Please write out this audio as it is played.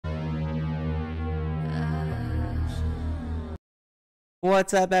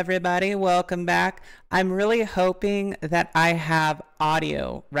What's up, everybody? Welcome back. I'm really hoping that I have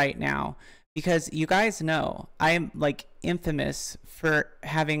audio right now because you guys know I am like infamous for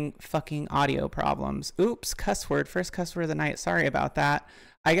having fucking audio problems. Oops, cuss word. First cuss word of the night. Sorry about that.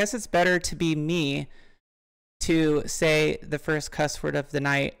 I guess it's better to be me to say the first cuss word of the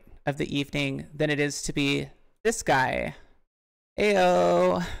night, of the evening, than it is to be this guy.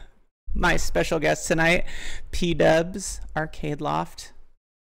 Ayo. My special guest tonight, PDubs, Arcade Loft.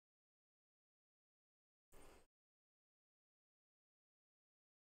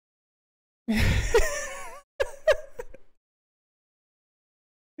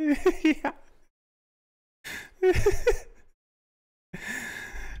 Yeah.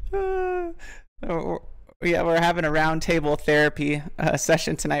 Yeah, we're having a roundtable therapy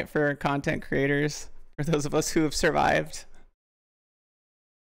session tonight for content creators, for those of us who have survived.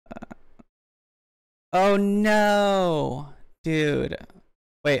 Oh no, dude.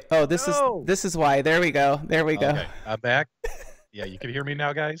 Wait. Oh, this is No. this is why. There we go. There we go. Okay, I'm back. Yeah, you can hear me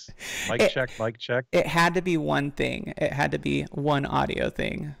now, guys. Mic It check, mic check. it had to be one thing. It had to be one audio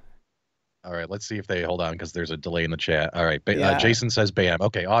thing. All right, let's see if they hold on because there's a delay in the chat. All right, Yeah. Jason says bam.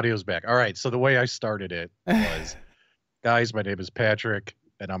 Okay, audio's back. All right, so the way I started it was, guys, my name is Patrick,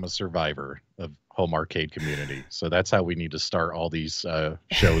 and I'm a survivor of home arcade community. So that's how we need to start all these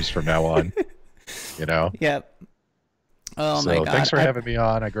shows from now on. You know. Yep. Oh my So God. thanks for having me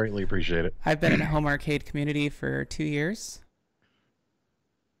on. I greatly appreciate it. I've been in a home arcade community for 2 years.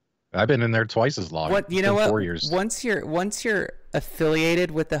 I've been in there twice as long. What you It's know? been What 4 years. once you're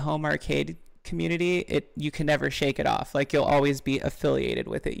affiliated with the home arcade community, you can never shake it off. Like you'll always be affiliated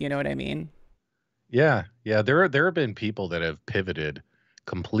with it. You know what I mean? Yeah, yeah. There have been people that have pivoted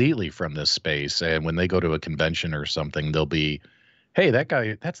completely from this space, and when they go to a convention or something, they'll be, "Hey, that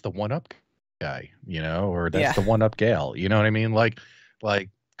guy, that's the one up guy, or that's Yeah. the one up gal." You know what I mean? Like,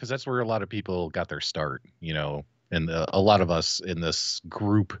 because that's where a lot of people got their start. And a lot of us in this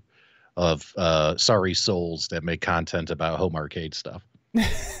group of sorry souls that make content about home arcade stuff.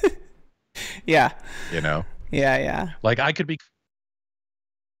 Yeah. You know, Yeah. Yeah. like I could be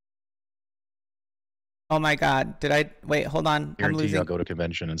Oh my God. Did I wait? Hold on. I'm guarantee you, I'll losing. go to a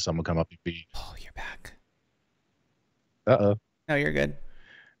convention and someone come up and be, Oh, you're back. "Uh-oh." No, you're good.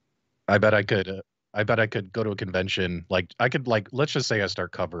 I bet I could. I bet I could go to a convention. Like I could, let's just say I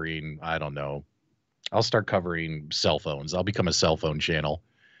start covering. I don't know. I'll start covering cell phones. I'll become a cell phone channel.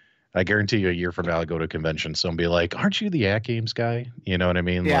 I guarantee you, a year from now, I'll go to a convention. Someone be like, "Aren't you the At Games guy?" You know what I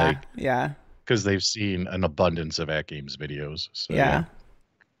mean? Yeah. Like, Yeah. because they've seen an abundance of At Games videos. So yeah. Yeah.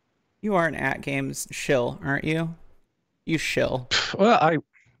 You are an at games shill, aren't you? You shill. Well,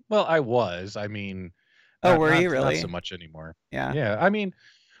 I was. I mean, Oh, not were you not so really? much anymore. Yeah. Yeah. I mean,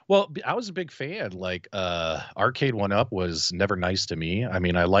 well, I was a big fan. Like, Arcade One Up was never nice to me. I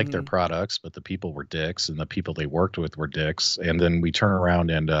mean, I liked their Mm, products, but the people were dicks, and the people they worked with were dicks. And then we turn around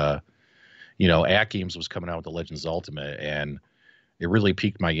and, At Games was coming out with the Legends Ultimate, and it really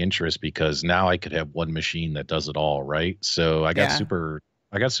piqued my interest because now I could have one machine that does it all, right? So yeah.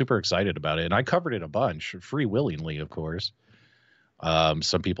 I got super excited about it, and I covered it a bunch, free willingly, of course.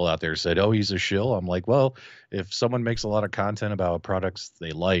 Some people out there said, "Oh, he's a shill." I'm like, well, if someone makes a lot of content about products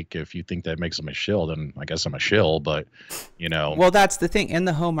they like, if you think that makes them a shill, then I guess I'm a shill. But, Well, that's the thing. In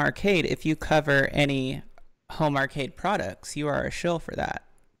the home arcade, if you cover any home arcade products, you are a shill for that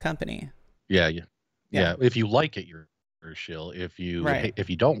company. yeah, yeah, Yeah. yeah. If you like it, you're a shill. Right. If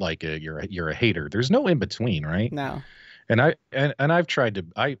you don't like it, you're a hater. There's no in between, right? No. And I've tried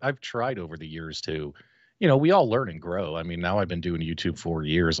over the years to, we all learn and grow. I mean, now I've been doing YouTube 4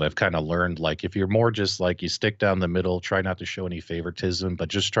 years. I've kind of learned, like, if you're more just like you stick down the middle, try not to show any favoritism, but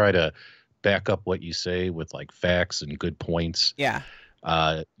just try to back up what you say with like facts and good points. Yeah.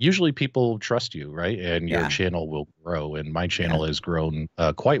 Usually people trust you, right? And your Yeah. channel will grow. And my Yeah. channel has grown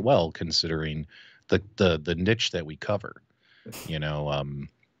quite well considering the niche that we cover. You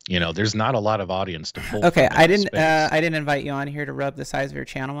know, there's not a lot of audience to pull Okay. from in this I space. didn't invite you on here to rub the size of your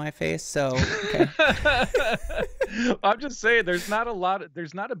channel in my face. So okay. I'm just saying there's not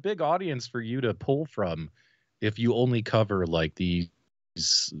a big audience for you to pull from if you only cover like these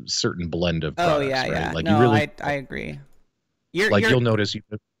certain blend of Oh yeah. products, right? Yeah. Like you No, really I agree. You're like you're. you'll notice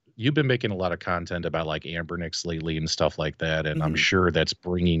you've been making a lot of content about like Ambernix lately and stuff like that, and I'm Mhm. sure that's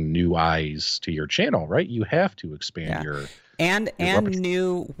bringing new eyes to your channel, right? You have to expand Yeah. your And repertoire.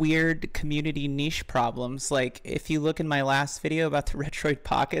 new weird community niche problems. Like if you look in my last video about the Retroid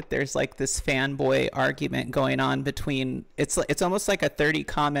Pocket, there's like this fanboy argument going on between it's almost like a 30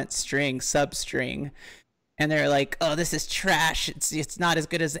 comment string, substring, and they're like, "Oh, this is trash. It's not as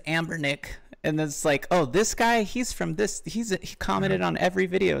good as Ambernick." And it's like, oh, this guy, he's from this. He commented on every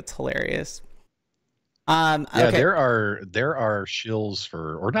video. It's hilarious. Yeah, Okay. there are shills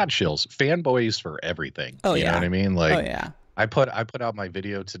for, or not shills, fanboys for everything. Oh You know what yeah. I mean? Oh Like yeah. I put out my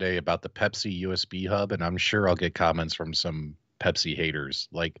video today about the Pepsi USB hub, and I'm sure I'll get comments from some Pepsi haters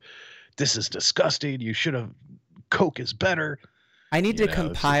like, "This is disgusting. You should have Coke is better." I need You to know, so,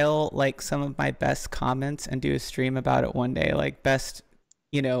 compile like some of my best comments and do a stream about it one day, like best,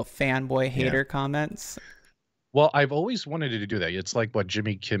 fanboy yeah. hater comments. Well, I've always wanted to do that. It's like what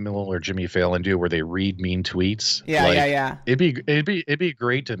Jimmy Kimmel or Jimmy Fallon do, where they read mean tweets. Yeah, yeah, Like yeah. it'd be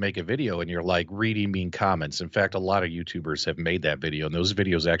great to make a video and you're like reading mean comments. In fact, a lot of YouTubers have made that video, and those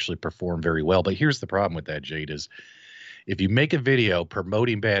videos actually perform very well. But here's the problem with that, Jade, is if you make a video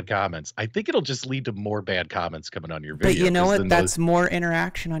promoting bad comments, I think it'll just lead to more bad comments coming on your video. But you know 'cause what? then That's more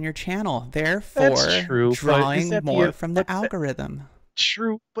interaction on your channel. that's Therefore, true, but is drawing that more from the but algorithm.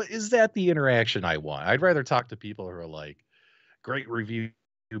 true, but is that the interaction I want? I'd rather talk to people who are like, great review,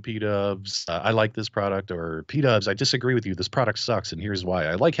 PDubs. I like this product, or PDubs, I disagree with you. This product sucks, and here's why.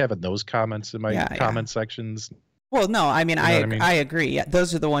 I like having those comments in my Yeah, yeah. comment sections. Well, no, I mean, You know what I mean? I agree. Yeah,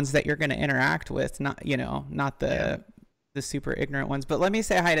 those are the ones that you're going to interact with, not not Yeah. the super ignorant ones. But let me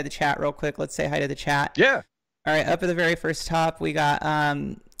say hi to the chat real quick. Let's say hi to the chat. Yeah. All right, up at the very first top, we got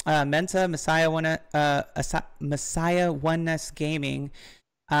Menta Messiah Oneness Gaming,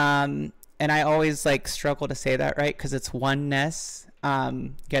 and I always like struggle to say that right because it's oneness.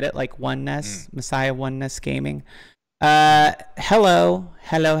 Get it? Like oneness, Messiah Oneness Gaming. Hello,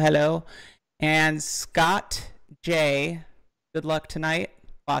 and Scott J. Good luck tonight.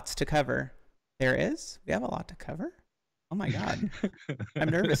 Lots to cover. There is. We have a lot to cover. Oh my God. I'm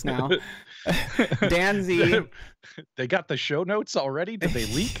nervous now. Dan Z. They got the show notes already? Did they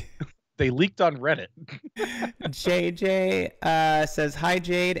leak? They leaked on Reddit. JJ says, hi,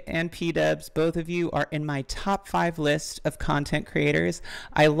 Jade and PDubs. Both of you are in my top 5 list of content creators.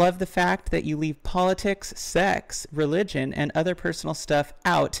 I love the fact that you leave politics, sex, religion, and other personal stuff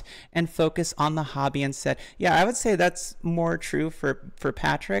out and focus on the hobby instead. Yeah, I would say that's more true for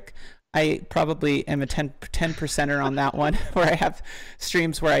Patrick. I probably am a 10%er on that one, where I have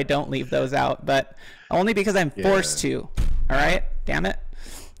streams where I don't leave those out, but only because I'm forced to. All right? Damn it.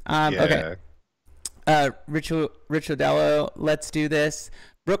 Okay. Richodello, let's do this.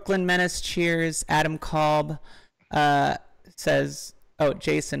 Brooklyn Menace, cheers. Adam Kolb says, oh,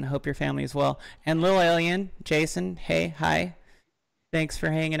 Jason, hope your family is well. And Lil Alien, Jason, hey, hi. Thanks for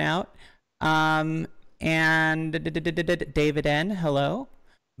hanging out. And David N, hello.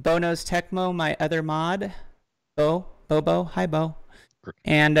 Bono's Tecmo, my other mod. Bobo, hi, Bo.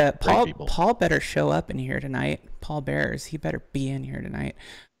 And Paul better show up in here tonight. Paul Bears, he better be in here tonight.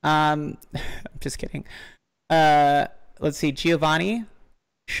 I'm just kidding. Let's see. Giovanni,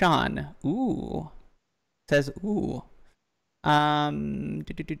 Sean. Ooh, says ooh.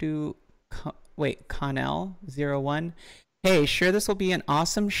 Wait, Connell01. Hey, sure, this will be an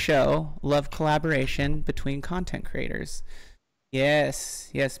awesome show. Love collaboration between content creators. Yes,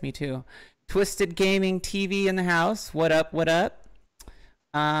 me too. Twisted Gaming TV in the house. What up?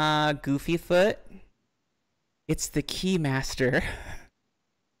 Goofy Foot. It's the Keymaster.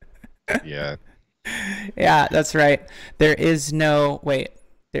 Yeah. Yeah, that's right. There is no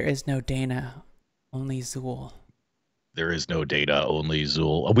Dana, only Zool. There is no data, only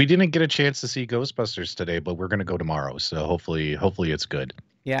Zool. We didn't get a chance to see Ghostbusters today, but we're going to go tomorrow. So hopefully it's good.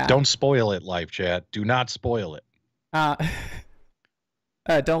 Yeah. Don't spoil it, live chat. Do not spoil it.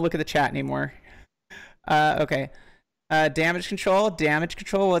 Don't look at the chat anymore. Okay. Damage control.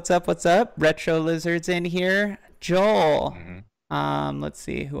 What's up? Retro Lizards in here. Joel. Let's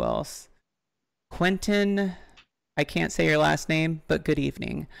see who else. Quentin. I can't say your last name, but good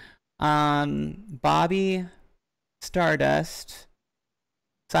evening. Bobby. Stardust.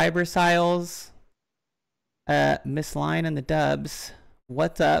 Cybersiles. Miss Line and the Dubs.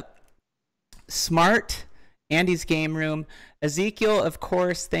 What's up? Smart. Andy's Game Room. Ezekiel, of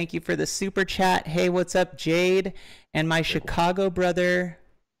course, thank you for the super chat. Hey, what's up, Jade? And my Chicago brother,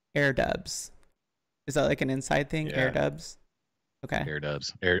 Air Dubs. Is that like an inside thing? Yeah. Air Dubs? Okay. Air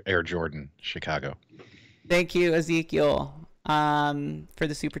Dubs. Air Jordan, Chicago. Thank you, Ezekiel, for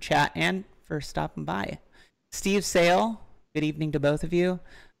the super chat and for stopping by. Steve Sale, good evening to both of you.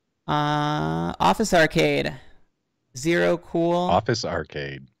 Office Arcade. Zero Cool. Office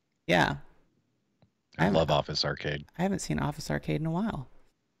Arcade. Yeah. I love Office Arcade. I haven't seen Office Arcade in a while.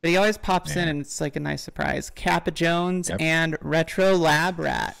 But he always pops in and it's like a nice surprise. Kappa Jones and Retro Lab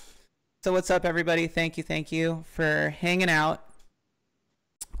Rat. So what's up, everybody? Thank you for hanging out.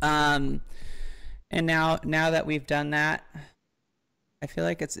 And now that we've done that, I feel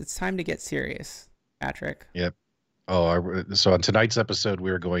like it's time to get serious, Patrick. Yep. Oh, so on tonight's episode,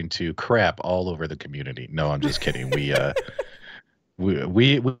 we're going to crap all over the community. No, I'm just kidding. We we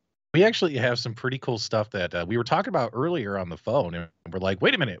we we actually have some pretty cool stuff that we were talking about earlier on the phone, and we're like,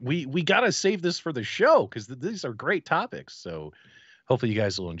 wait a minute, we gotta save this for the show because these are great topics. So hopefully you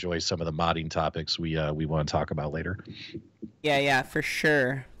guys will enjoy some of the modding topics we want to talk about later. Yeah, yeah, for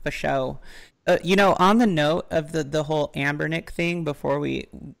sure, for sure. On the note of the whole Ambernick thing, before we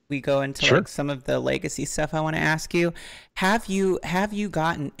go into Sure. like some of the legacy stuff, I want to ask you, have you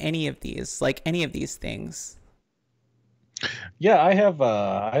gotten any of these, like any of these things? Yeah, I have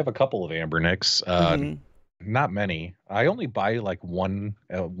a couple of Ambernicks. Mm-hmm. Not many. I only buy like one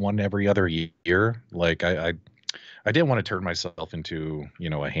every other year. Like I didn't want to turn myself into, a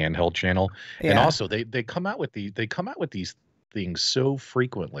handheld channel. And Yeah, also they come out with they come out with these things so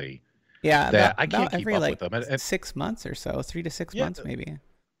frequently yeah, that I can't about keep every up like with them. And 6 months or so, 3 to 6 months yeah, maybe.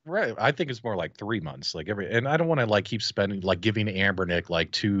 right. I think it's more like 3 months. Like and I don't want to like keep spending like giving Ambernick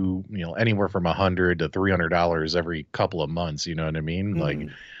like anywhere from $100 to $300 every couple of months. You know what I mean? Like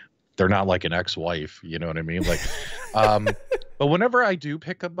Mm. they're not like an ex-wife. You know what I mean? Like, um, but whenever I do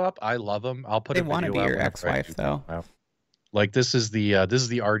pick them up, I love them. I'll put They a want to video be out your whenever I ex-wife do pick though. 'em out. Like this is the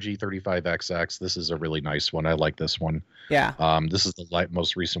RG35XX. This is a really nice one. I like this one. Yeah, This is the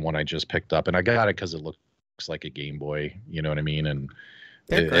most recent one I just picked up, and I got it because it looks like a Game Boy. You know what I mean? And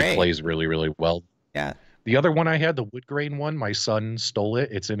they're it great. plays really, really well. Yeah, The other one I had, the wood grain one, my son stole it.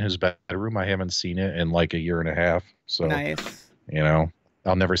 It's in his bedroom. I haven't seen it in like a year and a half. So, nice. you know,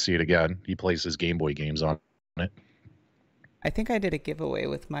 I'll never see it again. He plays his Game Boy games on it. I think I did a giveaway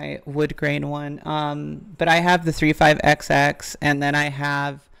with my wood grain one. But I have the 35XX, and then I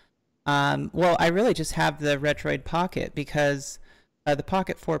have, well, I really just have the Retroid Pocket because the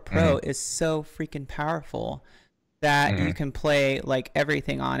Pocket 4 Hmm. Pro is so freaking powerful that you Hmm. can play like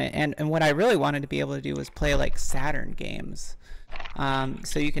everything on it. And what I really wanted to be able to do was play like Saturn games.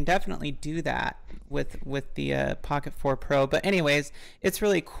 So you can definitely do that with the Pocket 4 Pro. But anyways, it's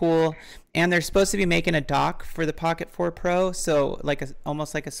really cool. And they're supposed to be making a dock for the Pocket 4 Pro, so like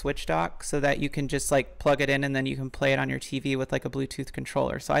almost like a Switch dock, so that you can just like plug it in and then you can play it on your TV with like a Bluetooth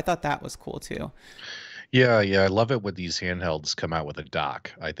controller. So I thought that was cool too. Yeah, yeah, I love it when these handhelds come out with a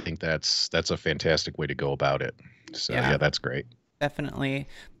dock. I think that's a fantastic way to go about it. So Yeah, yeah, that's great. definitely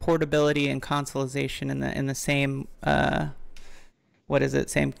portability and consolization in the same what is it?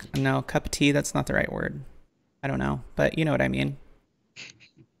 Same, no, cup of tea. That's not the right word. I don't know, but you know what I mean.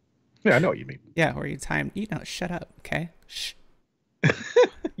 Yeah, I know what you mean. Yeah, or shut up, okay? Shh.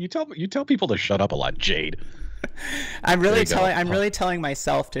 You tell people to shut up a lot, Jade. There you go. I'm really telling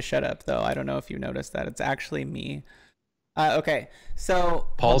myself to shut up though. I don't know if you noticed that. It's actually me. Okay. So,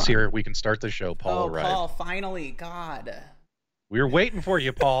 hold Paul's on. here. We can start the show. Paul Oh, arrived. Paul, finally. God. We were waiting for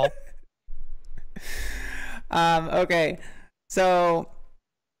you, Paul. Okay. So,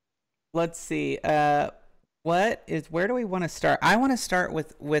 let's see. Where do we want to start? I want to start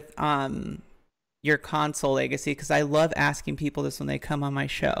with your console legacy because I love asking people this when they come on my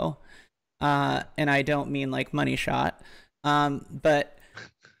show. And I don't mean like money shot. But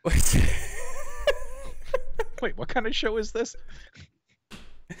Wait, what kind of show is this?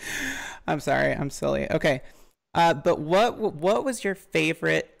 I'm sorry, I'm silly. Okay. But what was your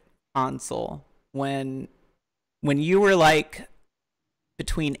favorite console when you were like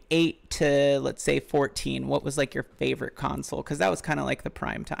between 8 to let's say 14? What was like your favorite console? Because that was kind of like the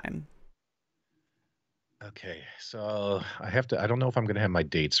prime time. Okay, so I don't know if I'm gonna have my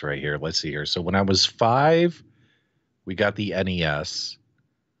dates right here. Let's see here. So when I was 5, we got the NES,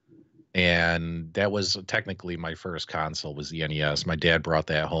 and that was technically my first console was the NES. My dad brought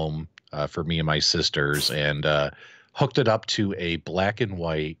that home for me and my sisters, and hooked it up to a black and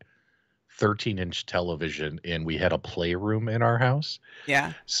white 13-inch television, and we had a playroom in our house.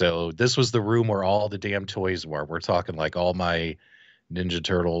 Yeah. So this was the room where all the damn toys were. We're talking like all my Ninja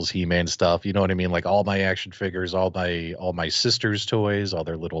Turtles, He-Man stuff, you know what I mean? Like all my action figures, all my sisters' toys, all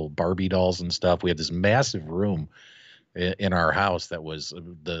their little Barbie dolls and stuff. We had this massive room in our house that was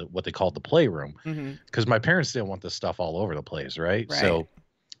the what they called the playroom Mm-hmm. because my parents didn't want this stuff all over the place, right? Right. So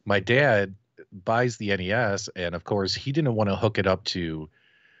my dad buys the NES, and of course he didn't want to hook it up to.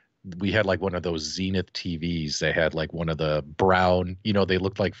 We had like one of those Zenith TVs. They had like one of the brown, they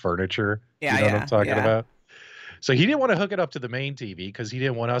looked like furniture. You Yeah. know what I'm Yeah. talking Yeah. about? So he didn't want to hook it up to the main TV because he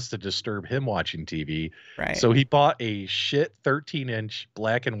didn't want us to disturb him watching TV. Right. So he bought a shit 13-inch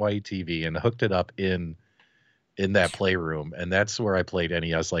black and white TV and hooked it up in that playroom, and that's where I played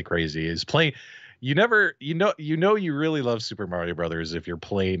NES like crazy. Is playing, you really love Super Mario Brothers if you're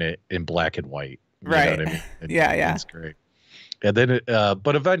playing it in black and white. You know Right. what I mean? Yeah. Yeah. It's great. And then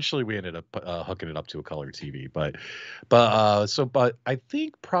but eventually we ended up hooking it up to a color TV. But I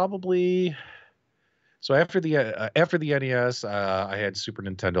think probably so after the NES, I had Super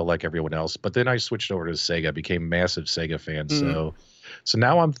Nintendo like everyone else, but then I switched over to Sega, became a massive Sega fan. Mm, So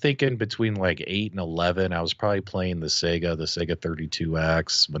now I'm thinking between like 8 and 11. I was probably playing the Sega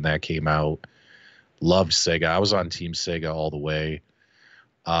 32X when that came out. Loved Sega. I was on Team Sega all the way.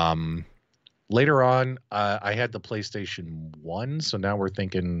 Um, Later on, I had the PlayStation 1, so now we're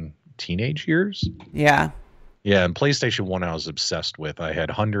thinking teenage years. yeah. Yeah, and PlayStation 1 I was obsessed with. I had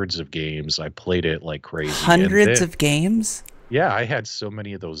hundreds of games. I played it like crazy. And Hundreds then of games? yeah, I had so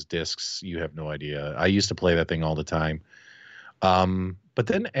many of those discs, you have no idea. I used to play that thing all the time. But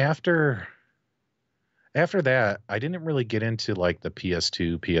then after that, I didn't really get into like the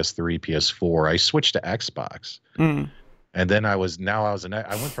PS2, PS3, PS4. I switched to Xbox. Mm, And then I went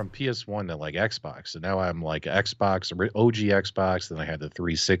from PS1 to like Xbox. And now I'm like Xbox, OG Xbox, then I had the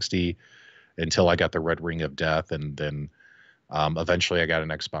 360 until I got the Red Ring of Death, and then eventually I got an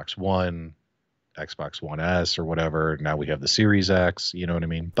Xbox One, Xbox One S, or whatever. Now we have the Series X. You know what I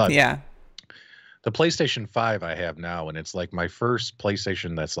mean? But yeah. the PlayStation 5 I have now, and it's like my first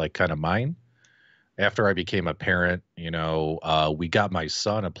PlayStation that's like kind of mine. After I became a parent, we got my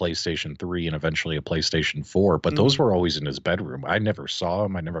son a PlayStation 3 and eventually a PlayStation 4, but those Mm, were always in his bedroom. I never saw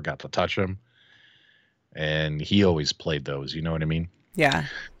him. I never got to touch him. And he always played those. You know what I mean? yeah.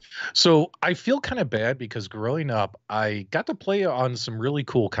 So I feel kind of bad because growing up, I got to play on some really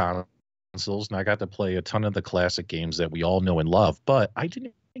cool consoles, and I got to play a ton of the classic games that we all know and love, but I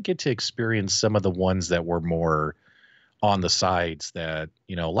didn't get to experience some of the ones that were more on the sides that,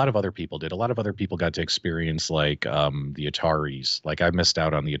 a lot of other people did. A lot of other people got to experience like the Ataris. Like I missed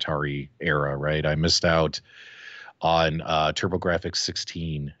out on the Atari era, right? I missed out on TurboGrafx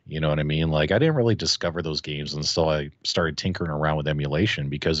 16. You know what I mean? Like I didn't really discover those games until I started tinkering around with emulation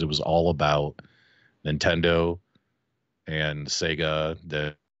because it was all about Nintendo and Sega,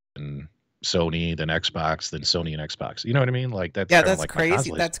 then Sony, then Xbox, then Sony and Xbox. You know what I mean? Like that's Yeah, kind of that's like my crazy.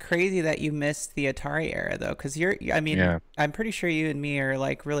 console That's history. crazy that you missed the Atari era though, because I mean, Yeah, I'm pretty sure you and me are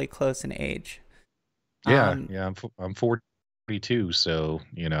like really close in age. yeah, Um, yeah. I'm 42, so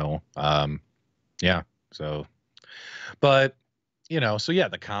yeah. So, but so yeah,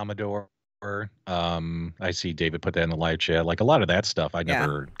 the Commodore. I see David put that in the live chat. Like a lot of that stuff, I yeah.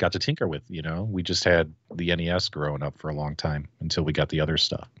 never got to tinker with. We just had the NES growing up for a long time until we got the other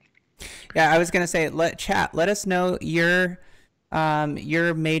stuff. Yeah, I was gonna say, let us know your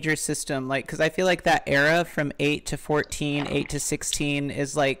major system, like, because I feel like that era from 8 to 14, 8 to 16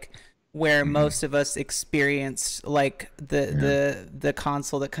 is like where Hmm. most of us experienced like the Yeah. the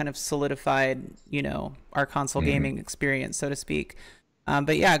console that kind of solidified, our console Hmm. gaming experience, so to speak.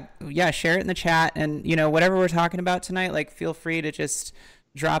 But yeah, yeah, share it in the chat, and whatever we're talking about tonight, like feel free to just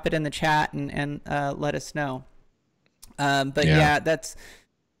drop it in the chat and let us know. But Yeah. yeah,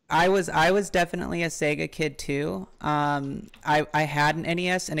 I was definitely a Sega kid too. I had an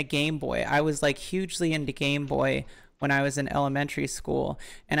NES and a Game Boy. I was like hugely into Game Boy when I was in elementary school,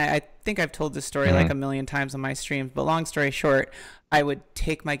 and I think I've told this story like Hmm. a million times on my streams. But long story short, I would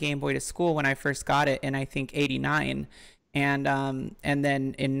take my Game Boy to school when I first got it in I think '89, and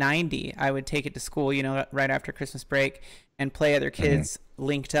then in '90 I would take it to school, right after Christmas break, and play other Hmm. kids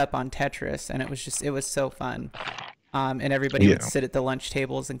linked up on Tetris, and it was so fun. And everybody would Yeah. sit at the lunch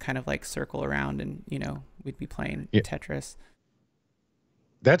tables and kind of like circle around, and we'd be playing Yeah. Tetris.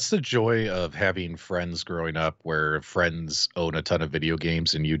 That's the joy of having friends growing up where friends own a ton of video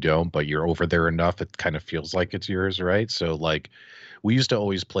games and you don't, but you're over there enough, it kind of feels like it's yours, right? So like we used to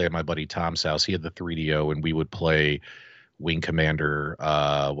always play at my buddy Tom's house. He had the 3DO and we would play Wing Commander,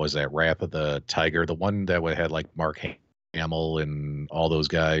 was that Wrath of the Tiger, the one that had like Mark Hamill and all those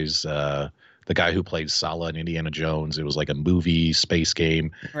guys, the guy who played Sala in Indiana Jones. It was like a movie space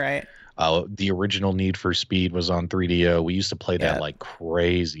game. Right. The original Need for Speed was on 3DO. We used to play that Yeah. like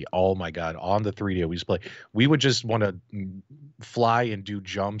crazy. Oh my God. On the 3DO, we used to play. We would just want to fly and do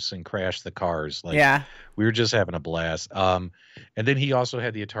jumps and crash the cars. Like Yeah. we were just having a blast. And then he also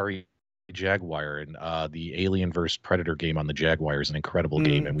had the Atari Jaguar, and the Alien vs Predator game on the Jaguar is an incredible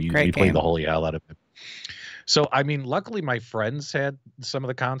game. And we Great played the game. holy hell out of it. So, I mean, luckily my friends had some of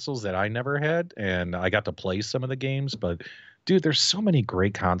the consoles that I never had, and I got to play some of the games. But, dude, there's so many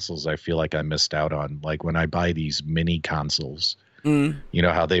great consoles I feel like I missed out on. Like when I buy these mini consoles, Mm. you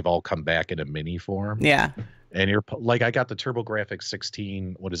know how they've all come back in a mini form? Yeah. And like, I got the TurboGrafx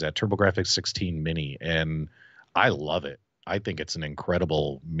 16, what is that? TurboGrafx 16 mini, and I love it. I think it's an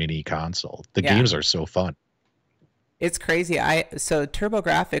incredible mini console. The Yeah. games are so fun. It's crazy. So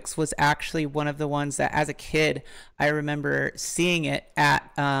TurboGrafx was actually one of the ones that as a kid I remember seeing it at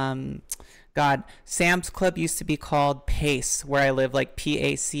God, Sam's Club used to be called Pace where I live, like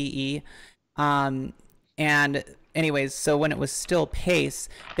PACE. Um and anyways, so when it was still Pace,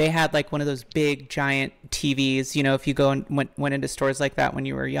 they had like one of those big giant TVs, if you go and went into stores like that when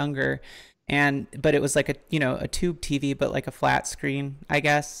you were younger. And but it was like a tube TV but like a flat screen, I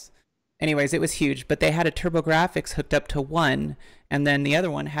guess. Anyways, it was huge, but they had a TurboGrafx hooked up to one, and then the other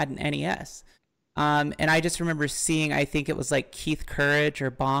one had an NES. And I just remember seeing, I think it was like Keith Courage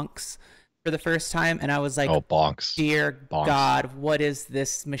or Bonks for the first time, and I was like, Oh, bonks. "Dear Bonks. God, what is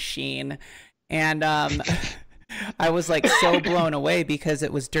this machine?" And I was like so blown away because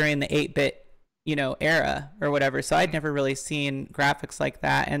it was during the 8-bit, era or whatever. So I'd never really seen graphics like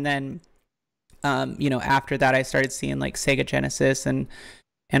that, and then, after that, I started seeing like Sega Genesis and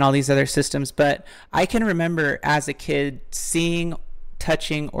all these other systems. But I can remember as a kid seeing,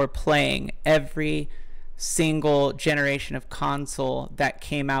 touching, or playing every single generation of console that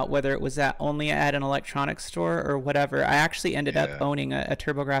came out, whether it was only at an electronics store or whatever. I actually ended up Yeah. owning a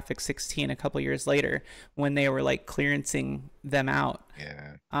TurboGrafx 16 a couple years later when they were like clearancing them out.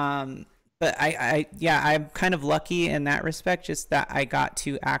 Yeah. But yeah, I'm kind of lucky in that respect, just that I got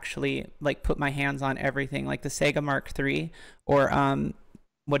to actually like put my hands on everything, like the Sega Mark III or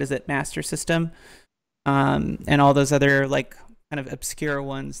what is it, Master System, and all those other like kind of obscure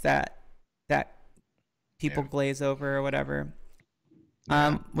ones that people Yeah. glaze over or whatever.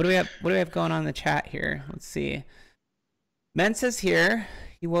 Yeah. What do we have? What do we have going on in the chat here? Let's see. Mensa's here.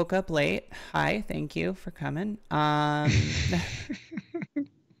 He woke up late. Hi, thank you for coming.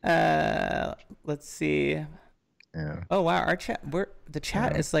 Let's see. Yeah. Oh wow, the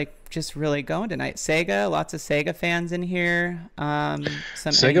chat is like just really going tonight. Sega, lots of Sega fans in here. Some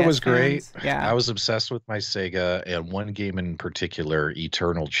Sega NES was great. fans. Yeah. I was obsessed with my Sega and one game in particular,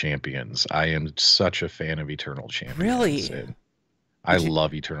 Eternal Champions. I am such a fan of Eternal Champions. Really? And I Did you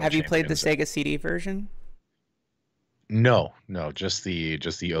love Eternal have you played the Champions. Sega CD version? No, no, just the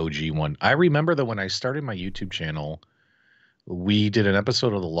OG one. I remember that when I started my YouTube channel, we did an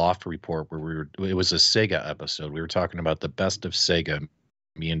episode of the Loft Report where it was a Sega episode. We were talking about the best of Sega,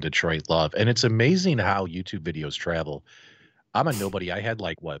 me and Detroit love. And it's amazing how YouTube videos travel. I'm a nobody. I had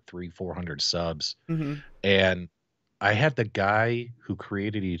like what, 400 subs. Mm-hmm. And I had the guy who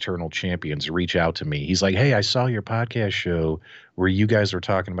created Eternal Champions reach out to me. He's like, "Hey, I saw your podcast show where you guys were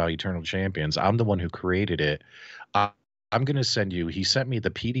talking about Eternal Champions. I'm the one who created it. Uh, I'm going to send you." He sent me the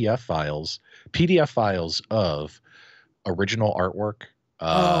PDF files of original artwork.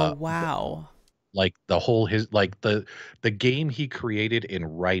 Oh wow. Like the whole the game he created in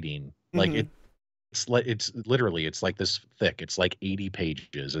writing. Like Mm-hmm. it's literally it's like this thick. It's like 80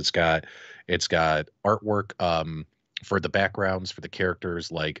 pages. It's got artwork for the backgrounds for the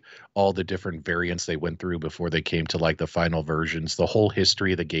characters, like all the different variants they went through before they came to like the final versions, the whole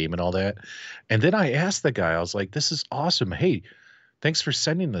history of the game and all that. And then I asked the guy, I was like, "This is awesome. Hey, thanks for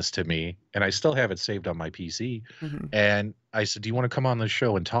sending this to me." And I still have it saved on my PC. Mm-hmm. And I said, "Do you want to come on the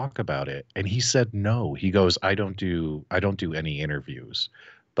show and talk about it?" And he said no. He goes, I don't do any interviews.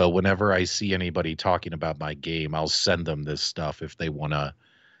 But whenever I see anybody talking about my game, I'll send them this stuff if they want to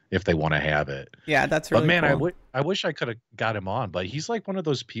have it. Yeah, that's But really man, cool. I wish I could have got him on, but he's like one of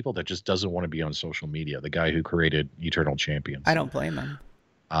those people that just doesn't want to be on social media, the guy who created Eternal I Champions. don't blame him.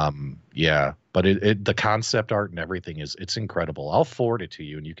 Yeah, but the concept art and everything it's incredible. I'll forward it to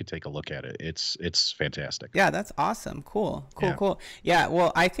you and you could take a look at it. It's fantastic. Yeah, that's awesome. Cool. Cool, Yeah. cool. Yeah,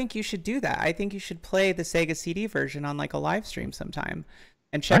 well, I think you should do that. I think you should play the Sega CD version on like a live stream sometime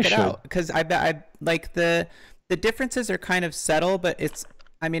and I check it should. out because I bet I like the differences are kind of subtle, but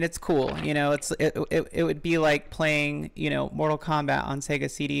I mean it's cool. It would be like playing, Mortal Kombat on Sega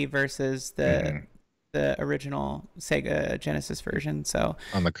CD versus the Mhm. the original Sega Genesis version. So,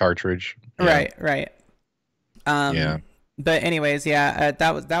 On the cartridge. Yeah. right, right. Yeah. But anyways, yeah,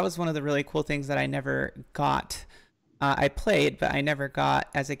 that was one of the really cool things that I never got. I played, but I never got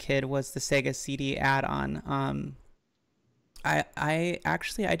as a kid was the Sega CD add-on. I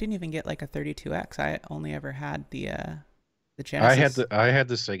didn't even get like a 32X. I only ever had the Genesis. I had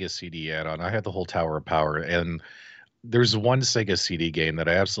the Sega CD add-on. I had the whole Tower of Power, and there's one Sega CD game that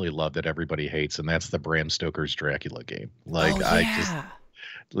I absolutely love that everybody hates, and that's the Bram Stoker's Dracula game. Oh Like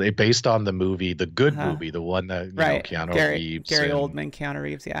yeah. based on the movie, the good Uh-huh. movie, the one that Right. Keanu Gary Reeves Gary and Oldman, Keanu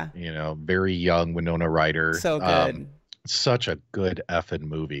Reeves, yeah. very young Winona Ryder. So good. Such a good effing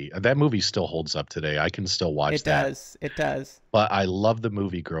movie. That movie still holds up today. I can still watch It that. does. It does. But I love the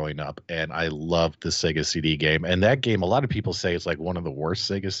movie growing up, and I love the Sega CD game. And that game, a lot of people say it's like one of the worst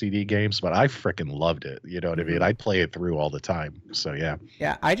Sega CD games, but I freaking loved it. You know what I mean? Hmm. I play it through all the time. So yeah.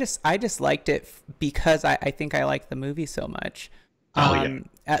 Yeah, I just liked it because I think I like the movie so much. Oh yeah.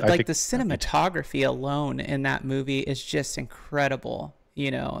 I Like think the me too. cinematography alone in that movie is just incredible.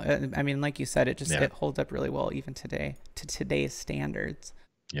 I mean, like you said, Yeah. it holds up really well even today to today's standards.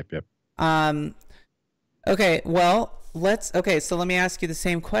 Yep. Yep. Um, okay, well, so let me ask you the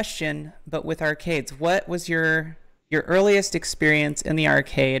same question, but with arcades. What was your earliest experience in the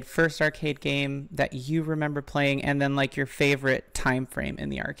arcade, first arcade game that you remember playing, and then like your favorite time frame in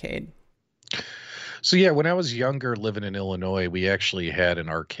the arcade? So yeah, when I was younger, living in Illinois, we actually had an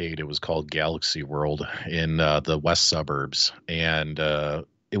arcade. It was called Galaxy World in the west suburbs, and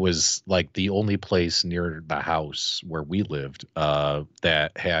it was like the only place near the house where we lived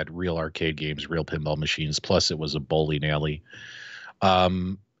that had real arcade games, real pinball machines. Plus, it was a bowling alley,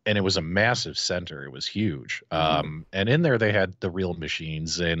 and it was a massive center. It was huge, Hmm. and in there they had the real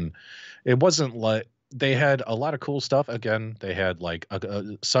machines, and it wasn't like they had a lot of cool stuff. Again, they had like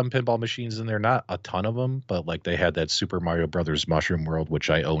some pinball machines in there, not a ton of them, but like they had that Super Mario Brothers Mushroom World, which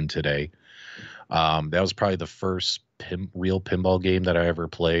I own today. That was probably the first real pinball game that I ever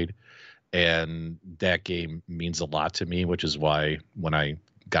played, and that game means a lot to me, which is why when I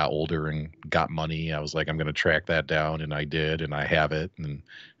got older and got money, I was like, I'm going to track that down, and I did, and I have it, and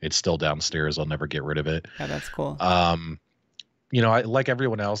it's still downstairs. I'll never get rid of it. Yeah, that's cool. Um, I like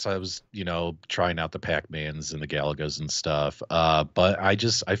everyone else, I was, trying out the Pac-Mans and the Galagas and stuff. But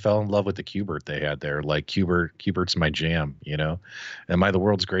I fell in love with the Cubert they had there. Like Cubert's my jam. Am I the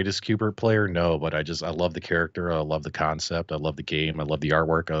world's greatest Cubert player? No, but I love the character. I love the concept. I love the game. I love the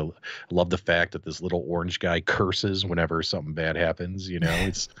artwork. I love the fact that this little orange guy curses whenever something bad happens.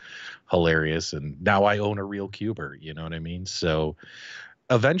 It's hilarious. And now I own a real Cubert. You know what I mean? So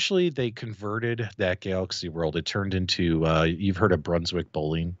eventually, they converted that Galaxy World. It turned into you've heard of Brunswick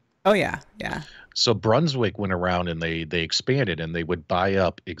Bowling. Oh yeah, yeah. So Brunswick went around and they expanded and they would buy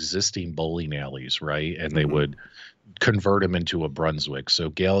up existing bowling alleys, right? And they Hmm. would convert them into a Brunswick. So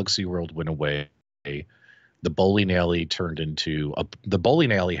Galaxy World went away. The bowling alley turned into the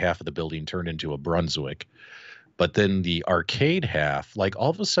bowling alley half of the building turned into a Brunswick. But then the arcade half, like all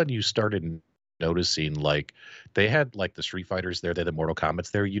of a sudden you started noticing like they had like the Street Fighters there, they had the Mortal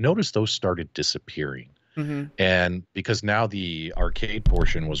Kombat's there. You notice those started disappearing. Hmm. And because now the arcade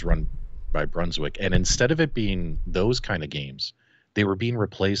portion was run by Brunswick, and instead of it being those kind of games, they were being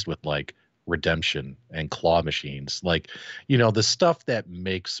replaced with like Redemption and claw machines. Like, the stuff that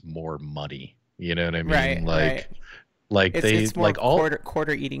makes more money. You know what I Right, mean? right. Like they It's more like all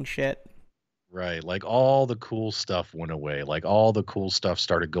quarter eating shit. Right, like all the cool stuff went away. Like all the cool stuff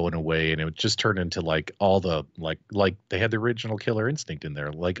started going away, and it just turned into like all the like they had the original Killer Instinct in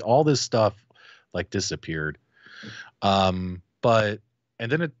there. Like all this stuff like disappeared. But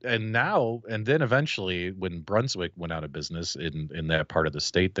and then eventually when Brunswick went out of business in that part of the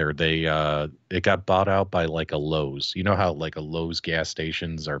state there, they it got bought out by like a Lowe's. You know how like a Lowe's gas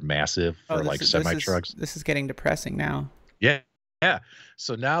stations are massive Oh, for like semi trucks? this is getting depressing now. Yeah. Yeah.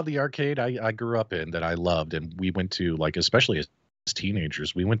 So now the arcade I grew up in that I loved, and we went to like, especially as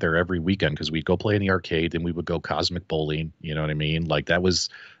teenagers, we went there every weekend because we'd go play in the arcade, then we would go cosmic bowling. You know what I mean? Like that was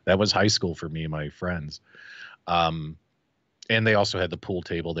high school for me and my friends. Um, and they also had the pool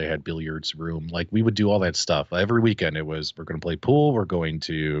table. They had billiards room. Like we would do all that stuff every weekend. It was we're going to play pool. We're going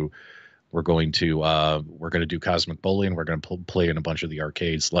to do cosmic bowling. We're going to play in a bunch of the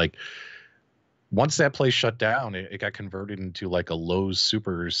arcades. Like once that place shut down, it got converted into like a Lowe's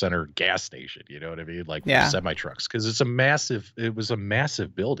super center gas station. You know what I mean? Like for Yeah. semi trucks, because it was a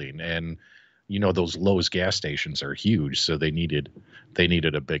massive building, and those Lowe's gas stations are huge, so they needed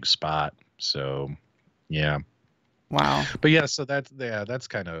a big spot. So yeah, Wow. but yeah, so that's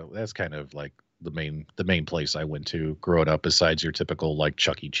kind of like the main place I went to growing up, besides your typical like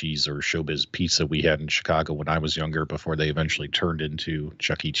Chuck E. Cheese or Showbiz Pizza we had in Chicago when I was younger before they eventually turned into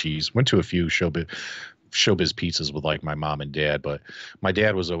Chuck E. Cheese. Went to a few Showbiz Pizzas with like my mom and dad, but my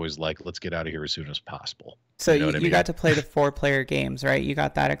dad was always like, let's get out of here as soon as possible. So You know what I you got mean? to play the four-player games, right? You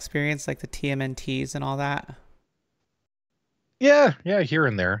got that experience, like the TMNTs and all that. Yeah, yeah, here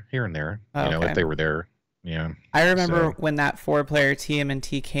and there, here and there, Oh, if okay. they were there. Yeah. I remember So, when that four-player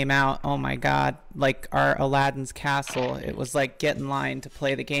TMNT came out. Oh my God! Like our Aladdin's Castle, it was like get in line to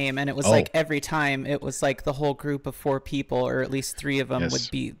play the game, and it was oh, like every time it was like the whole group of four people, or at least three of them, would yes.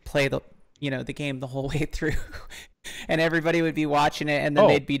 be play the game the whole way through, and everybody would be watching it, and then Oh,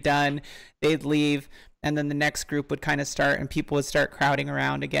 they'd be done, they'd leave, and then the next group would kind of start, and people would start crowding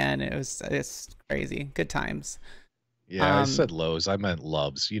around again. It's crazy. Good times. Yeah, I Um, said Lowe's. I meant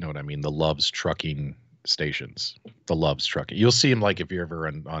Love's. You know what I mean? The Love's trucking stations. The Love's trucking. You'll see them like if you're ever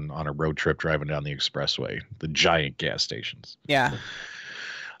on a road trip driving down the expressway. The giant gas stations. yeah.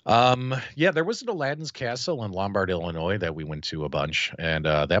 Yeah, there was an Aladdin's Castle in Lombard, Illinois that we went to a bunch, and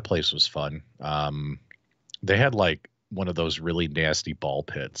that place was fun. They had like one of those really nasty ball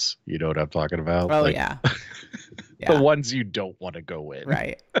pits. You know what I'm talking about? Oh Like yeah. the Yeah. ones you don't want to go in.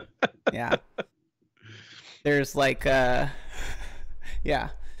 Right. Yeah. There's like yeah.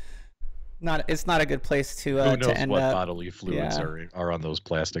 Not it's not a good place Who to knows end what up. bodily fluids Yeah. are on those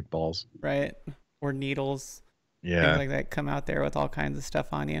plastic balls? Right. Or needles, things Yeah, like that come out there with all kinds of stuff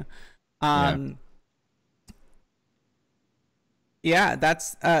on you. yeah. Um yeah,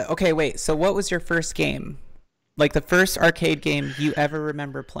 that's okay, wait. So what was your first game? Like the first arcade game you ever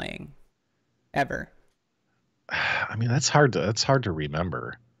remember playing? Ever? I mean, that's hard to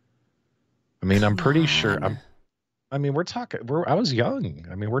remember. I mean, I'm Come pretty sure on. I mean, I was young.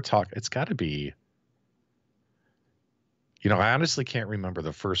 I mean, we're talking it's got to be, I honestly can't remember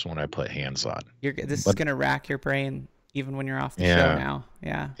the first one I put hands on. This is But gonna rack your brain even when you're off the show yeah, now.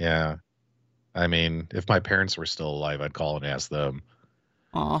 Yeah. yeah. I mean, if my parents were still alive, I'd call and ask them.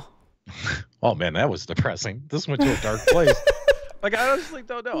 Aw. Oh man, that was depressing. This went to a dark place. Like I honestly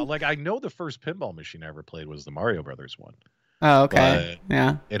don't know. Like I know the first pinball machine I ever played was the Mario Brothers one. Oh, okay. But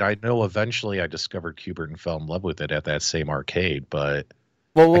Yeah. and I know eventually I discovered Cubert and fell in love with it at that same arcade, but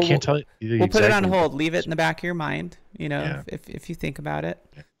Well, I can't tell you we'll put it on exactly what hold. it Leave it was. in the back of your mind, Yeah. if you think about it.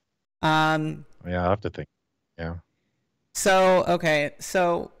 Um, Yeah, I'll have to think. Yeah. so okay,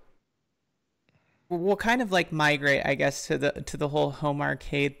 so we'll kind of like migrate, I guess, to the whole home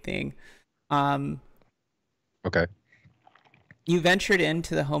arcade thing. Um, Okay. you ventured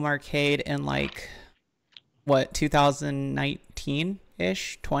into the home arcade in like what,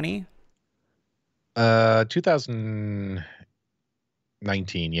 2019-ish, 20?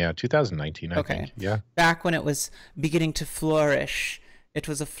 2019, yeah, 2019, I Okay. think. Yeah. Back when it was beginning to flourish. It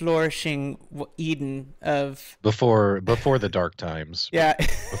was a flourishing Eden of Before the dark times, yeah.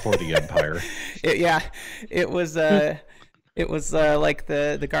 before the empire. Yeah, it was like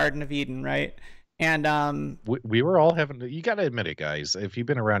the Garden of Eden, right? And We were all having, you got to admit it, guys. If you've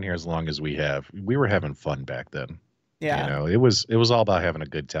been around here as long as we have, we were having fun back then. yeah, It was all about having a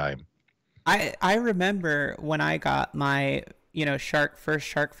good time. I remember when I got my first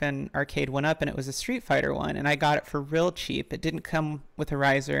shark fin arcade one up, and it was a Street Fighter one, and I got it for real cheap. It didn't come with a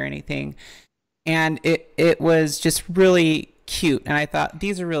riser or anything, and it was just really cute. And I thought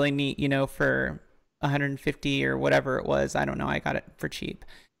these are really neat, for 150 or whatever it was. I don't know. I got it for cheap,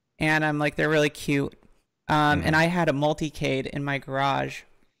 and I'm like, they're really cute. And Mhm. I had a multicade in my garage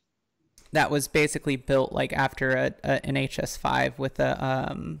that was basically built like after an HS5 with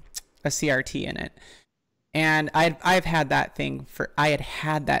a CRT in it. And I've had that thing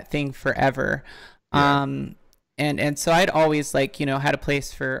had that thing forever. Yeah. And so I'd always like, had a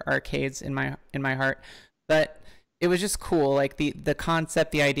place for arcades in my heart. But it was just cool, like the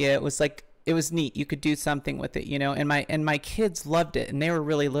concept, the idea. It was like, it was neat. You could do something with it, and my kids loved it, and they were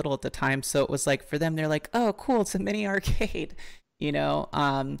really little at the time, so it was like for them, they're like, oh cool, it's a mini arcade.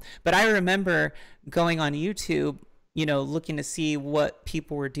 But I remember going on YouTube, looking to see what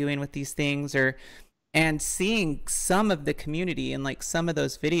people were doing with these things, and seeing some of the community in like some of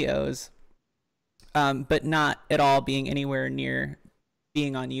those videos, but not at all being anywhere near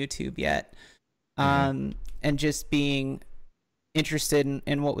being on YouTube yet. Mhm. And just being interested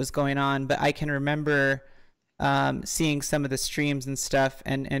in what was going on. But I can remember seeing some of the streams and stuff,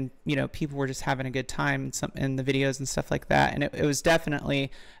 and people were just having a good time in the videos and stuff like that. And it was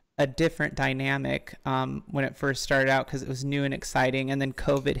definitely a different dynamic when it first started out, because it was new and exciting, and then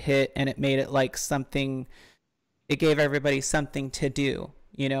COVID hit, and it made it like something. It gave everybody something to do.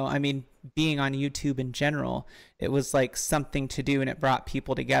 I mean, being on YouTube in general, it was like something to do, and it brought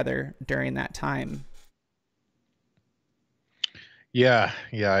people together during that time. Yeah,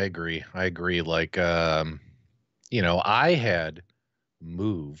 yeah, I agree. Like, I had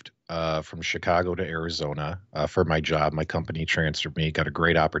moved from Chicago to Arizona for my job. My company transferred me, got a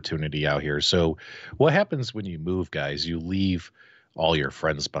great opportunity out here. So, what happens when you move, guys? You leave all your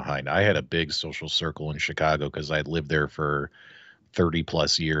friends behind. I had a big social circle in Chicago because I'd lived there for 30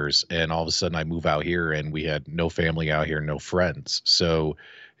 plus years. And all of a sudden, I move out here and we had no family out here, no friends. So,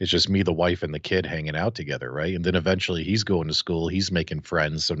 it's just me, the wife, and the kid hanging out together, right? And then eventually he's going to school, he's making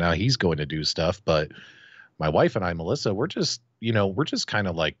friends. So now he's going to do stuff. But my wife and I, Melissa, we're just kind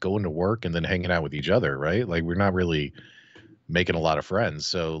of like going to work and then hanging out with each other, right? Like we're not really making a lot of friends.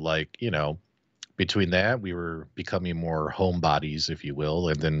 So like, between that, we were becoming more homebodies, if you will,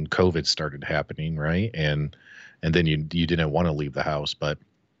 and then COVID started happening, right? And then you didn't want to leave the house. But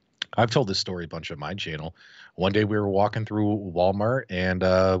I've told this story a bunch on my channel. One day we were walking through Walmart and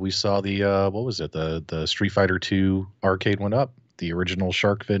we saw the what was it? The Street Fighter 2 arcade went up, the original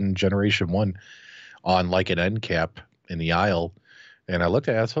Shark Fin Generation 1 on like an end cap in the aisle. And I looked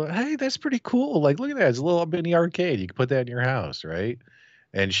at it, I thought, hey, that's pretty cool. Like, look at that. It's a little mini arcade. You can put that in your house, right?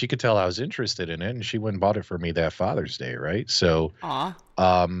 And she could tell I was interested in it, and she went and bought it for me that Father's Day, right? So, Aw.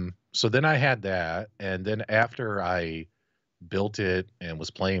 so then I had that, and then after I built it and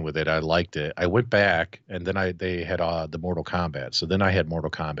was playing with it, I liked it. I went back, and then they had the Mortal Kombat. So then I had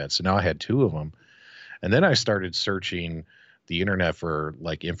Mortal Kombat. So now I had two of them, and then I started searching the internet for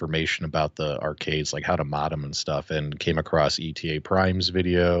like information about the arcades, like how to mod them and stuff, and came across ETA Prime's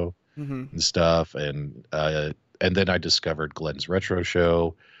video Mm-hmm. and stuff, and then I discovered Glenn's Retro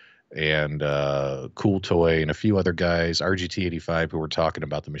Show and Cool Toy and a few other guys, RGT85, who were talking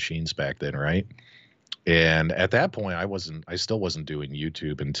about the machines back then, right? And at that point, I still wasn't doing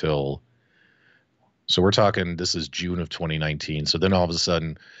YouTube until, so we're talking, this is June of 2019. So then all of a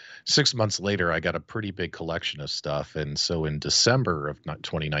sudden, 6 months later, I got a pretty big collection of stuff. And so in December of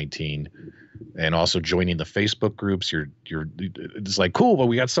 2019, and also joining the Facebook groups, it's like, cool, but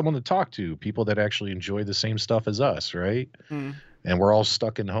we got someone to talk to, people that actually enjoy the same stuff as us, right? Mm. And we're all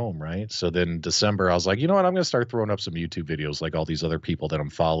stuck in home, right? So then December, I was like, you know what, I'm going to start throwing up some YouTube videos like all these other people that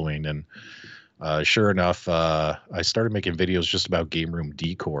I'm following. And sure enough, I started making videos just about game room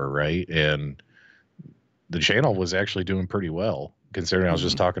decor, right? And the channel was actually doing pretty well, considering I was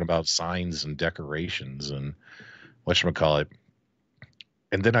just talking about signs and decorations and whatchamacallit.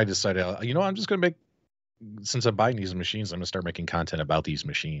 And then I decided, you know, I'm just going to since I'm buying these machines, I'm going to start making content about these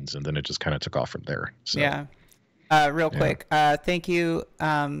machines. And then it just kind of took off from there. So, Yeah. Real quick. Thank you,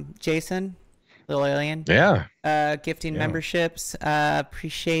 Jason, Little Alien. Yeah. Gifting memberships.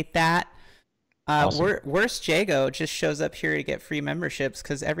 Appreciate that. Awesome. Worst Jago just shows up here to get free memberships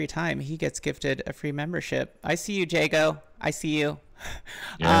because every time he gets gifted a free membership. I see you, Jago. I see you.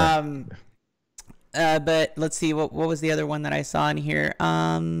 Yeah. But let's see, what was the other one that I saw in here?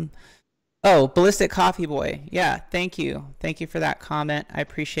 Oh, Ballistic Coffee Boy. Yeah, thank you. Thank you for that comment. I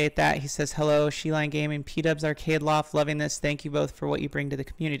appreciate that. He says, hello, Sheline Gaming, PDubs Arcade Loft. Loving this. Thank you both for what you bring to the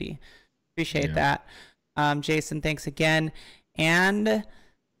community. Appreciate that. Jason, thanks again. And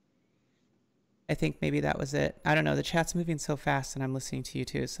I think maybe that was it. I don't know. The chat's moving so fast and I'm listening to you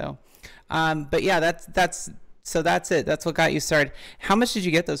too. So, but yeah, that's it. That's what got you started. How much did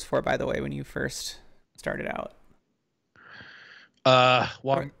you get those for, by the way, when you first started out?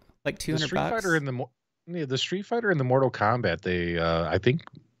 Well, like $200. The Street Fighter and the Street Fighter and the Mortal Kombat. They, I think,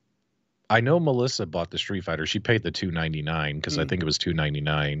 I know Melissa bought the Street Fighter. She paid the $299 because I think it was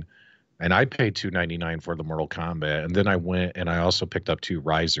 $299, and I paid $299 for the Mortal Kombat. And then I went and I also picked up two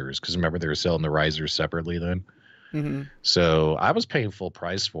risers because remember they were selling the risers separately then. So I was paying full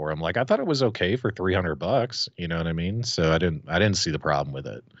price for them. Like I thought it was okay for $300. You know what I mean? So I didn't see the problem with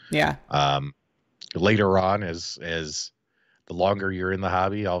it. Yeah. Later on, as the longer you're in the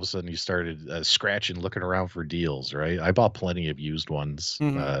hobby, all of a sudden you started scratching, looking around for deals, right? I bought plenty of used ones,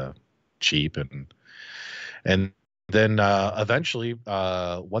 cheap, and then eventually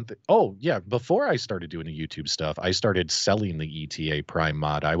one thing. Oh yeah, before I started doing the YouTube stuff, I started selling the ETA Prime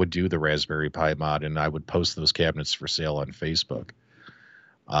mod. I would do the Raspberry Pi mod, and I would post those cabinets for sale on Facebook.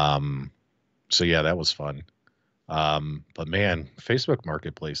 So yeah, that was fun. But man, Facebook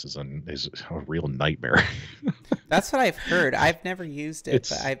Marketplace is a real nightmare. That's what I've heard. I've never used it,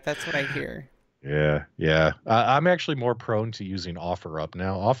 but that's what I hear. Yeah. I'm actually more prone to using OfferUp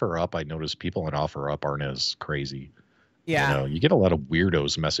now. OfferUp, I notice people on OfferUp aren't as crazy. Yeah. You know, you get a lot of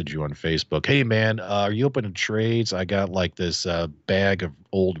weirdos message you on Facebook. Hey man, are you open to trades? I got like this bag of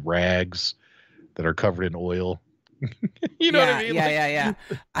old rags that are covered in oil. You know what I mean? Yeah.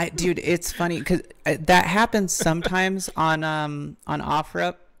 Dude, it's funny because that happens sometimes on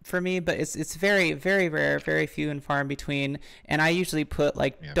OfferUp for me, but it's very, very rare, very few and far in between. And I usually put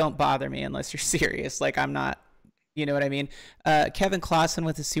like, don't bother me unless you're serious. Like I'm not, you know what I mean? Kevin Clausen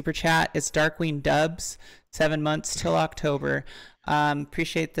with a super chat. It's Darkwing Dubs, 7 months till October.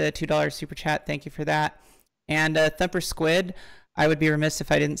 Appreciate the $2 super chat. Thank you for that. And Thumper Squid, I would be remiss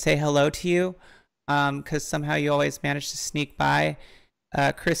if I didn't say hello to you. Because somehow you always manage to sneak by.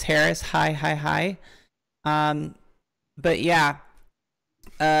 Chris Harris, hi. But yeah.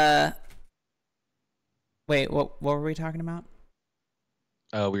 Wait, what were we talking about?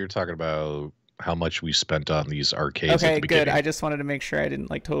 We were talking about how much we spent on these arcades. Okay, at the good. beginning. I just wanted to make sure I didn't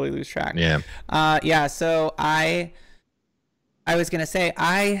like totally lose track. Yeah. Yeah. So I was gonna say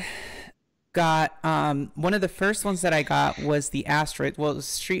got one of the first ones that I got was the Asteroids. Well, it was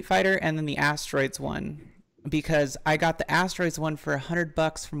Street Fighter and then the Asteroids one, because I got the Asteroids one for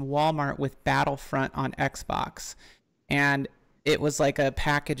 $100 from Walmart with Battlefront on Xbox, and it was like a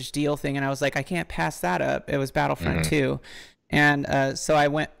package deal thing, and I was like, I can't pass that up. It was Battlefront Hmm. 2, and so I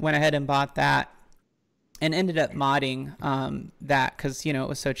went ahead and bought that, and ended up modding that because it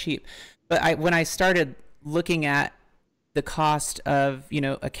was so cheap. But when I started looking at the cost of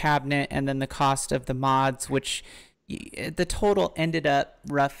a cabinet and then the cost of the mods, which the total ended up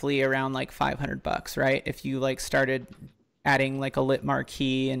roughly around like $500, right? If you like started adding like a lit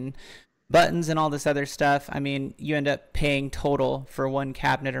marquee and buttons and all this other stuff, I mean, you end up paying total for one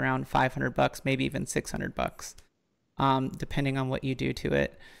cabinet around $500, maybe even $600, depending on what you do to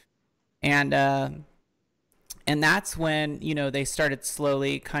it. And that's when they started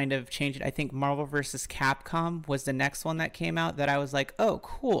slowly kind of changing. I think Marvel versus Capcom was the next one that came out that I was like, oh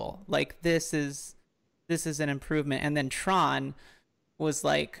cool, like this is an improvement. And then Tron was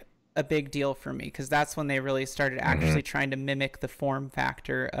like a big deal for me because that's when they really started Hmm. actually trying to mimic the form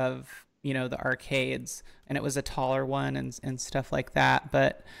factor of the arcades, and it was a taller one and stuff like that.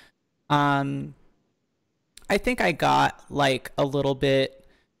 But um I think I got like a little bit,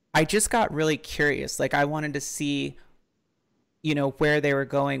 I just got really curious. Like I wanted to see, where they were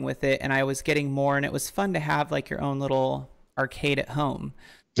going with it, and I was getting more, and it was fun to have like your own little arcade at home.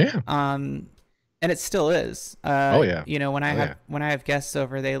 Yeah. Um and it still is. Oh yeah. When I Oh have yeah. guests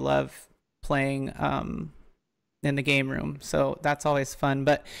over, they love playing in the game room. So that's always fun.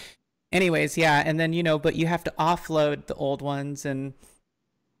 But anyways, yeah, and then but you have to offload the old ones, and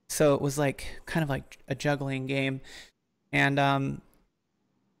so it was like kind of like a juggling game. And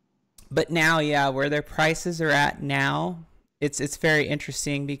but now, yeah, where their prices are at now, it's very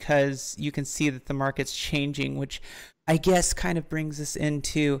interesting because you can see that the market's changing, which I guess kind of brings us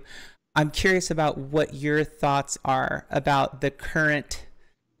into, I'm curious about what your thoughts are about the current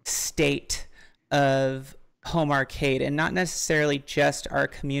state of home arcade, and not necessarily just our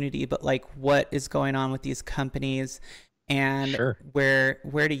community, but like what is going on with these companies, and Sure.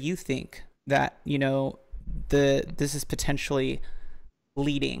 where do you think that this is potentially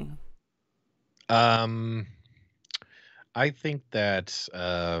leading? Um, I think that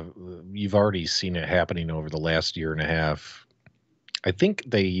you've already seen it happening over the last year and a half. I think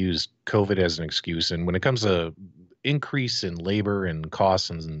they use COVID as an excuse, and when it comes to increase in labor and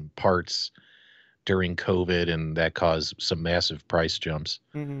costs and parts during COVID, and that caused some massive price jumps.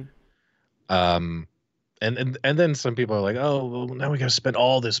 Mm-hmm. Um, and then some people are like, oh, well, now we got to spend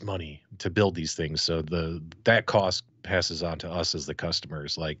all this money to build these things, so that cost passes on to us as the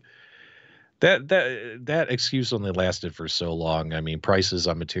customers. Like that excuse only lasted for so long. I mean, prices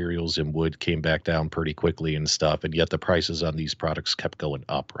on materials and wood came back down pretty quickly and stuff, and yet the prices on these products kept going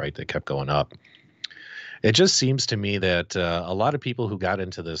up, right? They kept going up. It just seems to me that a lot of people who got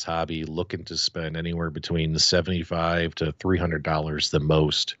into this hobby looking to spend anywhere between 75 to $300 the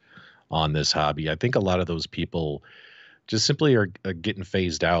most on this hobby. I think a lot of those people just simply are getting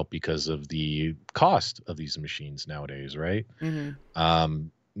phased out because of the cost of these machines nowadays, right? Mm-hmm.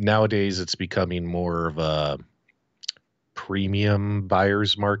 Nowadays, it's becoming more of a premium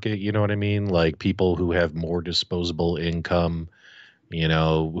buyer's market. You know what I mean? Like people who have more disposable income,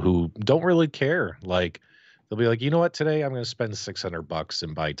 who don't really care. Like they'll be like, you know what, today I'm going to spend $600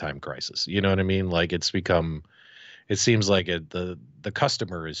 and buy Time Crisis. You know what I mean? Like it seems like the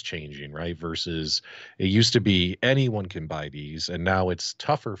customer is changing, right? Versus it used to be anyone can buy these, and now it's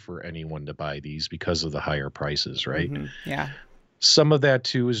tougher for anyone to buy these because of the higher prices, right? Mm-hmm. Yeah. Some of that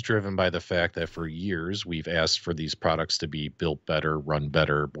too is driven by the fact that for years we've asked for these products to be built better, run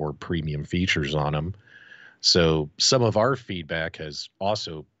better, more premium features on them. So some of our feedback has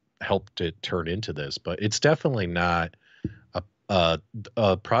also helped it turn into this, but it's definitely not a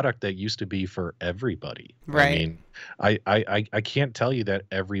a product that used to be for everybody. I Right. mean, I can't tell you that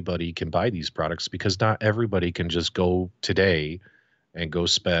everybody can buy these products because not everybody can just go today and go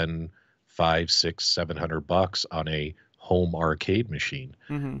spend 5, 6, $700 on a home arcade machine.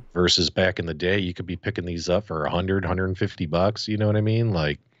 Mm-hmm. Versus back in the day, you could be picking these up for 100, $150. You know what I mean?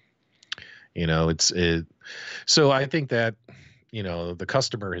 Like, it's it. So I think that the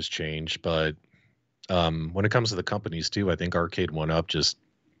customer has changed, but when it comes to the companies too, I think Arcade One Up just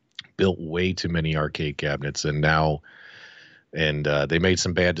built way too many arcade cabinets, and they made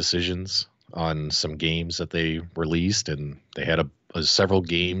some bad decisions on some games that they released, and they had several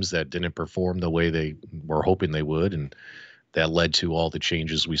games that didn't perform the way they were hoping they would, and that led to all the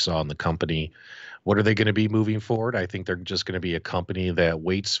changes we saw in the company. What are they going to be moving forward? I think they're just going to be a company that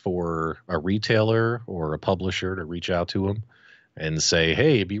waits for a retailer or a publisher to reach out to them and say,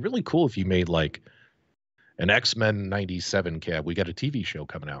 hey, it'd be really cool if you made like an X-Men 97 cab. We got a TV show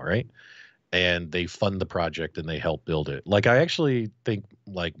coming out, right? And they fund the project and they help build it. Like, I actually think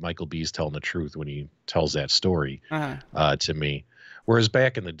like Michael B's telling the truth when he tells that story to me. Whereas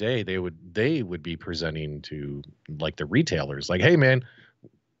back in the day, they would be presenting to like the retailers, like, hey man,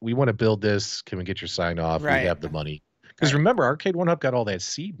 we want to build this. Can we get your sign off? Right. We have the money. Because remember, Arcade One Up got all that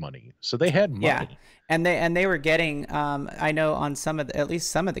seed money, so they had money. Yeah, and they were getting. I know on some of at least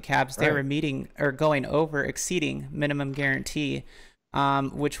some of the cabs, they were meeting or going over exceeding minimum guarantee,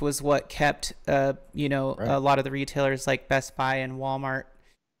 which was what kept a lot of the retailers like Best Buy and Walmart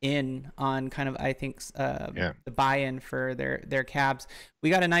in on kind of, I think, the buy-in for their cabs.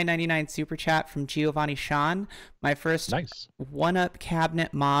 We got a $9.99 super chat from Giovanni Sean. My first one-up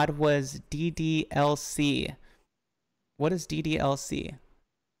cabinet mod was DDLC. What is DDLC?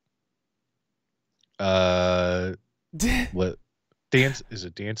 What dance is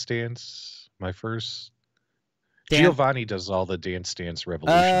it? Dance. My first. Giovanni does all the Dance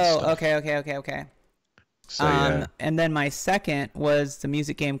Revolution stuff. Okay. So, and then my second was the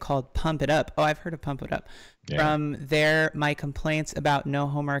music game called Pump It Up. Oh, I've heard of Pump It Up. Yeah. From there, my complaints about no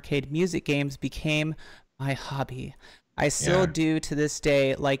home arcade music games became my hobby. I still do to this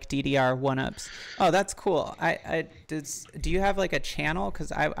day like DDR one-ups. Oh, that's cool. Do you have like a channel?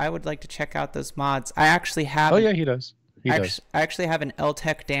 Because I would like to check out those mods. I actually have. Oh yeah, he does. I actually have an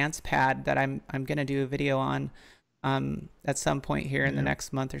LTech dance pad that I'm gonna do a video on at some point here in the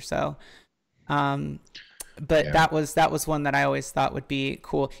next month or so. But that was one that I always thought would be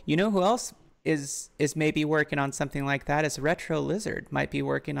cool. You know who else is maybe working on something like that? Is Retro Lizard might be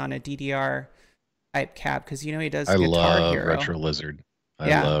working on a DDR type cab, because he does Guitar Hero. Retro Lizard. I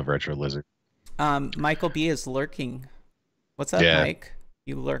love Retro Lizard. Michael B is lurking. What's up, Mike?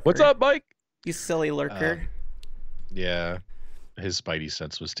 You lurker. What's up, Mike? You silly lurker. Yeah. His spidey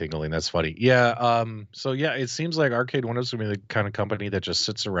sense was tingling. That's funny. Yeah. So yeah, it seems like Arcade One is going to be the kind of company that just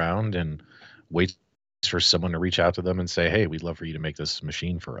sits around and waits for someone to reach out to them and say, hey, we'd love for you to make this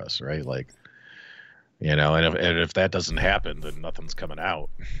machine for us, right? Like, and if that doesn't happen, then nothing's coming out.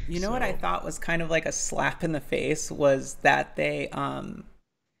 You know what I thought was kind of like a slap in the face was that they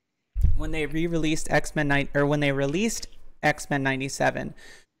when they re-released when they released X-Men 97,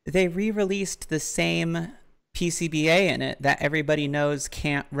 they re-released the same PCBA in it that everybody knows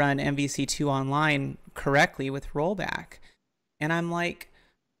can't run MVC2 online correctly with rollback. And I'm like,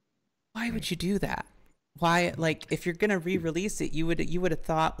 why would you do that? Why, like, if you're gonna re-release it, you would have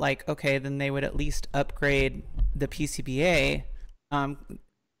thought like, okay, then they would at least upgrade the PCBA. I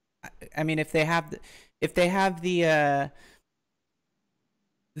mean, if they have the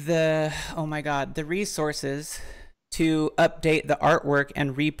oh my god, the resources to update the artwork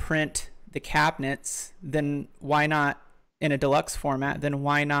and reprint the cabinets, then why not in a deluxe format? Then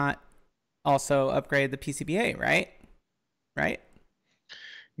why not also upgrade the PCBA, right?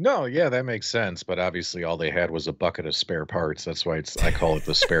 No, yeah, that makes sense. But obviously, all they had was a bucket of spare parts. That's why I call it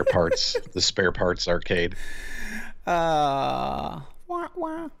the spare parts, the spare parts arcade. Wah,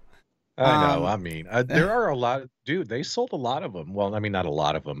 wah. I know. I mean, there are a lot. Dude, they sold a lot of them. Well, I mean, not a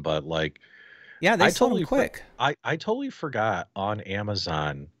lot of them, but like, yeah, they sold them quick. I totally forgot on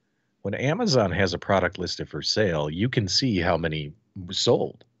Amazon. When Amazon has a product listed for sale, you can see how many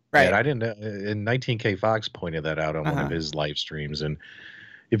sold. Right. And I didn't. And 19K Fox pointed that out on one of his live streams. And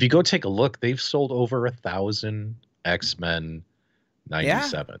if you go take a look, they've sold over 1,000 X-Men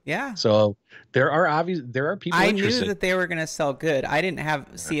 97. Yeah. So there are people. I knew that they were going to sell good. I didn't have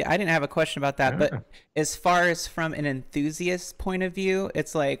a question about that. But as far as from an enthusiast point of view,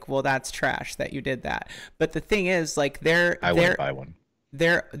 it's like, well, that's trash that you did that. But the thing is, like, I wouldn't buy one.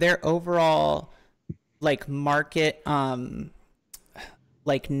 Their overall like market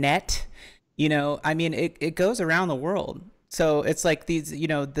like net, I mean, it goes around the world. So it's like these,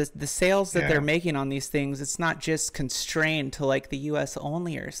 the sales that they're making on these things, it's not just constrained to like the US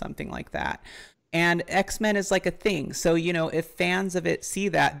only or something like that. And X-Men is like a thing. So, if fans of it see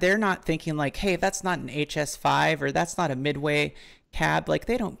that, they're not thinking like, hey, that's not an HS5 or that's not a Midway cab. Like,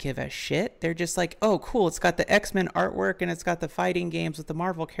 they don't give a shit. They're just like, oh, cool, it's got the X-Men artwork and it's got the fighting games with the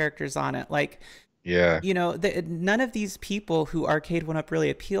Marvel characters on it. Like, none of these people who Arcade One Up really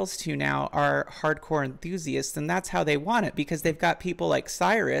appeals to now are hardcore enthusiasts, and that's how they want it, because they've got people like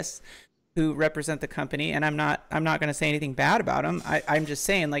Cyrus who represent the company, and I'm not going to say anything bad about him. I'm just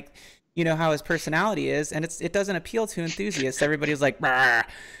saying, like, how his personality is, and it doesn't appeal to enthusiasts. Everybody's like, bah!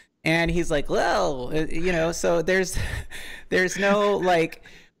 And he's like, well, so there's no like,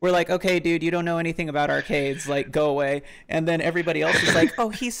 we're like, okay, dude, you don't know anything about arcades, like, go away. And then everybody else is like, oh,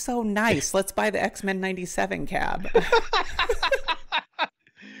 he's so nice, let's buy the X-Men 97 cab.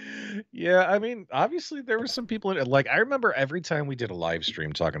 Yeah, I mean, obviously there were some people in it. Like I remember every time we did a live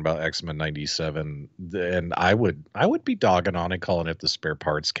stream talking about X-Men 97, and I would be dogging on it, calling it the spare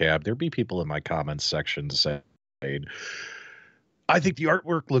parts cab. There'd be people in my comments section saying, I think the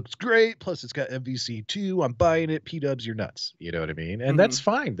artwork looks great. Plus, it's got MVC2. I'm buying it. PDubs, you're nuts. You know what I mean? And Hmm. that's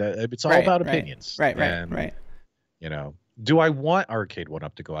fine. That it's all Right, about right, opinions. right, right, And right. you know, do I want Arcade One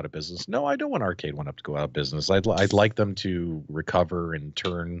Up to go out of business? No, I don't want Arcade One Up to go out of business. I'd like them to recover and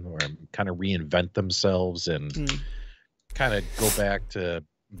turn or kind of reinvent themselves and Mm. kind of go back to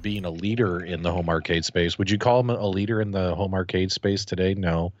being a leader in the home arcade space. Would you call them a leader in the home arcade space today?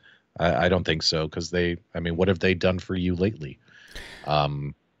 No, I don't think so. Because I mean, what have they done for you lately?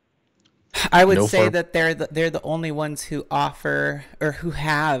 Um, I would no say far. that they're the only ones who offer or who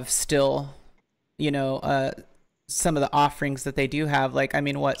have still, you know, some of the offerings that they do have. Like, I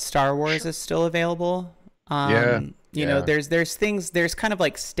mean, what Star Wars Sure. is still available. Yeah, You know, yeah, there's things, there's kind of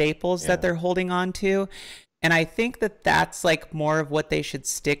like staples that yeah. they're holding on to, and I think that that's like more of what they should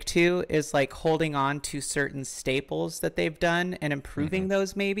stick to, is like holding on to certain staples that they've done and Hmm. improving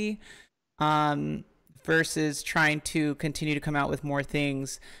those maybe, um, versus trying to continue to come out with more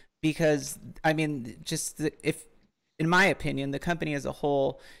things. Because I mean, if in my opinion, the company as a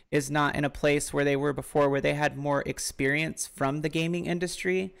whole is not in a place where they were before, where they had more experience from the gaming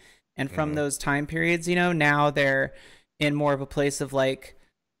industry and from Hmm. those time periods. You know, now they're in more of a place of like,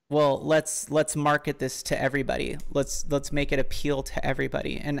 well, let's market this to everybody. Let's make it appeal to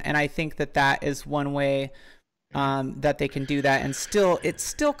everybody. And I think that that is one way, that they can do that, and still it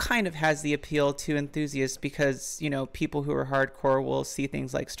still kind of has the appeal to enthusiasts, because you know people who are hardcore will see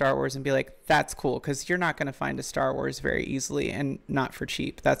things like Star Wars and be like, that's cool, because you're not going to find a Star Wars very easily and not for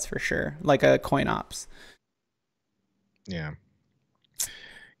cheap, that's for sure, like a coin ops. Yeah,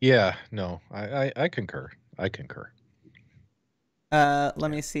 yeah. No, I concur. I concur. Let Yeah.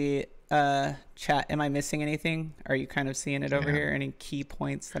 me see. Chat, am I missing anything? Are you kind of seeing it over Yeah. here? Any key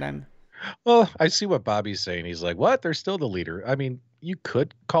points that I'm? Well, I see what Bobby's saying. He's like, "What? They're still the leader." I mean, you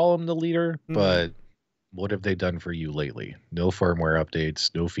could call them the leader, Mm-hmm. but what have they done for you lately? No firmware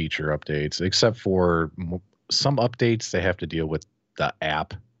updates, no feature updates, except for some updates they have to deal with the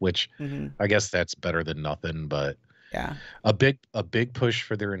app, which Mm-hmm. I guess that's better than nothing. But Yeah. a big push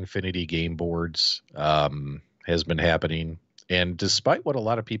for their Infinity game boards has been happening. And despite what a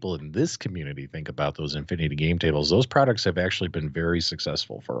lot of people in this community think about those Infinity game tables, those products have actually been very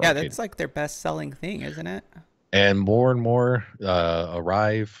successful for Yeah, arcade. that's like their best selling thing, isn't it? And more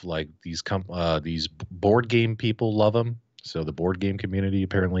arrive. Like these board game people love them. So the board game community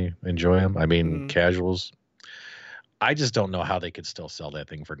apparently enjoy them. I mean, Mm-hmm. casuals. I just don't know how they could still sell that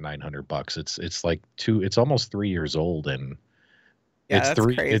thing for $900. It's like two. It's almost 3 years old, and Yeah, that's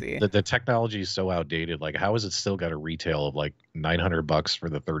It crazy. the technology is so outdated. Like, how is it still got a retail of like $900 for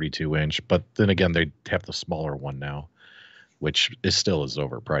the 32 inch? But then again, they have the smaller one now, which is still is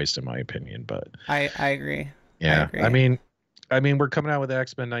overpriced in my opinion. But I agree. I yeah, agree. I mean, we're coming out with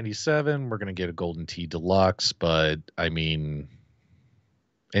X-Men 97. We're gonna get a Golden Tee Deluxe, but I mean,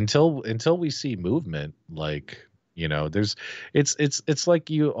 until we see movement, like there's it's like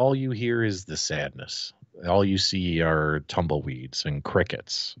all you hear is the sadness. All you see are tumbleweeds and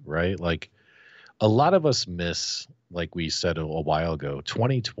crickets, right? Like a lot of us miss, like we said a while ago,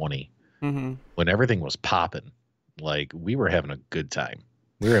 2020 Mm-hmm. when everything was popping. Like we were having a good time.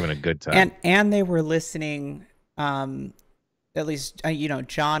 We were having a good time. And they were listening, um at least, you know,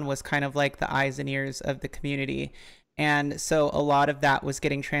 John was kind of like the eyes and ears of the community, and so a lot of that was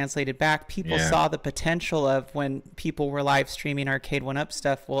getting translated back. People Yeah. saw the potential of, when people were live streaming Arcade One Up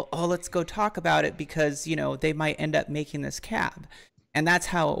stuff, well, oh, let's go talk about it, because you know they might end up making this cab. And that's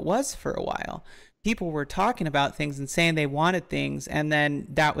how it was for a while. People were talking about things and saying they wanted things, and then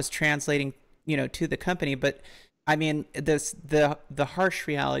that was translating, you know, to the company. But I mean, the harsh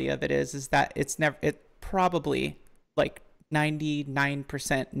reality of it is that it's never, it probably, like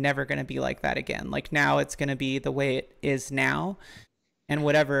 99% never going to be like that again. Like now it's going to be the way it is now, and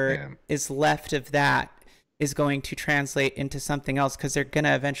whatever Yeah. is left of that is going to translate into something else, because they're going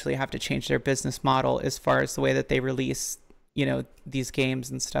to eventually have to change their business model as far as the way that they release, you know, these games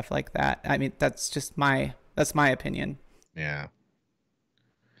and stuff like that. I mean, that's my opinion. Yeah.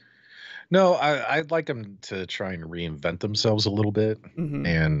 No, I'd like them to try and reinvent themselves a little bit Mhm.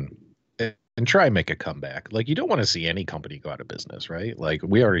 and and try and make a comeback. Like you don't want to see any company go out of business, right? Like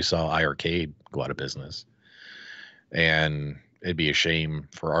we already saw iArcade go out of business, and it'd be a shame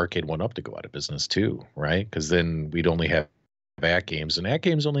for Arcade One Up to go out of business too, right? Because then we'd only have at games, and at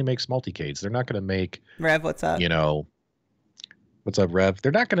games only makes multicades. They're not going to make Rev, what's you up? know What's up, Rev?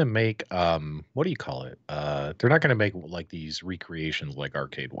 They're not going to make what do you call it? They're not going to make like these recreations like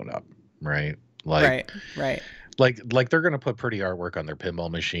Arcade One Up, right? Like Right, right. like they're going to put pretty artwork on their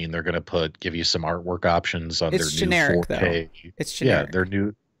pinball machine. They're going to put give you some artwork options on their It's new generic though. 4K. It's Yeah, their generic.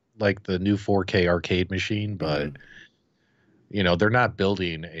 new like the new 4K arcade machine, but Hmm. they're not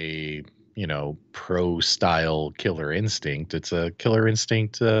building a, pro style Killer Instinct. It's a Killer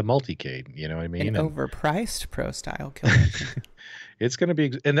Instinct multicade, you know what I An mean? And overpriced pro style killer instinct. it's going to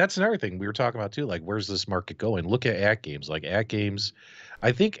be, and that's another thing we were talking about too. Like, where's this market going? Look at Games. Like, at Games,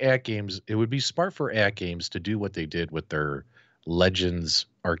 I think at Games, it would be smart for at Games to do what they did with their Legends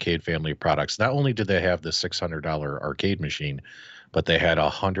arcade family of products. Not only did they have the $600 arcade machine, but they had a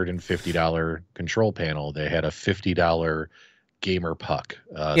 $150 control panel. They had a $50 gamer puck.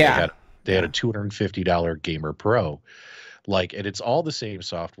 Yeah, They had a yeah, $250 gamer pro. Like, and it's all the same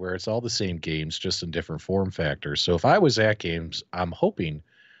software, it's all the same games, just in different form factors. So if I was at Games, I'm hoping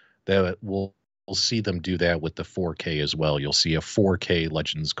that we'll see them do that with the 4K as well. You'll see a 4K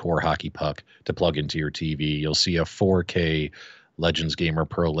Legends Core Hockey Puck to plug into your TV. You'll see a 4K Legends Gamer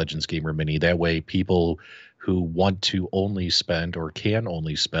Pro, Legends Gamer Mini. That way, people who want to only spend or can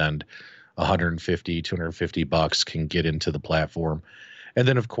only spend 150, 250 bucks can get into the platform. And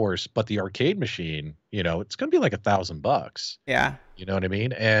then, of course, but the arcade machine, it's going to be like $1,000 bucks. yeah, You know what I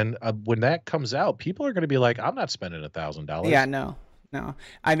mean? And when that comes out, people are going to be like, I'm not spending yeah. $1,000. No, no.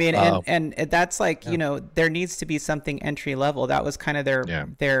 I mean, Um, and that's like, yeah, there needs to be something entry level. That was kind of yeah,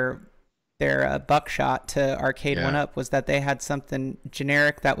 their buckshot to Arcade One yeah, Up, was that they had something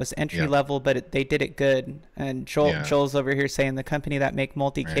generic that was entry yeah, level, but they did it good. And yeah, Joel's over here saying the company that make right,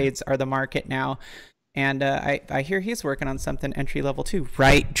 multicades are the market now. And I hear he's working on something entry level too,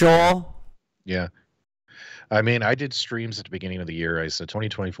 right, Joel? yeah. I mean, I did streams at the beginning of the year. I said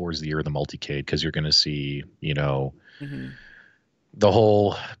 2024 is the year of the multicade because you're going to see, Hmm. the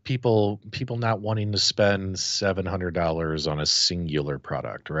whole people not wanting to spend $700 on a singular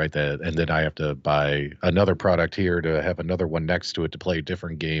product, right? That and then I have to buy another product here to have another one next to it to play a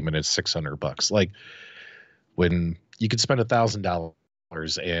different game, and it's $600. Like, when you could spend $1,000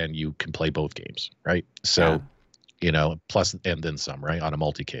 and you can play both games, right? Yeah. So, plus and then some, right, on a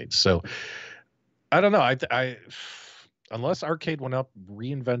multicade. So I don't know. Unless Arcade One Up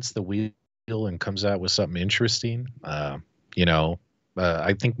reinvents the wheel and comes out with something interesting, you know,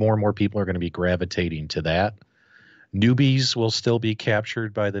 I think more and more people are going to be gravitating to that. Newbies will still be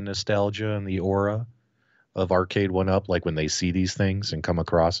captured by the nostalgia and the aura of Arcade One Up, like when they see these things and come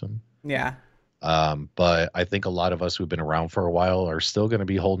across them. Yeah. But I think a lot of us who've been around for a while are still going to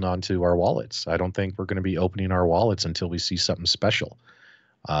be holding on to our wallets. I don't think we're going to be opening our wallets until we see something special.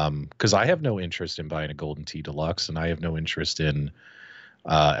 Because I have no interest in buying a Golden Tee Deluxe, and I have no interest in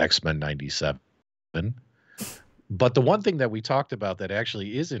X-Men 97. But the one thing that we talked about that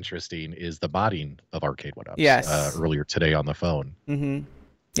actually is interesting is the modding of Arcade One Ups Yes. earlier today on the phone. Hmm.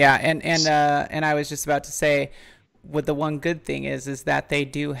 Yeah, and I was just about to say, what the one good thing is that they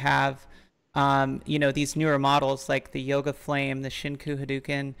do have, these newer models like the Yoga Flame, the Shinku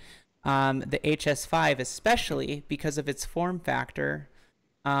Hadouken, the HS5, especially because of its form factor,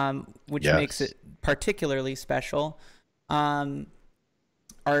 which makes Yes. it particularly special, um,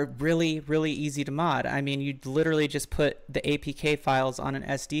 are really, really easy to mod. I mean, you literally just put the APK files on an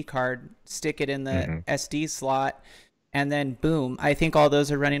SD card, stick it in the Hmm. SD slot, and then boom. I think all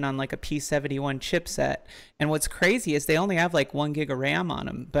those are running on like a P71 chipset. And what's crazy is they only have like 1 gig of RAM on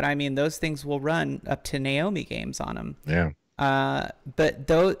them, but I mean, those things will run up to Naomi games on them. Yeah. But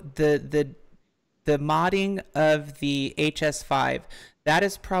though the modding of the HS5, that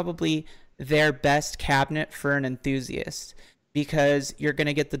is probably their best cabinet for an enthusiast, because you're going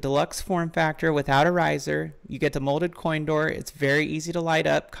to get the deluxe form factor without a riser. You get the molded coin door. It's very easy to light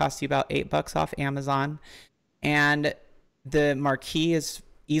up, costs you about $8 off Amazon. And the marquee is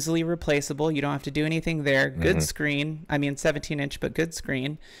easily replaceable. You don't have to do anything there. Good Hmm. screen. I mean, 17-inch, but good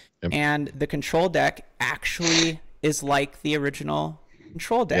screen. Yep. And the control deck actually is like the original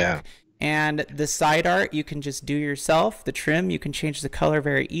control Yeah. deck. And the side art you can just do yourself. The trim you can change the color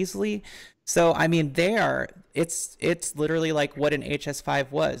very easily. So I mean, it's literally like what an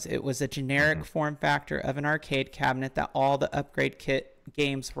HS5 was. It was a Hmm. generic form factor of an arcade cabinet that all the upgrade kit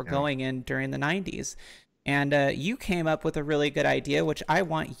games were Yeah. going in during the 90s. And you came up with a really good idea, which I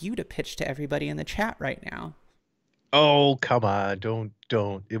want you to pitch to everybody in the chat right now. Oh, come on. Don't.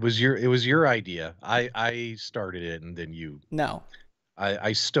 It was your idea. I started it, and then No.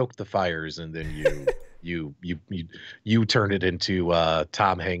 I stoked the fires, and then you turned it into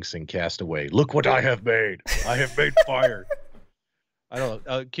Tom Hanks in Castaway. Look what I have made! I have made fire. I don't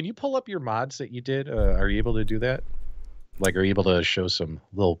know. Can you pull up your mods that you did? Are you able to do that? Like, are you able to show some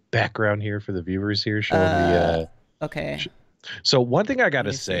little background here for the viewers here, showing the Okay. So one thing I Let gotta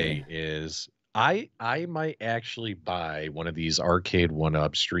me see. say is I might actually buy one of these arcade one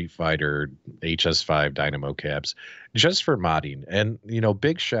up Street Fighter HS5 Dynamo cabs just for modding. And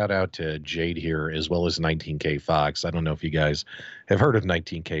big shout out to Jade here as well as 19K Fox. I don't know if you guys have heard of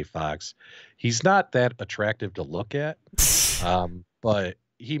 19K Fox. He's not that attractive to look at, but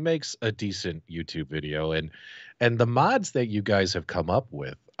he makes a decent YouTube video and the mods that you guys have come up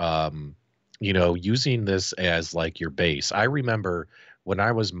with. Using this as like your base. I remember when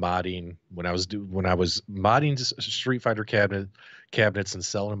I was modding, when I was modding Street Fighter cabinets and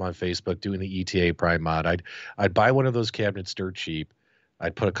selling them on Facebook, doing the ETA Prime mod. I'd buy one of those cabinets dirt cheap.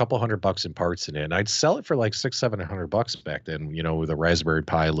 I'd put a couple $100 in parts in it, and I'd sell it for like $600-700 back then. With a Raspberry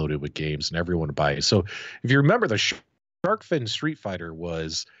Pi loaded with games, and everyone would buy it. So if you remember, the Shark Fin Street Fighter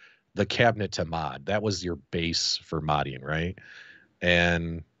was the cabinet to mod. That was your base for modding, right?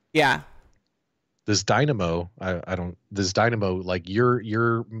 And Yeah. this Dynamo, this Dynamo, like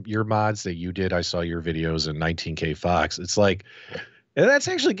your mods that you did, I saw your videos in 19K Fox. It's like, and that's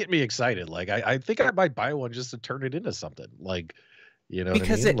actually getting me excited. Like, I think I might buy one just to turn it into something. Like, you know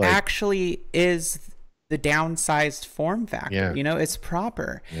Because what I mean? it actually is the downsized form factor. Yeah. It's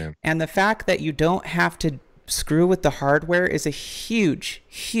proper. Yeah. And the fact that you don't have to screw with the hardware is a huge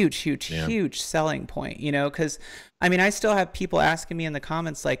selling point, because I still have people asking me in the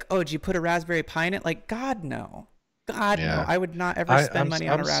comments like, oh, did you put a Raspberry Pi in it? Like, God no, I would not ever spend money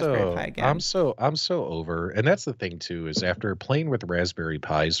on a Raspberry Pi again. I'm so over, and that's the thing too, is after playing with Raspberry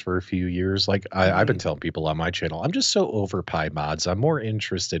Pis for a few years, like I've been telling people on my channel, I'm just so over Pi mods. I'm more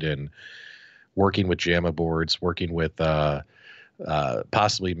interested in working with JAMA boards, working with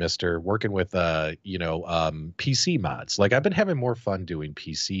possibly working with PC mods. Like, I've been having more fun doing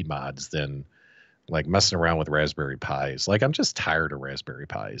PC mods than like messing around with Raspberry Pis. Like, I'm just tired of Raspberry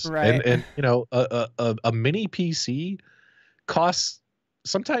Pis. Right. And a mini PC costs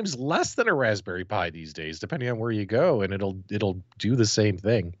sometimes less than a Raspberry Pi these days, depending on where you go, and it'll do the same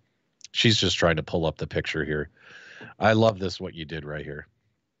thing. She's just trying to pull up the picture here. I love this, what you did right here.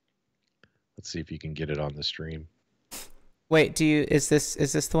 Let's see if you can get it on the stream. Wait, is this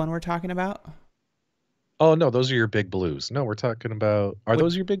the one we're talking about? Oh no, those are your big blues. No, we're talking about,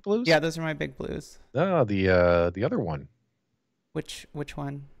 those your big blues? Yeah, those are my big blues. No, the other one. Which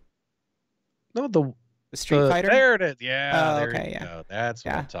one? No, the Street Fighter? There it is. Yeah, oh, there okay, you yeah. go. That's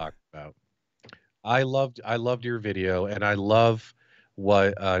what I'm talking about. I loved your video, and I love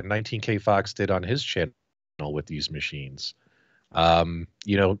what 19K Fox did on his channel with these machines.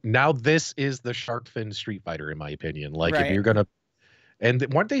 Now this is the Shark Fin Street Fighter, in my opinion. Like, if you're gonna, and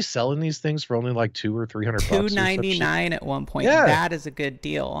weren't they selling these things for only like $200 or $300? $299 at one point. Yeah. That is a good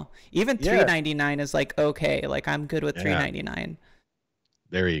deal. Even $399 is like, okay, like I'm good with $399.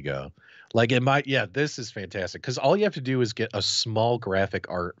 There you go. Like, this is fantastic, because all you have to do is get a small graphic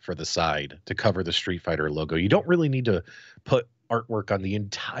art for the side to cover the Street Fighter logo. You don't really need to put artwork on the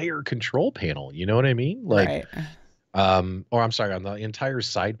entire control panel. You know what I mean? Like, right. Or I'm sorry, on the entire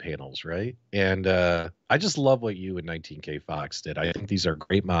side panels, right? And I just love what you and 19K Fox did. I think these are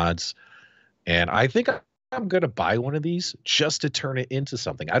great mods, and I think I'm gonna buy one of these just to turn it into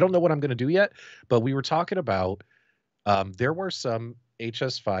something. I don't know what I'm gonna do yet, but we were talking about there were some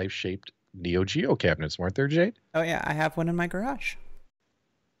HS5 shaped Neo Geo cabinets, weren't there, Jade? Oh yeah, I have one in my garage.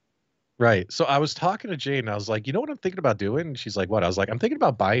 Right. So I was talking to Jade, and I was like, you know what I'm thinking about doing? And she's like, what? I was like, I'm thinking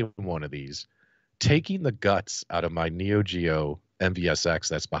about buying one of these, taking the guts out of my Neo Geo MVSX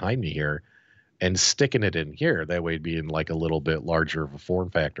that's behind me here and sticking it in here. That way it'd be in like a little bit larger of a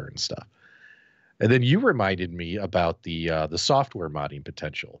form factor and stuff. And then you reminded me about the software modding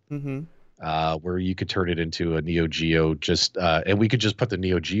potential, where you could turn it into a Neo Geo and we could just put the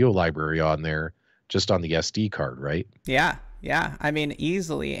Neo Geo library on there just on the SD card, right? Yeah. Yeah. I mean,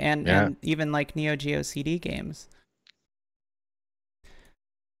 easily. And even like Neo Geo CD games.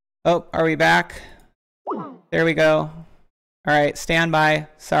 Oh, are we back? There we go. All right, stand by.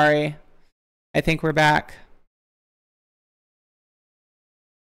 Sorry. I think we're back.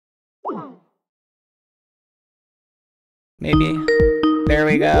 Maybe. There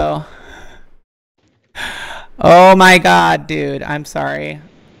we go. Oh my God, dude. I'm sorry.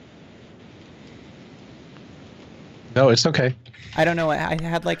 No, it's okay. I don't know. I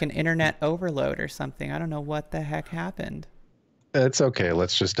had like an internet overload or something. I don't know what the heck happened. It's okay.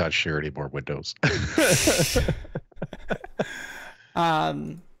 Let's just not share any more windows.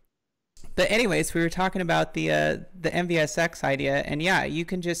 But anyways, we were talking about the MVSX idea, and yeah, you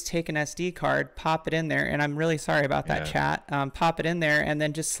can just take an SD card, pop it in there, and I'm really sorry about that, chat. Pop it in there, and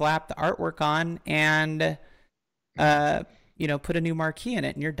then just slap the artwork on, and put a new marquee in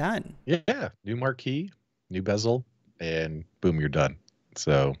it and you're done. Yeah, new marquee, new bezel, and boom, you're done.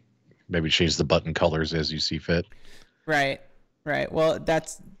 So maybe change the button colors as you see fit. Right. Right. Well,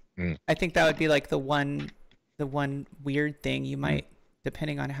 Mm, I think that would be like the one weird thing you mm. might,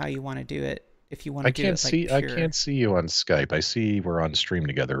 depending on how you want to do it, if you want to do it like I pure. can't see you on Skype. I see we're on stream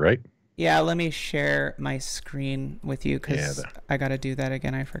together, right? Yeah, let me share my screen with you Yeah, because I got to do that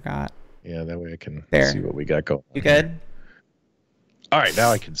again. I forgot. yeah, that way I can see There. what we got going You on here. good? All right,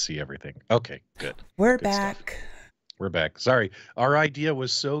 now I can see everything. Okay, good. We're Good stuff. back. We're back. Sorry, our idea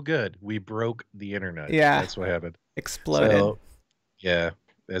was so good, we broke the internet. Yeah, That's what happened. exploded. So, yeah,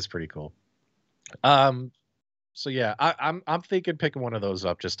 that's pretty cool. Um, so yeah, I'm thinking picking one of those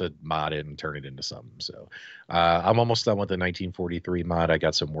up just to mod it and turn it into something. So I'm almost done with the 1943 mod. I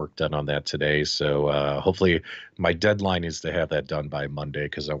got some work done on that today. So hopefully my deadline is to have that done by Monday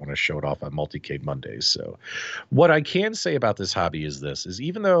because I want to show it off on Multicade Mondays. So what I can say about this hobby is this is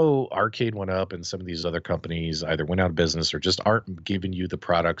even though Arcade went up and some of these other companies either went out of business or just aren't giving you the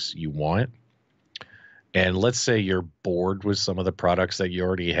products you want, and let's say you're bored with some of the products that you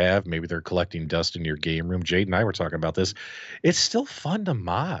already have. Maybe they're collecting dust in your game room. Jade and I were talking about this. It's still fun to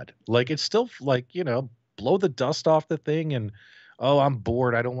mod. Like it's still like, blow the dust off the thing and oh, I'm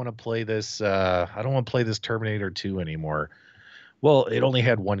bored. I don't want to play this I don't want to play this Terminator 2 anymore. Well, it only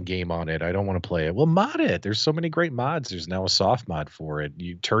had one game on it. I don't want to play it. Well, mod it. There's so many great mods. There's now a soft mod for it.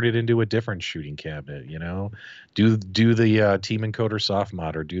 You turn it into a different shooting cabinet. Do the Team Encoder soft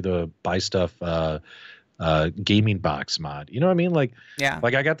mod or do the buy stuff gaming box mod. You know what I mean? Yeah.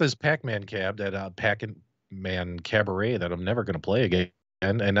 Like I got this Pac-Man cab that Pac-Man Cabaret that I'm never going to play again.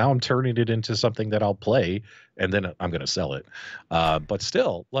 And now I'm turning it into something that I'll play and then I'm going to sell it. But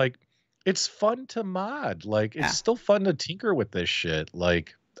still, like, it's fun to mod. Like, it's Yeah. still fun to tinker with this shit.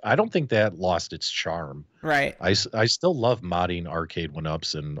 Like, I don't think that lost its charm. Right. I still love modding arcade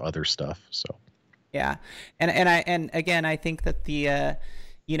one-ups and other stuff. So, Yeah. And again, I think that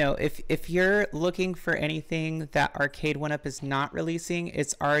if you're looking for anything that Arcade One Up is not releasing,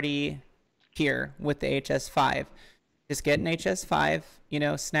 it's already here with the HS5. Just get an HS5,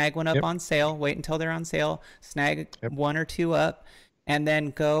 snag one up yep, on sale, wait until they're on sale, snag yep, one or two up, and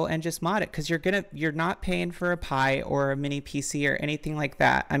then go and just mod it because you're not paying for a Pi or a mini PC or anything like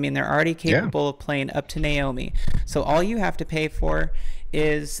that. I mean, they're already yeah, capable of playing up to Naomi. So all you have to pay for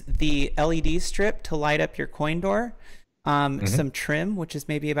is the LED strip to light up your coin door, hmm, some trim, which is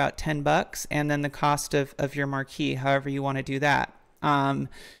maybe about $10, and then the cost of your marquee, however you want to do that.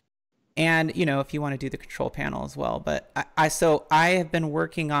 And if you want to do the control panel as well. But I have been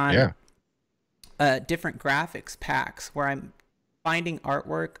working on yeah, different graphics packs where I'm finding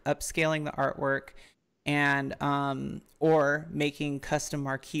artwork, upscaling the artwork, and or making custom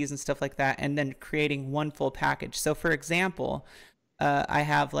marquees and stuff like that, and then creating one full package. So for example, I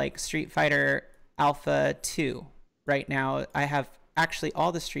have like Street Fighter Alpha 2 right now. I have actually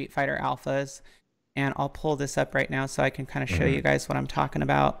all the Street Fighter Alphas, and I'll pull this up right now so I can kind of show hmm, you guys what I'm talking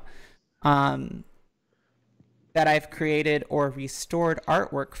about. Um, that I've created or restored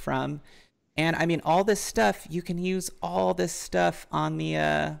artwork from. And I mean, all this stuff, you can use all this stuff on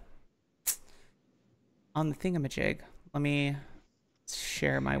the thingamajig. Let me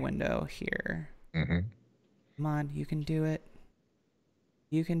share my window here. hmm. Come on, you can do it.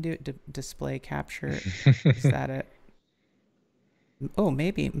 You can do it. Display capture. Is that it? Oh,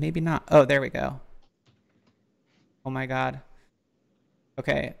 maybe not. Oh, there we go. Oh my God.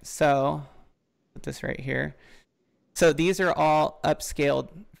 Okay, so put this right here. So these are all upscaled,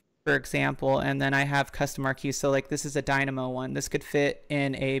 for example, and then I have custom marquees. So like this is a Dynamo one. This could fit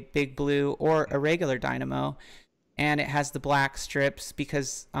in a big blue or a regular Dynamo, and it has the black strips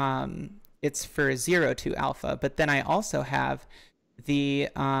because it's for 02 alpha. But then I also have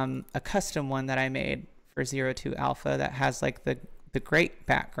a custom one that I made for 02 alpha that has like the great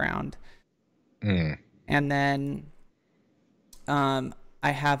background, Mm. and then I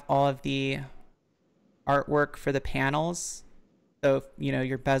have all of the artwork for the panels, so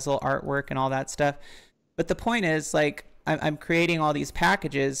your bezel artwork and all that stuff. But the point is, like, I'm creating all these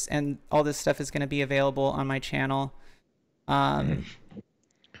packages and all this stuff is going to be available on my channel, Mm.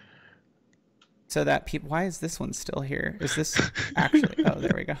 so that people, why is this one still here? Is this actually, oh,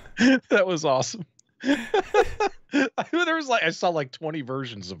 there we go. That was awesome. There was I saw like 20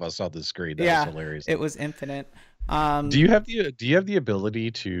 versions of us on the screen. That was Yeah, hilarious. it was infinite. Do you have the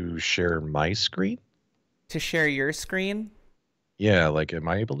ability to share my screen? To share your screen, Yeah, like am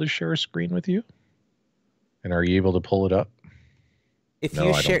I able to share a screen with you? And are you able to pull it up? if No, you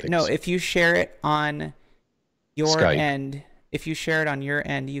I don't share think no so. if you share it on your Skype. end, if you share it on your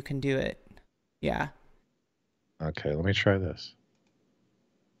end, you can do it. Yeah. Okay, let me try this.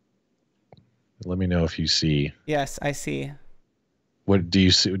 Let me know if you see. Yes, I see. What do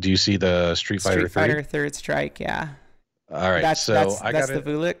you see? Do you see the Street Fighter Street 3? Fighter Third Strike, yeah. All right, That's so that's I that's got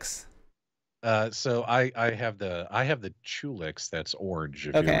the it. Vulix. So I have the Chulix that's orange,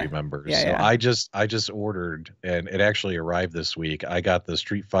 if you Okay. remember. Yeah, So yeah. I just ordered, and it actually arrived this week. I got the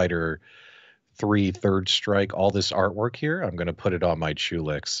Street Fighter 3 Third Strike, all this artwork here. I'm gonna put it on my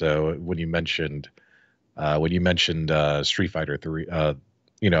Chulix. So when you mentioned Street Fighter 3,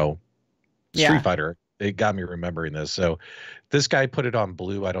 you know, Street Yeah. Fighter, it got me remembering this. So this guy put it on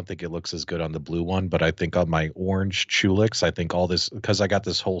blue. I don't think it looks as good on the blue one, but I think on my orange Chulix, I think all this, because I got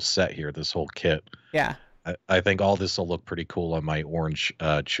this whole set here, this whole kit. Yeah. I think all this will look pretty cool on my orange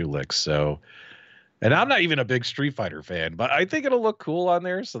Chulix. So, and I'm not even a big Street Fighter fan, but I think it'll look cool on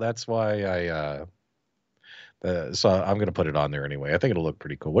there. So that's why so I'm gonna put it on there anyway. I think it'll look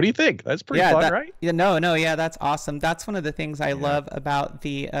pretty cool. What do you think? That's pretty Yeah, fun, that right? yeah, no, yeah, that's awesome. That's one of the things I Yeah. love about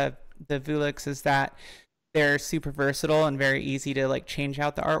the Vulix is that they're super versatile and very easy to like change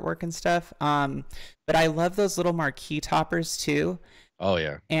out the artwork and stuff. But I love those little marquee toppers too. Oh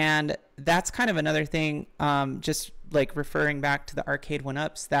yeah. And that's kind of another thing, just like referring back to the arcade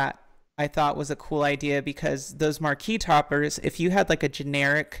one-ups that I thought was a cool idea because those marquee toppers, if you had like a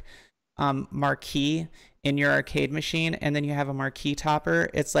generic marquee in your arcade machine and then you have a marquee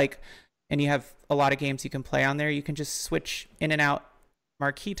topper, it's like, and you have a lot of games you can play on there, you can just switch in and out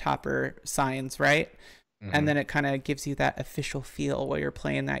marquee topper signs, right? And Hmm. then it kind of gives you that official feel while you're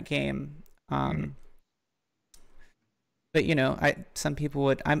playing that game. Hmm. But you know, some people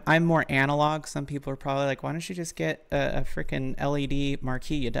would. I'm more analog. Some people are probably like, "Why don't you just get a freaking LED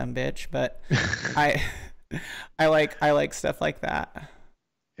marquee, you dumb bitch?" But I, I like stuff like that.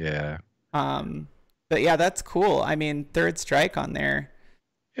 Yeah. Um, but yeah, that's cool. I mean, Third Strike on there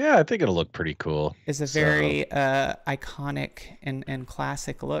Yeah, I think it'll look pretty cool. is a So very iconic and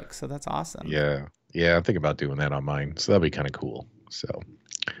classic look. So that's awesome. yeah. Yeah, I'm thinking about doing that on mine. So that'll be kind of cool. So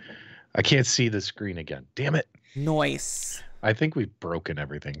I can't see the screen again. Damn it. Noise. I think we've broken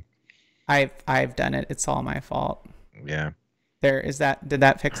everything. I've done it. It's all my fault. Yeah. There is that. Did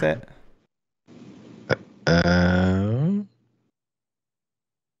that fix it? Uh,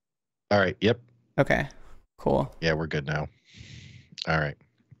 all right. Yep. Okay. Cool. Yeah, we're good now. All right.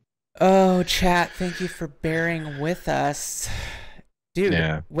 Oh, chat, thank you for bearing with us. Dude,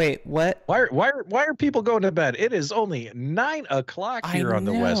 Yeah. wait, what? Why are people going to bed? It is only 9 o'clock I here on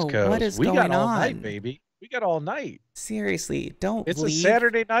the West know. What Coast. is We got going all night, on? baby. We got all night. Seriously, don't It's a leave.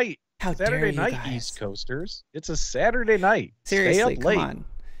 Saturday night. How dare Saturday you night, guys? East Coasters. It's a Saturday night. Stay Seriously, up come late. on.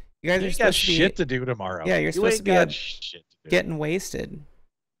 You guys You are ain't got supposed to be shit to do tomorrow. Yeah, you're You supposed to ain't be got shit to do. getting wasted.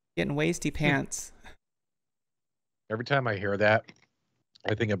 Getting wasty pants. Every time I hear that,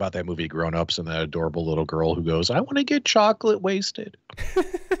 I think about that movie Grown Ups and that adorable little girl who goes, "I want to get chocolate wasted,"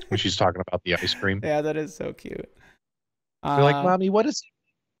 when she's talking about the ice cream. Yeah, that is so cute. They're like, "Mommy, what does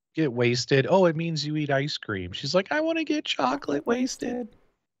get wasted?" "Oh, it means you eat ice cream." She's like, "I want to get chocolate wasted."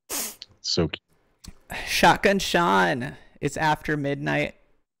 So cute. Shotgun Sean. It's after midnight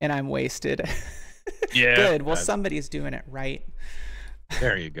and I'm wasted. Yeah. Good. Well, somebody's doing it right.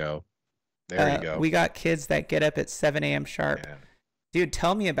 There you go. There you go. We got kids that get up at 7 a.m. sharp. Yeah. Dude,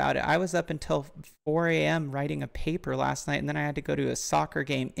 tell me about it. I was up until 4 a.m. writing a paper last night, and then I had to go to a soccer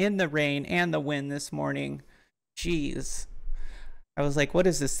game in the rain and the wind this morning. Jeez. I was like, what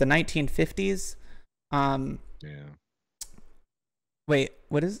is this, the 1950s? Yeah. Wait,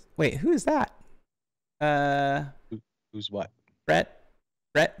 who is that? Who's what?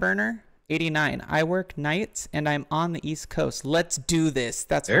 Brett Burner, 89. I work nights and I'm on the East Coast. Let's do this.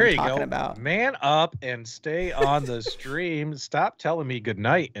 That's what I'm talking about. Man up and stay on the stream. Stop telling me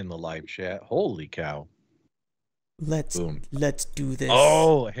goodnight in the live chat. Holy cow. Let's do this.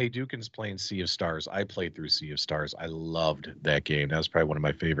 Oh, hey, Dukin's playing Sea of Stars. I played through Sea of Stars. I loved that game. That was probably one of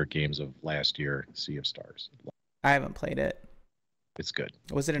my favorite games of last year, Sea of Stars. I haven't played it. It's good.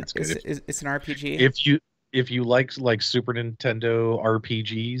 Was it It's good. It's an RPG? If you like Super Nintendo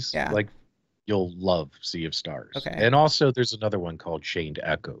RPGs, Yeah. like you'll love Sea of Stars. Okay. And also there's another one called Chained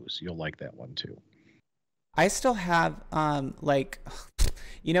Echoes. You'll like that one too. I still have like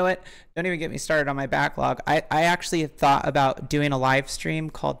you know what? Don't even get me started on my backlog. I actually have thought about doing a live stream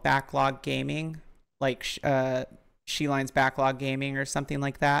called Backlog Gaming, like She-Line's Backlog Gaming or something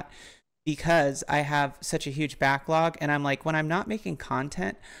like that, because I have such a huge backlog and I'm like, when I'm not making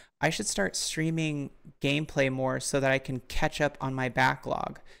content, I should start streaming gameplay more so that I can catch up on my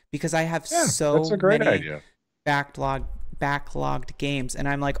backlog, because I have Yeah, so that's a great many idea. backlog backlogged games, and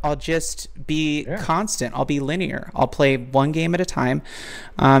I'm like, I'll just be Yeah. constant. I'll be linear. I'll play one game at a time,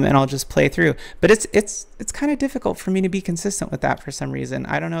 and I'll just play through. But it's kind of difficult for me to be consistent with that for some reason.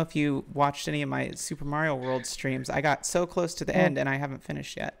 I don't know if you watched any of my Super Mario World streams. I got so close to the Well, end, and I haven't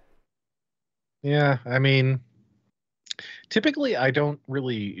finished yet. yeah. I mean, typically I don't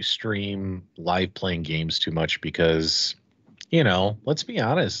really stream live playing games too much because, let's be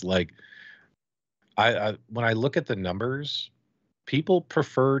honest, like I when I look at the numbers, people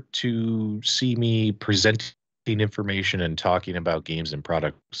prefer to see me presenting information and talking about games and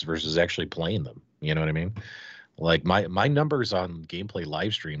products versus actually playing them. You know what I mean? Like my numbers on gameplay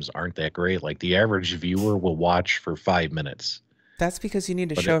live streams aren't that great. Like the average viewer will watch for 5 minutes. That's because you need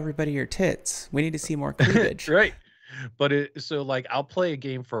to But show everybody your tits. We need to see more cleavage. right. But so like I'll play a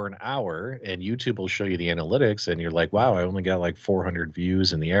game for an hour and YouTube will show you the analytics and you're like, wow, I only got like 400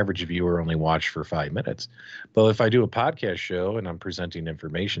 views and the average viewer only watched for 5 minutes. But if I do a podcast show and I'm presenting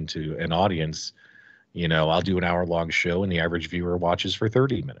information to an audience, I'll do an hour long show and the average viewer watches for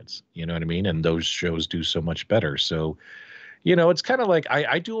 30 minutes. You know what I mean? And those shows do so much better. So, it's kind of like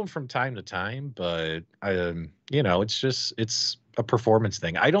I do them from time to time, but it's a performance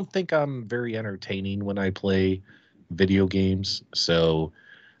thing. I don't think I'm very entertaining when I play video games. So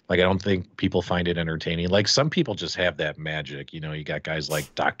like I don't think people find it entertaining. Like some people just have that magic. You got guys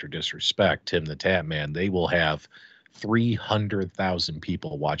like Dr. Disrespect, Tim the Tap Man. They will have 300,000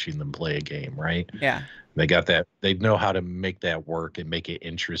 people watching them play a game, right? Yeah. They got that. They know how to make that work and make it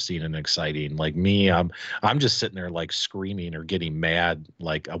interesting and exciting. Like me, I'm just sitting there like screaming or getting mad.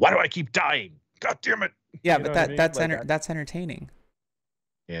 Like, why do I keep dying? God damn it! Yeah, You know but what I mean? Like, that's entertaining.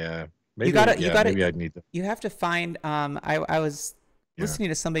 yeah, You maybe. gotta you Yeah, gotta maybe I'd need to. you have to find I was Yeah. listening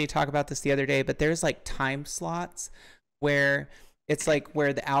to somebody talk about this the other day, but there's like time slots where it's like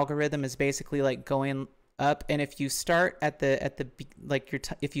where the algorithm is basically like going up, and if you start like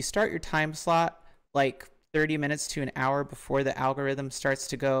if you start your time slot like 30 minutes to an hour before the algorithm starts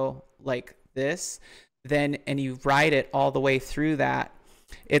to go like this, then and you ride it all the way through that,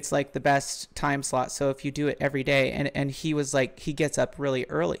 it's like the best time slot. So if you do it every day, and he was like, he gets up really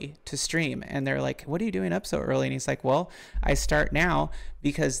early to stream, and they're like, what are you doing up so early? And he's like, well, I start now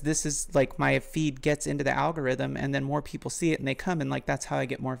because this is like my feed gets into the algorithm, and then more people see it and they come, and like that's how I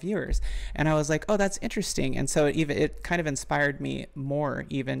get more viewers. And I was like, oh, that's interesting. And so it kind of inspired me more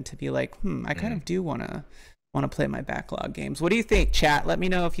even to be like, I kind of do want to play my backlog games. What do you think, chat? Let me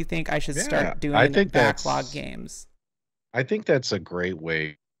know if you think I should Yeah, start I doing think backlog that's games. I think that's a great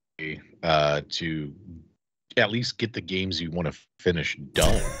way to at least get the games you want to finish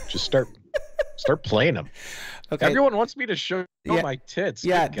done. Just start playing them. Okay. Everyone wants me to show Yeah. my tits.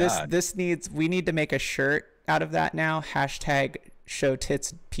 Yeah, Good God. we need to make a shirt out of that now. Hashtag show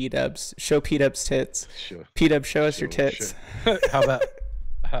tits PDubs. Show PDubs tits. Show, PDubs, show us your tits. how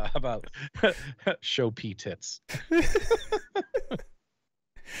about show P tits?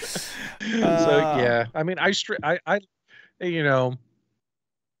 So yeah, I mean, you know,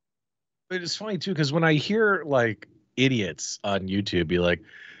 it's funny too because when I hear like idiots on YouTube be like,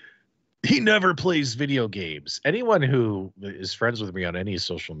 he never plays video games. Anyone who is friends with me on any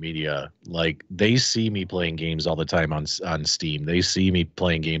social media, like they see me playing games all the time on Steam. They see me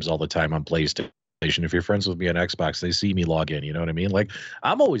playing games all the time on PlayStation. If you're friends with me on Xbox, they see me log in. You know what I mean? Like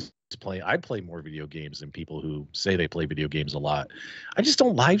I'm always playing. I play more video games than people who say they play video games a lot. I just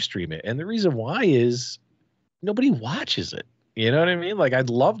don't live stream it, and the reason why is nobody watches it. You know what I mean? Like I'd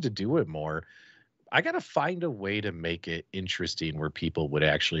love to do it more. I got to find a way to make it interesting where people would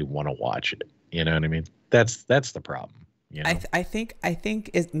actually want to watch it. You know what I mean? That's the problem. You know? I think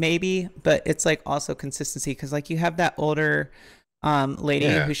it maybe, but it's like also consistency because like you have that older lady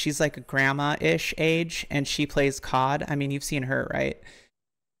Yeah. who she's like a grandma-ish age and she plays COD. I mean, you've seen her, right?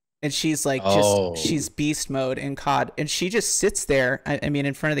 And she's like Oh, she's beast mode in COD, and she just sits there. I mean,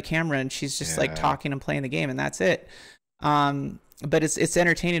 in front of the camera, and she's just like yeah. talking and playing the game, and that's it. But it's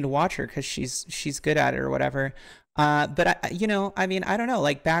entertaining to watch her because she's good at it or whatever. But I mean, I don't know.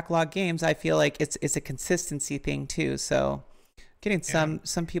 Like backlog games, I feel like it's a consistency thing too. So getting Yeah.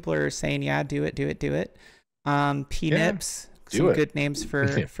 some people are saying, yeah, do it. Yeah. P-nips, Do some it. good names for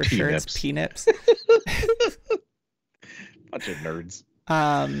shirts. P-nips. P-nips. Bunch of nerds.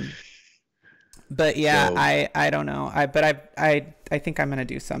 But yeah, So I don't know. I think I'm gonna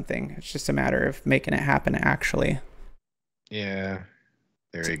do something. It's just a matter of making it happen actually. yeah,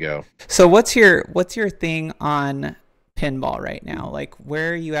 there you go. So what's your thing on pinball right now? Like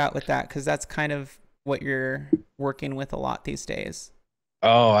where are you at with that? Because that's kind of what you're working with a lot these days.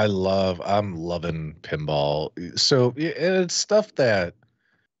 Oh, I'm loving pinball. So it's stuff that,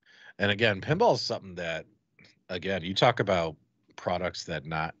 and again, pinball is something that again, you talk about products that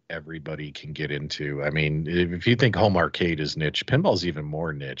not everybody can get into. I mean, if you think home arcade is niche, pinball's even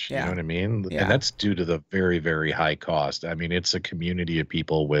more niche. You know Yeah. what I mean? And Yeah. that's due to the very, very high cost. I mean, it's a community of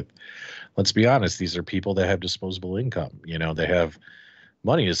people with, let's be honest, these are people that have disposable income. You know, they have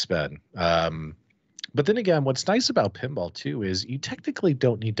money to spend. But then again, what's nice about pinball too is you technically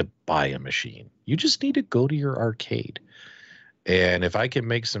don't need to buy a machine. You just need to go to your arcade. And if I can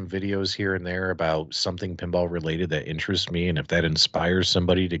make some videos here and there about something pinball related that interests me, and if that inspires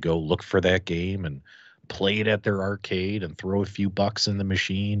somebody to go look for that game and play it at their arcade and throw a few bucks in the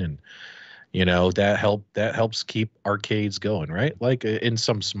machine, and that helps keep arcades going, right? Like in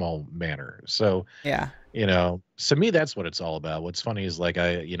some small manner. So Yeah. to me, that's what it's all about. What's funny is like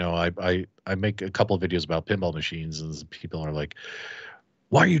I make a couple of videos about pinball machines, and people are like,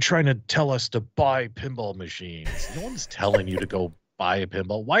 why are you trying to tell us to buy pinball machines? No one's telling you to go buy a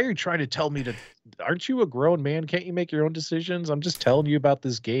pinball. Why are you trying to tell me to? Aren't you a grown man? Can't you make your own decisions? I'm just telling you about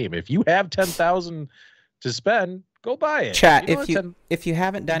this game. If you have 10,000 to spend, go buy it. Chat, You know, 10. if you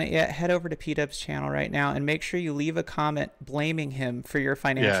haven't done it yet, head over to PDubs channel right now and make sure you leave a comment blaming him for your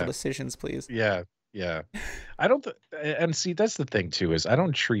financial Yeah, decisions, please. yeah, yeah. I don't, and see, that's the thing too, is I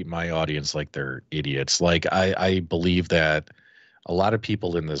don't treat my audience like they're idiots. Like I believe that a lot of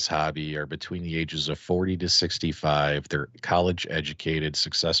people in this hobby are between the ages of 40 to 65. They're college educated,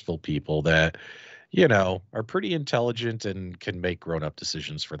 successful people that, are pretty intelligent and can make grown up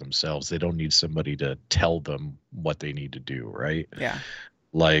decisions for themselves. They don't need somebody to tell them what they need to do, right? Yeah.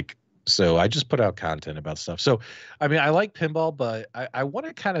 Like, so I just put out content about stuff. So, I mean, I like pinball, but I want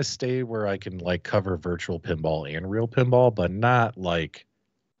to kind of stay where I can like cover virtual pinball and real pinball, but not like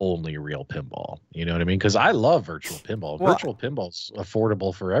only real pinball. You know what I mean? Because I love virtual pinball. Well, Virtual pinball's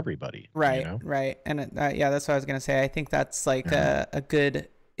affordable for everybody. right, right. And yeah, that's what I was going to say. I think that's like a good,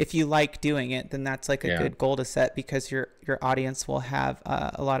 if you like doing it, then that's like a good goal to set, because your audience will have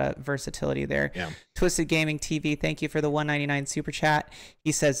a lot of versatility there. Yeah. Twisted Gaming TV, thank you for the 199 super chat.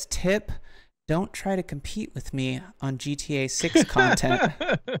 He says, tip, don't try to compete with me on GTA 6 content.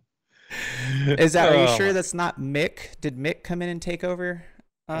 Is that, are you sure that's not Mick? Did Mick come in and take over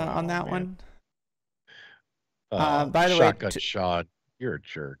on that one? By the Shotgun Sean, you're a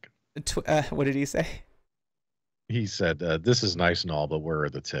jerk. What did he say? He said, this is nice and all, but where are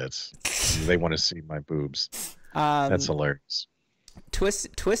the tits? They want to see my boobs. That's hilarious.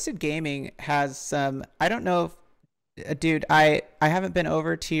 Twisted Gaming has some, I don't know if, dude, I haven't been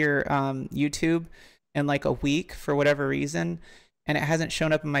over to your YouTube in like a week for whatever reason, and it hasn't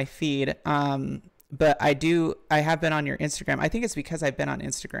shown up in my feed. But I have been on your Instagram. I think it's because I've been on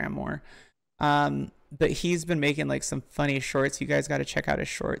Instagram more. But he's been making like some funny shorts. You guys got to check out his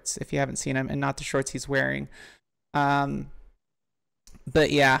shorts if you haven't seen them, and not the shorts he's wearing. But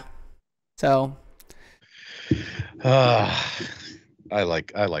yeah, so. I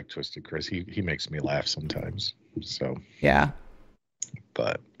like Twisted Chris. He makes me laugh sometimes. So yeah.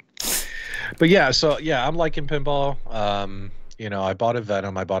 But yeah, so yeah, I'm liking pinball. I bought a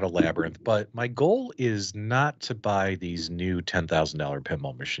Venom, I bought a Labyrinth, but my goal is not to buy these new $10,000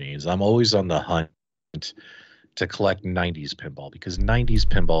 pinball machines. I'm always on the hunt to collect 90s pinball, because 90s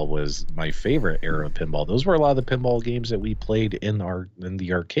pinball was my favorite era of pinball. Those were a lot of the pinball games that we played in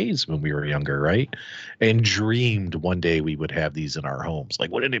the arcades when we were younger, right? And dreamed one day we would have these in our homes. Like,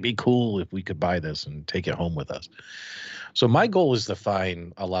 wouldn't it be cool if we could buy this and take it home with us? So my goal is to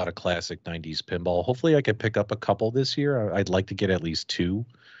find a lot of classic 90s pinball. Hopefully I could pick up a couple this year. I'd like to get at least 2.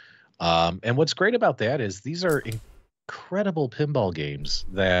 And what's great about that is these are incredible pinball games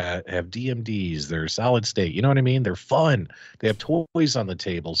that have DMDs. They're solid state. You know what I mean? They're fun. They have toys on the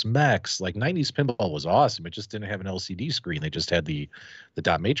tables, mechs. Like 90s pinball was awesome. It just didn't have an LCD screen. They just had the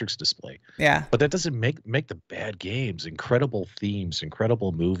dot matrix display. Yeah. But that doesn't make the bad games. Incredible themes,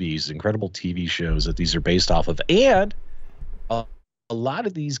 incredible movies, incredible TV shows that these are based off of. And a lot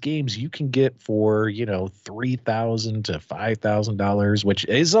of these games you can get for, $3,000 to $5,000, which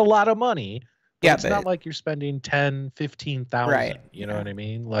is a lot of money. But it's not like you're spending 10, 15,000. Right. You know what I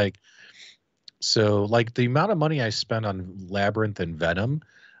mean? Like, so like the amount of money I spent on Labyrinth and Venom,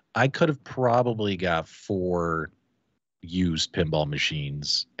 I could have probably got 4 used pinball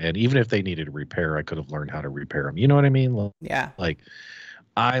machines, and even if they needed a repair, I could have learned how to repair them. You know what I mean? Yeah. Like,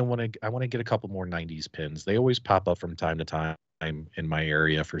 I want to get a couple more 90s pins. They always pop up from time to time in my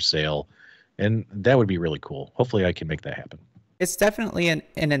area for sale, and that would be really cool. Hopefully I can make that happen. It's definitely an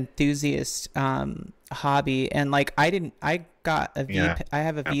enthusiast hobby, and like I got a I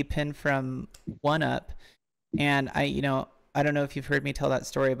have a V pin from One Up, and I don't know if you've heard me tell that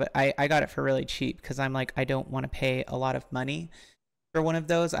story, but I got it for really cheap because I'm like, I don't want to pay a lot of money. for one of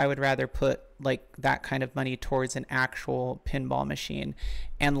those, I would rather put like that kind of money towards an actual pinball machine.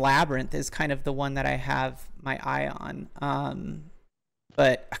 And Labyrinth is kind of the one that I have my eye on.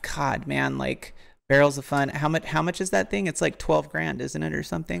 But God, man, like Barrels of Fun. How much is that thing? It's like 12 grand, isn't it, or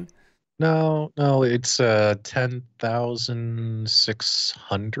something? No, no, it's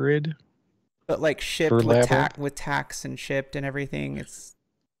 10,600 But like for shipped Labyrinth. with tax and shipped and everything, it's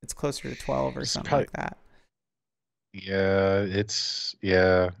closer to 12 or It's something probably, like that. yeah,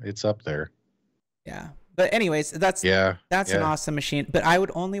 it's up there. Yeah. But anyways, Yeah, that's an yeah, awesome machine. But I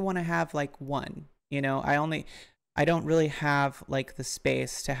would only want to have like one. I don't really have like the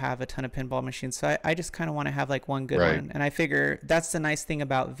space to have a ton of pinball machines. So I just kind of want to have like one good right. one. And I figure that's the nice thing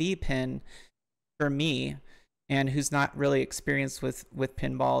about VPin for me, and who's not really experienced with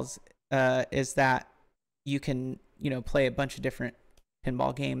pinballs, is that you can, play a bunch of different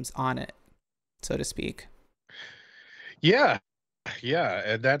pinball games on it, so to speak. Yeah, yeah,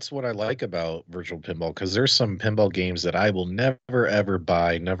 and that's what I like about virtual pinball because there's some pinball games that I will never ever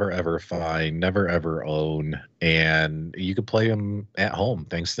buy, never ever find, never ever own, and you could play them at home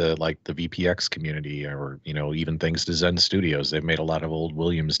thanks to like the VPX community, or even thanks to Zen Studios. They've made a lot of old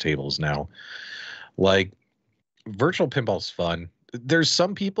Williams tables now. Like virtual pinball's fun. There's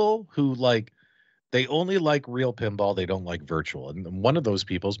some people who like they only like real pinball, they don't like virtual. And one of those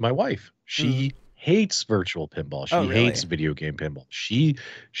people is my wife. Mm. She hates virtual pinball. Oh, She hates really? video game pinball. She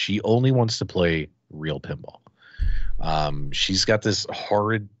only wants to play real pinball. She's got this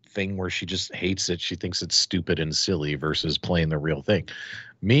horrid thing where she just hates it. She thinks it's stupid and silly versus playing the real thing.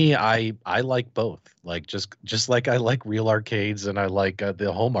 Me, I like both. Like just like I like real arcades and I like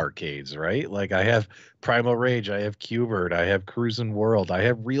the home arcades, right? Like I have Primal Rage, I have Qbert, I have Cruisin' World, I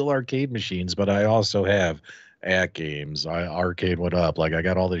have real arcade machines, but I also have at games. I arcade what up. Like I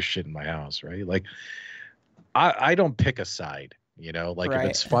got all this shit in my house, right? Like I don't pick a side, like if Right.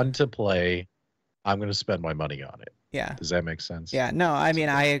 it's fun to play, I'm gonna spend my money on it. Yeah. Does that make sense? Yeah, no, I mean,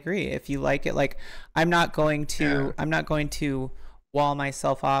 So I agree. If you like it, like yeah, I'm not going to wall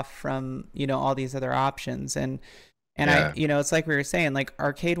myself off from, all these other options. And yeah, it's like we were saying, like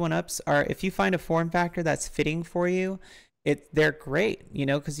arcade one-ups are, if you find a form factor that's fitting for you, they're great,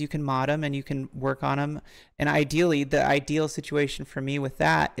 because you can mod them and you can work on them. And ideally, the ideal situation for me with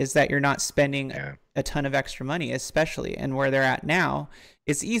that is that you're not spending yeah, a ton of extra money, especially, and where they're at now,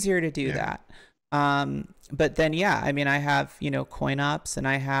 it's easier to do yeah, that. But then, yeah, I mean, I have, coin ops, and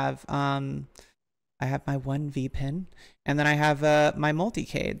I have my one V pin, and then I have my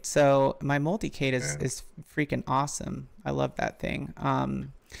multicade. So my multicade is yeah. is freaking awesome. I love that thing.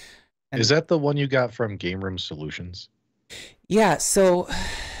 Is And that the one you got from Game Room Solutions? yeah, so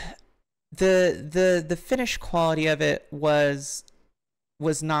the finished quality of it was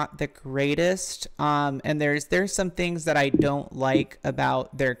not the greatest. And there's some things that I don't like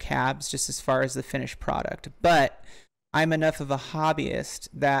about their cabs, just as far as the finished product. But I'm enough of a hobbyist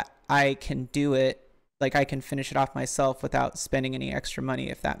that I can do it. Like I can finish it off myself without spending any extra money,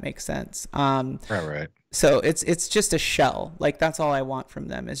 if that makes sense. Right, right. So it's just a shell. Like that's all I want from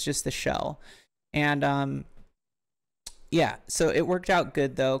them is just the shell. And yeah, so it worked out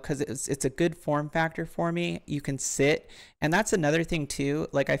good though, because it's a good form factor for me. You can sit, and that's another thing too.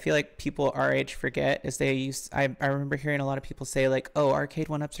 Like I feel like people our age forget is I remember hearing a lot of people say like, oh, arcade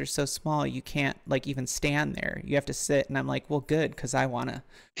one ups are so small you can't like even stand there. You have to sit, and I'm like, well, good, because I wanna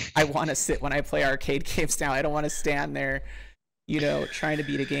sit when I play arcade games now. I don't want to stand there, trying to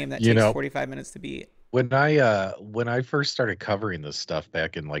beat a game that You takes know, 45 minutes to beat. when I first started covering this stuff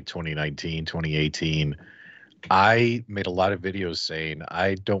back in like 2019, 2018, I made a lot of videos saying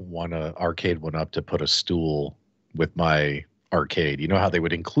I don't want to arcade one up to put a stool with my arcade. You know how they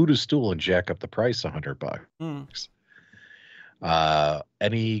would include a stool and jack up the price Mm. $100.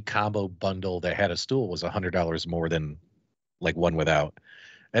 Any combo bundle that had a stool was $100 more than like one without.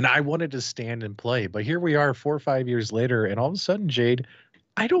 And I wanted to stand and play, but here we are 4 or 5 years later, and all of a sudden, Jade,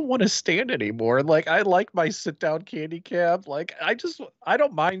 I don't want to stand anymore. Like I like my sit down candy cab. Like I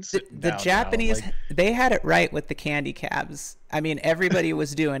don't mind sitting The down now. Japanese, Like they had it right with the candy cabs. I mean, everybody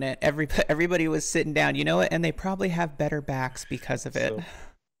was doing it. Everybody was sitting down. You know what? And they probably have better backs because of it. so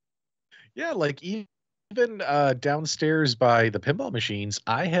yeah, like even downstairs by the pinball machines,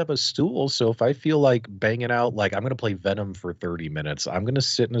 I have a stool. So if I feel like banging out, like I'm gonna play Venom for 30 minutes, I'm gonna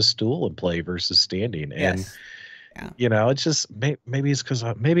sit in a stool and play versus standing. And Yes. Yeah. it's just maybe it's because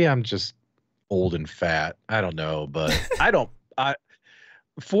maybe I'm just old and fat. I don't know, but I don't. I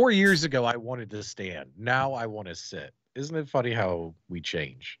 4 years ago I wanted to stand. Now I want to sit. Isn't it funny how we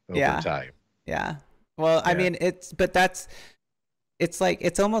change over Yeah. time? Yeah. Well, I Yeah. mean, it's like,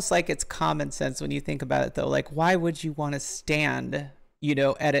 it's almost like it's common sense when you think about it though. Like, why would you want to stand you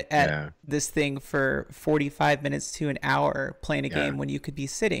know, at Yeah. this thing for 45 minutes to an hour playing a Yeah. game when you could be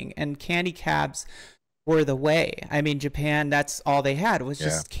sitting. And candy cabs were the way. I mean, Japan, that's all they had was Yeah.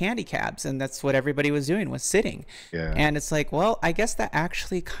 just candy cabs, and that's what everybody was doing was sitting. Yeah. And it's like, well, I guess that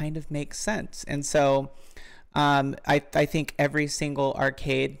actually kind of makes sense. And so I think every single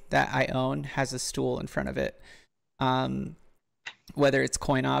arcade that I own has a stool in front of it. Whether it's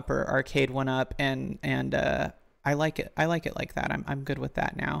coin op or arcade one up, and I like it. I like it like that. I'm good with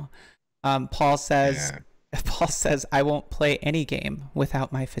that now. Paul says Yeah. Paul says I won't play any game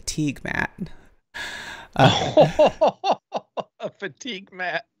without my fatigue mat. A fatigue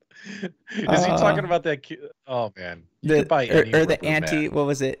mat. Is he talking about that? Oh man, you could buy any or the rubber anti, mat. what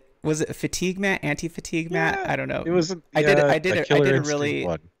was it? Was it a fatigue mat, anti-fatigue mat? Yeah, I don't know. it was. I did Yeah, I did the I Killer did a Instinct really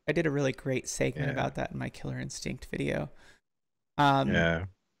one. I did a really great segment Yeah. about that in my Killer Instinct video. Um, Yeah.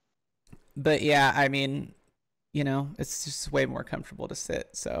 but yeah, I mean, you know, it's just way more comfortable to sit.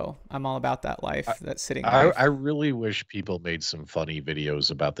 So I'm all about that life, that sitting I life. really wish people made some funny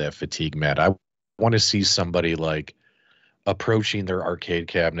videos about that fatigue mat. I want to see somebody like approaching their arcade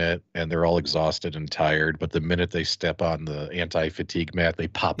cabinet and they're all exhausted and tired, but the minute they step on the anti-fatigue mat, they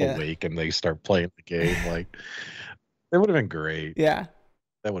pop Yeah. awake and they start playing the game. Like, that would have been great. Yeah.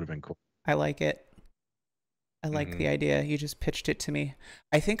 That would have been cool. I like it. I like Hmm. the idea. You just pitched it to me.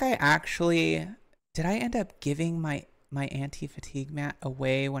 I think I actually did. I end up giving my anti-fatigue mat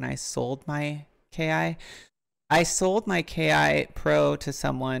away when I sold my KI. I sold my KI Pro to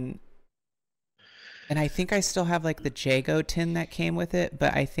someone, and I think I still have like the Jago tin that came with it,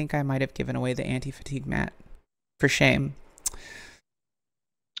 but I think I might have given away the anti-fatigue mat. For shame.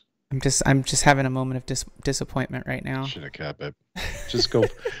 I'm just having a moment of disappointment right now. Should have kept it. Just go.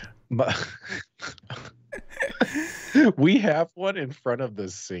 We have one in front of the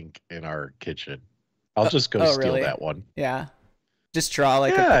sink in our kitchen. I'll just go steal really? that one. Yeah. Just draw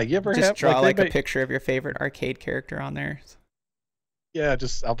like Yeah, you ever just have draw like like a picture of your favorite arcade character on there. Yeah,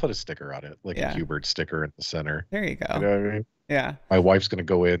 just I'll put a sticker on it, like Yeah. a Hubert sticker in the center. There you go. You know what I mean? Yeah. My wife's gonna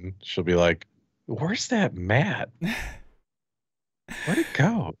go in. She'll be like, "Where's that mat? Where'd it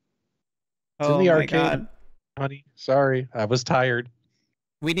go? It's in Oh the my arcade, god. honey. Sorry, I was tired."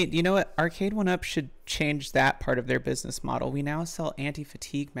 We need, you know what? Arcade One Up should change that part of their business model. We now sell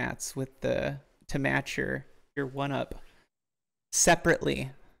anti-fatigue mats with the to match your One Up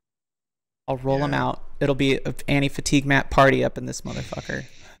separately. I'll roll them Yeah. out. It'll be an anti-fatigue mat party up in this motherfucker.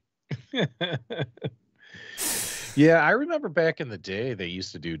 Yeah, I remember back in the day they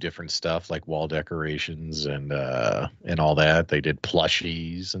used to do different stuff like wall decorations and all that. They did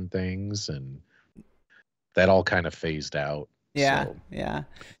plushies and things, and that all kind of phased out. Yeah, So yeah.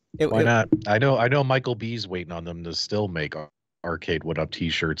 why not? I know Michael B's waiting on them to still make Arcade One Up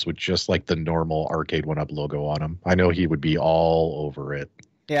t-shirts with just like the normal Arcade One Up logo on them. I know he would be all over it.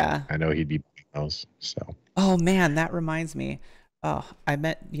 Yeah. I know he'd be those. So Oh man, that reminds me. Oh, I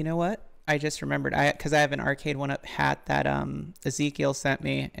met. You know what? I just remembered. Because I have an Arcade One Up hat that Ezekiel sent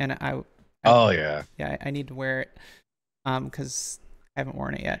me, and oh yeah. yeah, I need to wear it because I haven't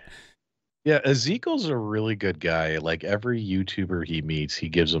worn it yet. Yeah, Ezekiel's a really good guy. Like every YouTuber he meets, he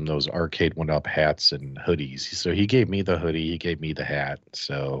gives them those Arcade One Up hats and hoodies. So he gave me the hoodie, he gave me the hat.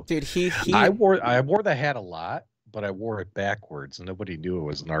 So Dude, he I wore the hat a lot, but I wore it backwards, and nobody knew it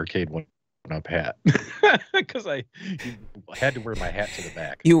was an Arcade One Up hat because you had to wear my hat to the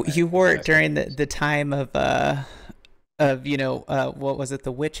back. you wore it during the time of what was it,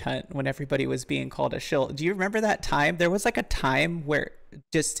 the witch hunt, when everybody was being called a shill. Do you remember that time? There was like a time where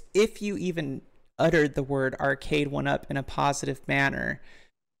just if you even uttered the word Arcade One Up in a positive manner,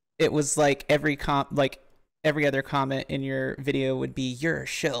 it was like every other comment in your video would be, you're a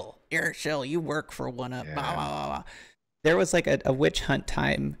shill, you work for One Up, Yeah. blah, blah, blah, blah. There was like a witch hunt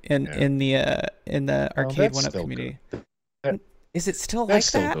time in the Arcade that's One Up still community. That- Is it still That like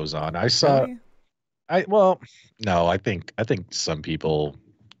still that? goes on. I saw. Really? No, I think some people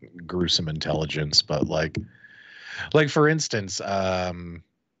grew some intelligence, but like for instance,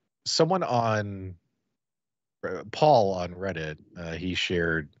 someone on Paul on Reddit, he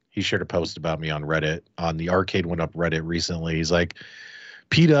shared a post about me on Reddit on the Arcade One Up Reddit recently. He's like,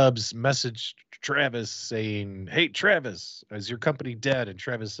 PDubs messaged Travis saying, "Hey Travis, is your company dead?" And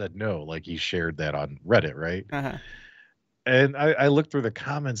Travis said no. Like he shared that on Reddit, right? Uh-huh. And I looked through the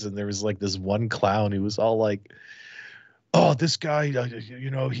comments, and there was like this one clown who was all like, "Oh, this guy,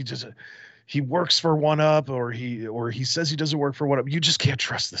 he works for One Up, or he says he doesn't work for One Up. You just can't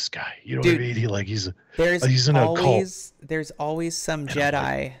trust this guy. You know Dude, what I mean? He's there's in a cult." there's always some And I'm like,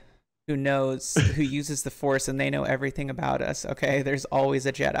 Jedi who uses the Force, and they know everything about us. Okay, there's always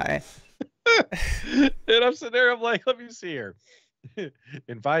a Jedi. and I'm sitting there, I'm like, let me see here.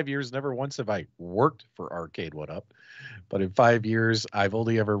 In 5 years, never once have I worked for Arcade One Up, but in 5 years, I've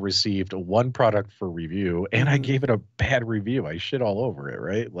only ever received one product for review, and I Hmm. gave it a bad review. I shit all over it,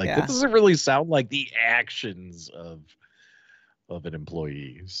 right? Like that Yeah. doesn't really sound like the actions of an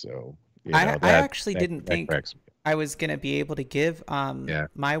employee. So I actually didn't that think cracks me. I was gonna be able to give Yeah.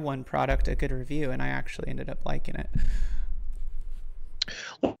 my one product a good review, and I actually ended up liking it.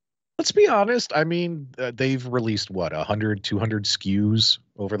 Well, let's be honest. I mean, they've released what 100, 200 SKUs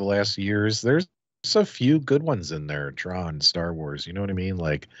over the last years. There's a few good ones in there. Tron, Star Wars. You know what I mean?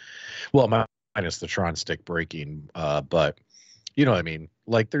 Like, well, minus the Tron stick breaking. But you know what I mean?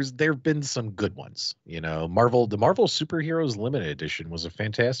 Like, there've been some good ones. The Marvel Superheroes Limited Edition was a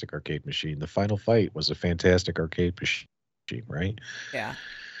fantastic arcade machine. The Final Fight was a fantastic arcade machine, right? Yeah.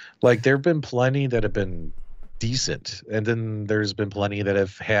 Like there've been plenty that have been decent, and then there's been plenty that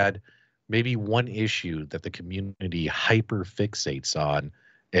have had maybe one issue that the community hyper fixates on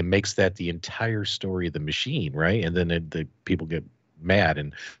and makes that the entire story of the machine, right? And then the people get mad.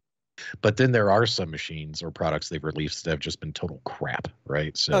 And but then there are some machines or products they've released that have just been total crap,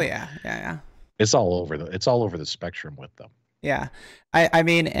 right? Oh So yeah, yeah, yeah. it's all over the spectrum with them. Yeah. I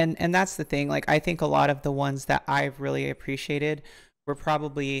mean, and that's the thing. Like, I think a lot of the ones that I've really appreciated were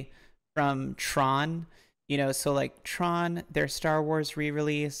probably from Tron. So like Tron, their Star Wars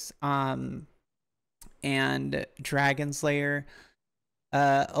re-release, and Dragon's Lair.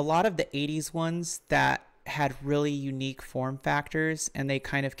 A lot of the 80s ones that had really unique form factors and they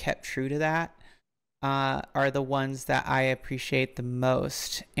kind of kept true to that, are the ones that I appreciate the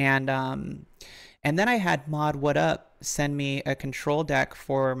most. And then I had Mod What Up send me a control deck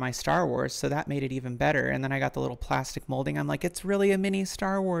for my Star Wars, so that made it even better. And then I got the little plastic molding. I'm like, it's really a mini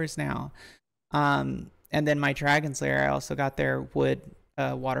Star Wars now. And then my Dragon's Lair, I also got their wood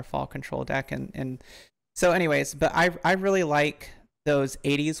waterfall control deck, and so anyways, but I really like those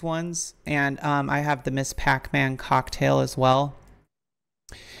 80s ones, and I have the Miss Pac-Man cocktail as well.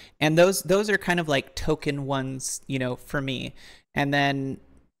 And those are kind of like token ones, for me. And then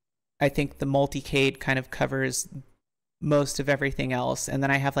I think the multicade kind of covers most of everything else. And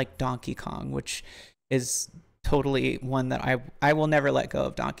then I have like Donkey Kong, which is totally one that I will never let go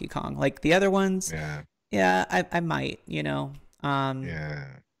of. Donkey Kong. Like the other ones, Yeah. yeah, I might, Yeah.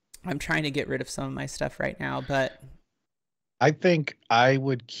 I'm trying to get rid of some of my stuff right now, but I think I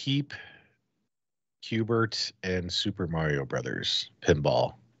would keep Hubert and Super Mario Brothers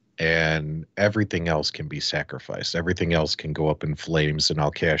pinball, and everything else can be sacrificed. Everything else can go up in flames, and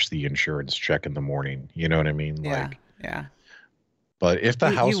I'll cash the insurance check in the morning. You know what I mean? yeah, Like, yeah. but if the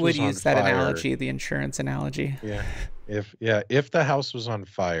You house would was on use that fire, analogy, the insurance analogy. yeah, if the house was on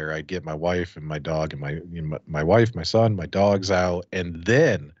fire, I'd get my wife and my dog and my wife, my son, my dogs out, and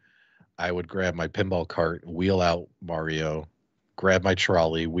then I would grab my pinball cart, wheel out Mario, grab my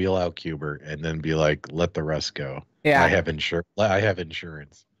trolley, wheel out Cubert, and then be like, let the rest go. Yeah, I have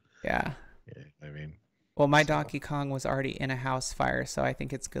insurance. yeah. Yeah, I mean, Well, my so Donkey Kong was already in a house fire, so I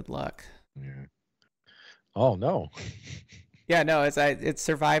think it's good luck. yeah. Oh no. Yeah, no, it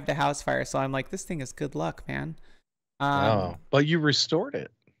survived a house fire, so I'm like, this thing is good luck, man. Oh, but you restored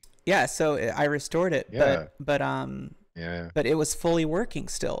it. Yeah, so I restored it, Yeah. Yeah. but it was fully working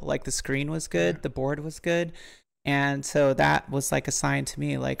still. Like the screen was Yeah. good, the board was good, and so that was like a sign to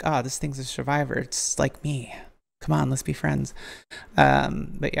me, like, oh, this thing's a survivor. It's like me. Come on, let's be friends.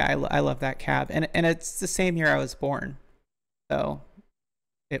 But yeah, I love that cab, and it's the same year I was born, so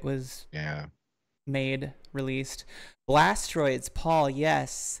it was Yeah. made, released. Blastroids, Paul,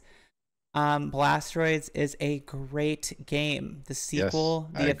 yes. Blastroids is a great game. The Yes, sequel,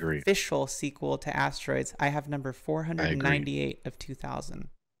 I the agree. official sequel to Asteroids. I have number I agree. 498 of 2000.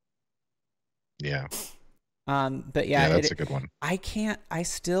 Yeah. But yeah, Yeah, that's a good one. I can't, I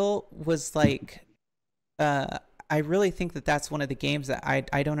still was like, I really think that that's one of the games that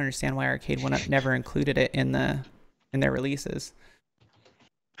I don't understand why Arcade One Up never included it in their releases.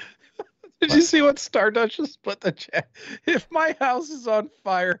 Did you But see what Stardust just put the chat? If my house is on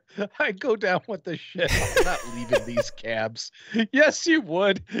fire, I'd go down with the shit. I'm not leaving these cabs. Yes, you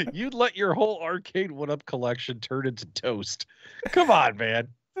would. You'd let your whole Arcade One Up collection turn into toast. Come on, man.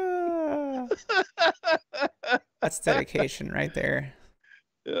 that's dedication right there.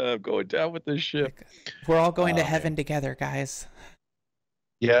 I'm going down with the ship. Like, we're all going to Oh heaven man. together, guys.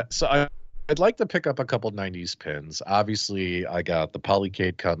 Yeah, so I'd like to pick up a couple 90s pins. Obviously, I got the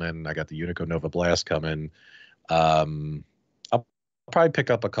Polycade coming. I got the Unico Nova Blast coming. I'll probably pick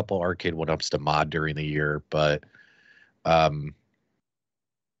up a couple Arcade One-Ups to mod during the year, but um,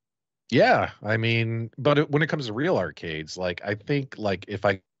 yeah, I mean, but when it comes to real arcades, like I think like if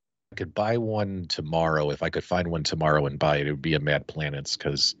I could buy one tomorrow, if I could find one tomorrow and buy it, it would be a Mad Planets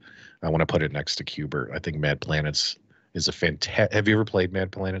because I want to put it next to Cubert. I think Mad Planets is a fantastic. Have you ever played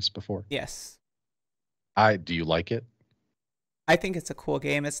Mad Planets before? Yes. Do you like it? I think it's a cool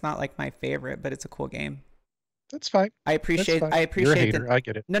game. It's not like my favorite, but it's a cool game. That's fine. I That's appreciate fine. I You're a appreciate the hater. I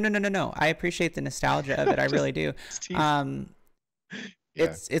get it. no no no no no. I appreciate the nostalgia of it. I Just really do. tease. Um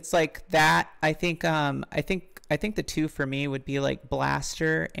Yeah. it's like that. I think the two for me would be like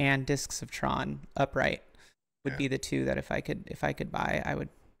Blaster and Discs of Tron upright would Yeah. be the two that if I could buy, I would,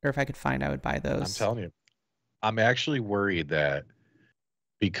 or if I could find, I would buy I'm those. telling you. I'm actually worried that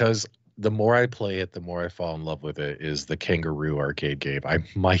because the more I play it, the more I fall in love with it is the Kangaroo arcade game. I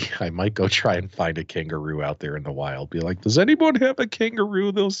might go try and find a Kangaroo out there in the wild. Be like, does anyone have a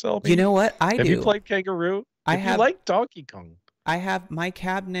Kangaroo they'll sell You me? know what? I Have you do. played Kangaroo? I If you have like Donkey Kong. I have my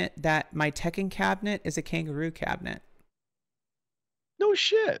cabinet that my Tekken cabinet is a Kangaroo cabinet. No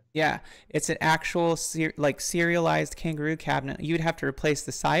shit. Yeah, it's an actual like serialized Kangaroo cabinet. You'd have to replace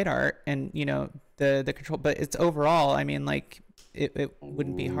the side art and the control, but it's overall. I mean, like it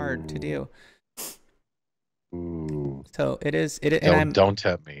wouldn't be hard to do. Ooh. So it is. And Don't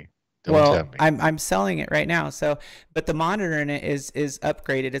tempt me. Don't tempt me. I'm selling it right now. So, but the monitor in it is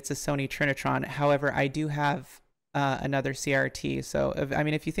upgraded. It's a Sony Trinitron. However, I do have another CRT. So, I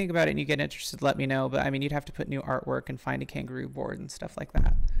mean, if you think about it and you get interested, let me know. But I mean, you'd have to put new artwork and find a Kangaroo board and stuff like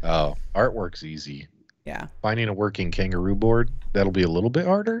that. Oh, artwork's easy. Yeah. Finding a working Kangaroo board, that'll be a little bit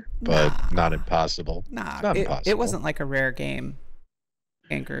harder, but Nah. not impossible. Nah, It's not impossible. it wasn't like a rare game,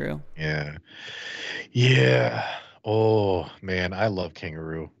 Kangaroo. Yeah. Yeah. Oh man, I love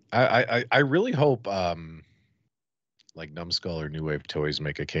Kangaroo. I really hope like Numbskull or New Wave Toys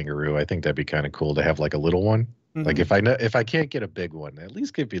make a Kangaroo. I think that'd be kind of cool to have like a little one. Like Mhm. if I can't get a big one, at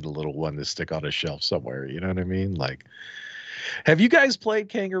least give me the little one to stick on a shelf somewhere. You know what I mean? Like, have you guys played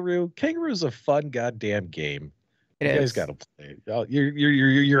Kangaroo? Kangaroo's a fun goddamn game. It You guys is. got to play it.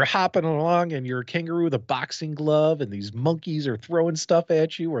 You're hopping along, and you're a kangaroo with a boxing glove, and these monkeys are throwing stuff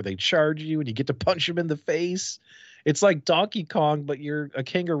at you, or they charge you, and you get to punch them in the face. It's like Donkey Kong, but you're a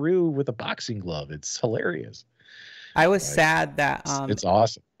kangaroo with a boxing glove. It's hilarious. I was Like sad that it's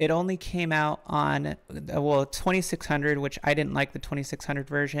awesome. it only came out on 2600, which I didn't like the 2600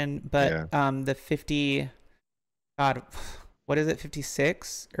 version, but Yeah. the 50, God, what is it,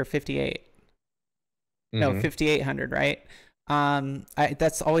 56 or 58? No, Hmm. 5800, right?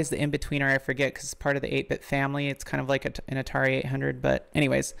 That's always the in-betweener, I forget, because it's part of the 8-bit family. It's kind of like an Atari 800, but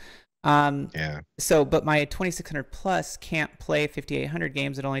anyways. Yeah. So, but my 2600 Plus can't play 5800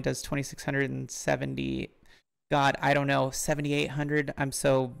 games. It only does 2670. God, I don't know, 7800. I'm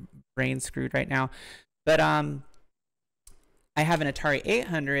so brain screwed right now. But I have an Atari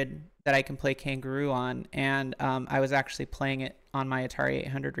 800 that I can play Kangaroo on, and I was actually playing it on my Atari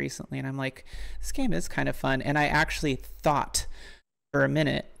 800 recently, and I'm like, this game is kind of fun. And I actually thought for a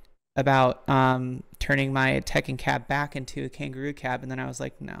minute about turning my Tekken cab back into a Kangaroo cab, and then I was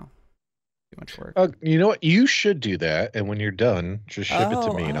like, no, too much work. You know what? You should do that, and when you're done, just ship it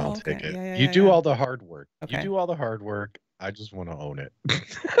to me, and I'll Okay. take it. Yeah, yeah, You yeah, do yeah. all the hard work. You Okay. do all the hard work. I just want to own it.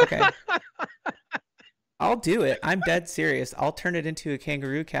 Okay. I'll do it. I'm dead serious. I'll turn it into a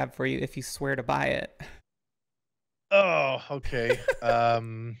Kangaroo cab for you if you swear to buy it. Oh, okay.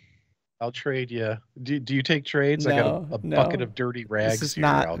 I'll trade you. Do you take trades? I got No, a bucket no. of dirty This rags is here.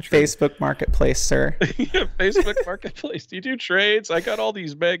 not I'll trade. Facebook Marketplace, sir. Yeah, Facebook Marketplace. Do you do trades? I got all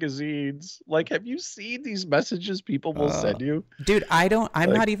these magazines. Like, have you seen these messages people will send you? Dude, I'm Like,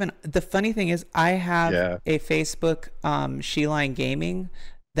 not even, the funny thing is I have yeah. a Facebook Sheline Gaming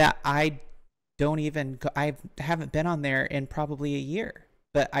that I don't even I haven't been on there in probably a year.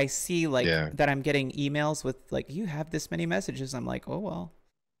 But I see like Yeah. that I'm getting emails with like, you have this many messages. I'm like, oh well.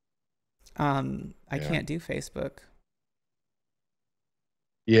 I Yeah. can't do Facebook.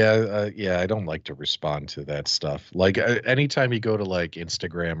 Yeah, I don't like to respond to that stuff. Like anytime you go to like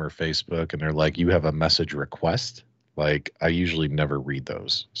Instagram or Facebook and they're like, you have a message request, like I usually never read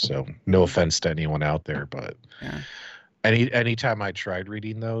those. So no offense to anyone out there, but Yeah. anytime I tried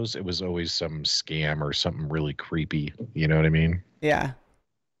reading those, it was always some scam or something really creepy. You know what I mean? Yeah.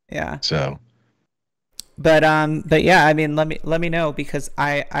 Yeah. So But yeah, I mean, let me know because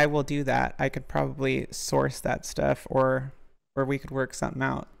I will do that. I could probably source that stuff or we could work something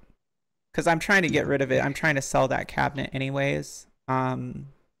out. Cuz I'm trying to get rid of it. I'm trying to sell that cabinet anyways.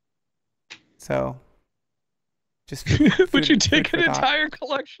 So just would you food take for an thought. entire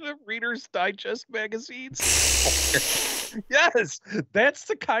collection of Reader's Digest magazines? Yes, that's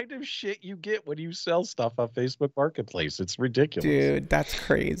the kind of shit you get when you sell stuff on Facebook Marketplace. It's ridiculous. Dude, that's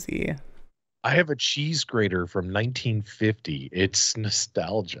crazy. I have a cheese grater from 1950. It's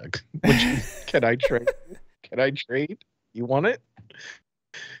nostalgic. Would you? Can I trade? Can I trade? You want it?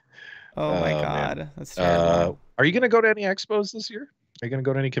 Oh my Oh man. God, that's terrible. Are you gonna go to any expos this year? Are you gonna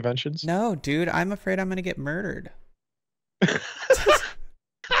go to any conventions? No, dude, I'm afraid I'm gonna get murdered.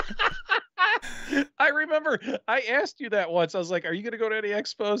 I remember I asked you that once. I was like, "Are you gonna go to any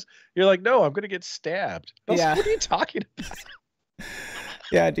expos?" You're like, "No, I'm gonna get stabbed." I was like, Yeah. "What are you talking about?"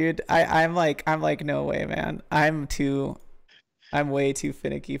 Yeah, dude. I'm like, no way, man. I'm way too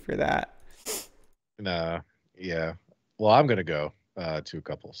finicky for that. Nah, yeah. Well, I'm gonna go to a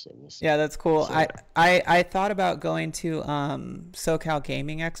couple, so we'll see. Yeah, that's cool. So I yeah. I I thought about going to SoCal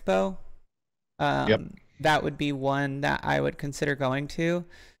Gaming Expo. Yep. That would be one that I would consider going to.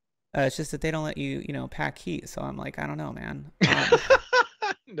 It's just that they don't let you, pack heat. So I'm like, I don't know, man.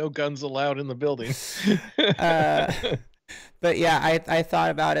 No guns allowed in the building. Uh, but yeah, I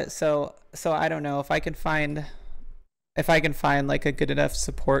thought about it. So I don't know if I can find like a good enough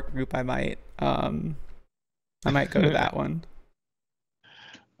support group. I might go to that one.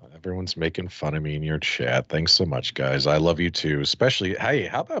 Everyone's making fun of me in your chat. Thanks so much, guys. I love you too. Especially, hey,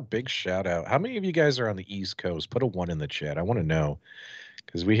 how about a big shout out? How many of you guys are on the East Coast? Put a one in the chat. I want to know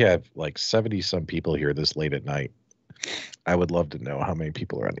because we have like 70 some people here this late at night. I would love to know how many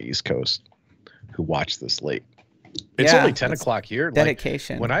people are on the East Coast who watch this late. It's Yeah, only 10 that's o'clock here. Like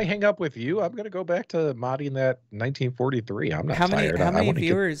dedication. when I hang up with you, I'm gonna go back to modding that 1943. I'm not How many tired. how I many want to get.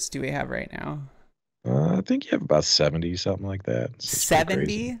 viewers do we have right now? I think you have about 70, something like that. So it's pretty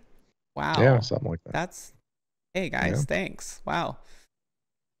crazy. 70? Yeah, Wow. something like that. That's Hey Yeah. guys, thanks. Wow.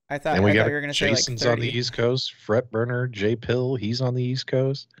 I thought And we I thought got you were gonna say like Jason's on the 30. East Coast. Fret Burner, J Pill, he's on the East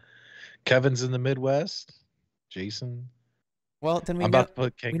Coast. Kevin's in the Midwest. Jason. Well, then I'm about to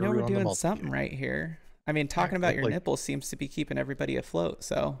put we know we're Kangaroo on the doing multi. something right here. I mean, Yeah, talking about your like nipples seems to be keeping everybody afloat,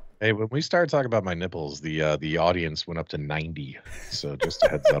 so hey, when we started talking about my nipples, the audience went up to 90. So just a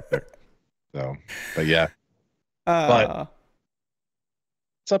heads up there. So, but yeah, but uh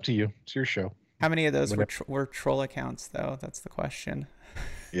it's up to you. It's your show. how many of those Whenever, were troll accounts though? That's the question.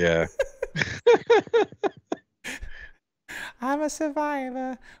 yeah. I'm a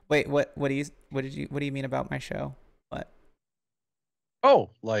survivor. Wait, what do you mean about my show? What? Oh,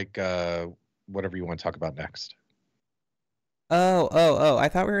 like whatever you want to talk about next. Oh, I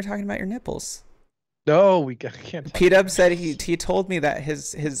thought we were talking about your nipples. No, can't talk about PDubs my said nipples. he told me that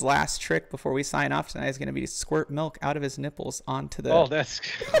his last trick before we sign off tonight is going to be to squirt milk out of his nipples onto the. Oh, that's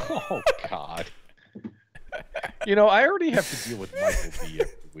oh God. You know, I already have to deal with Michael B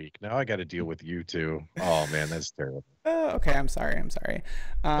every week. Now I got to deal with you too. Oh man, that's terrible. Oh, okay, I'm sorry. I'm sorry.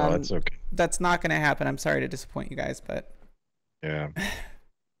 No, that's okay. That's not going to happen. I'm sorry to disappoint you guys, but Yeah.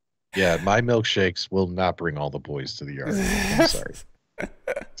 Yeah, my milkshakes will not bring all the boys to the yard. I'm sorry.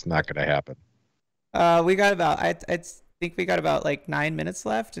 It's not going to happen. We got about I think we got about like 9 minutes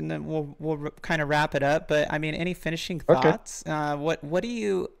left, and then we'll kind of wrap it up. But I mean, any finishing Okay. thoughts? What do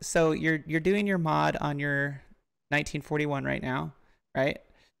you? So you're doing your mod on your 1941 right now, right?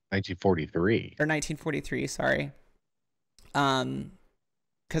 1943. Or 1943, sorry.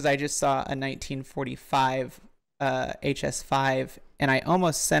 Because I just saw a 1945 HS5, and I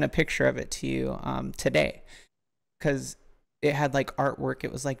almost sent a picture of it to you today, because it had like artwork.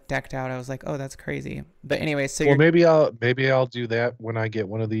 It was like decked out. I was like, oh, that's crazy. But anyway, so Well, you're. maybe I'll do that when I get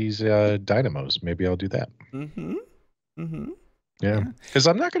one of these dynamos. Maybe I'll do that. Mm-hmm. Mm-hmm. Yeah, Yeah. because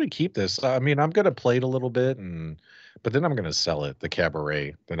I'm not going to keep this. I mean, I'm going to play it a little bit, but then I'm going to sell it. The Cabaret,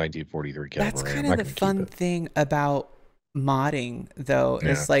 the 1943 That's Cabaret. I'm kind of not the going to keep fun it. thing about modding, though. Yeah.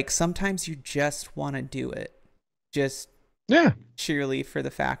 Is like sometimes you just want to do it, just Yeah. sheerly for the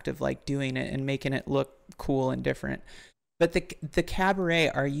fact of like doing it and making it look cool and different. But the cabaret,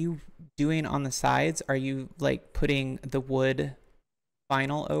 are you doing on the sides? Are you like putting the wood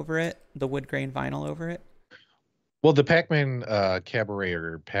vinyl over it, the wood grain vinyl over it? Well, the Pac-Man Cabaret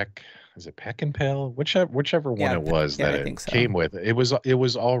or Pac is it Pac and Pal? Whichever one Yeah, it was yeah, that I it think so. came with. It was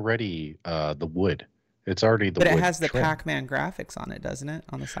already the wood. It's already the But it wood has the trim. Pac-Man graphics on it, doesn't it,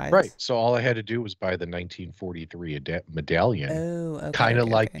 on the Right. sides? So all I had to do was buy the 1943 medallion, Oh, okay, kind of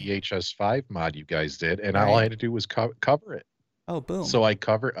okay, like okay. the HS5 mod you guys did, and all I Right. had to do was cover it. Oh, boom. So I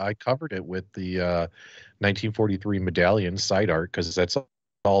covered it with the 1943 medallion side art because that's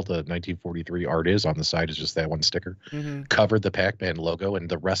all the 1943 art is on the side is just that one sticker. Mm-hmm. Covered the Pac-Man logo and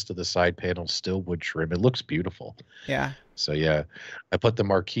the rest of the side panel still wood trim. It looks beautiful. Yeah. So yeah, I put the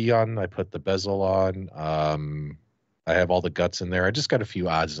marquee on, I put the bezel on. I have all the guts in there. I just got a few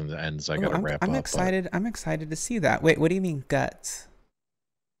odds and ends I Oh, got to wrap I'm up, but excited. I'm excited to see that. Wait, what do you mean guts?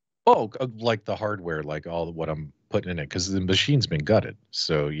 oh, like the hardware, like all what putting in it because the machine's been gutted.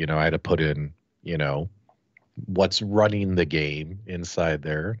 So, I had to put in, you know, what's running the game inside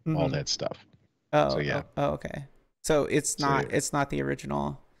there, all Mm-hmm. that stuff. So Oh, yeah. oh, oh, okay. So So yeah. it's not the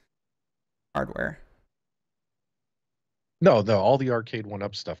original hardware. No, no, all the arcade one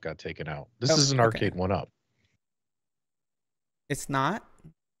up stuff got taken out. This Oh, is an okay. arcade one up. It's not?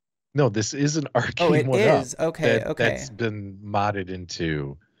 No, this is an Oh, arcade it one up is. Okay, that's okay. been modded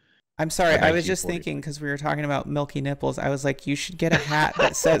into I'm sorry. a I was just 1940. thinking because we were talking about milky nipples. I was like, you should get a hat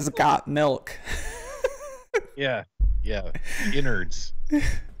that says "Got Milk." Yeah, yeah, the innards.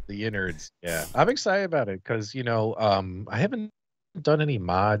 The innards. Yeah. I'm excited about it because, I haven't done any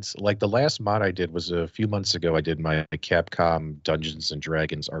mods. Like the last mod I did was a few months ago. I did my Capcom Dungeons and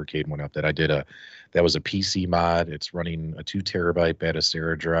Dragons arcade one up that was a PC mod. It's running a 2 terabyte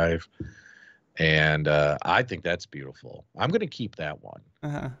Batacera drive. And I think that's beautiful. I'm going to keep that one.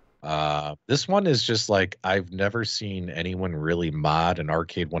 Uh-huh. This one is just like I've never seen anyone really mod an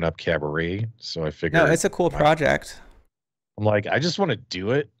arcade one up cabaret. So I No, figured it's a cool why not? project. I'm like, I just want to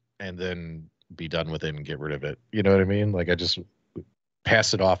do it and then be done with it and get rid of it. You know what I mean? Like I just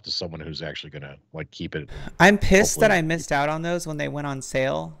pass it off to someone who's actually gonna like keep it and I'm pissed that hopefully I missed out on those when they went on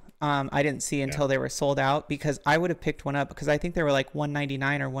sale. I didn't see yeah. until they were sold out because I would have picked one up because I think they were like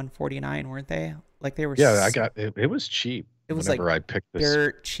 199 or 149, weren't they? Like they were Yeah, I got it, it was cheap it was like whenever I picked this.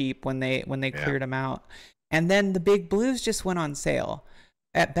 dirt cheap when they Yeah. cleared them out. And then the big blues just went on sale.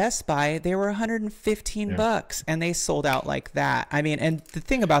 At Best Buy, they were 115 Yeah. bucks and they sold out like that. I mean, and the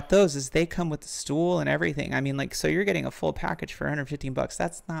thing about those is they come with the stool and everything. I mean, like so you're getting a full package for 115 bucks.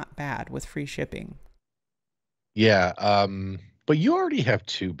 That's not bad with free shipping. Yeah. But you already have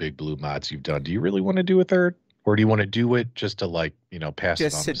two big blue mods you've done. Do you really want to do a third? Or do you want to do it just to like, pass it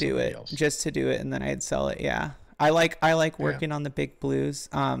Just on to to do somebody it, else? just to do it and then I'd sell it. Yeah. I like Yeah. working on the big blues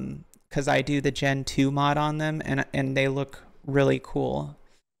cuz I do the Gen 2 mod on them and they look really cool.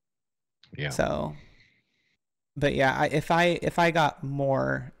 Yeah. So, but yeah, if I got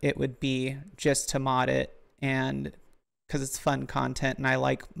more, it would be just to mod it and because it's fun content and I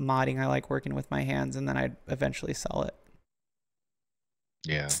like modding. I like working with my hands, and then I'd eventually sell it.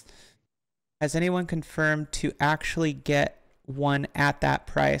 Yeah. Has anyone confirmed to actually get one at that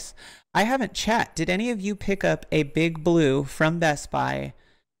price? I haven't chat. Did any of you pick up a big blue from Best Buy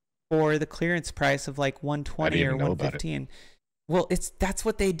for the clearance price of like I didn't 120 or even know about it. 115? Well, that's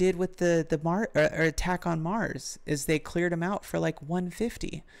what they did with the Mar or Attack on Mars is they cleared them out for like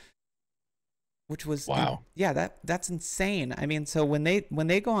 150, which was Wow. yeah, that's insane. I mean, so when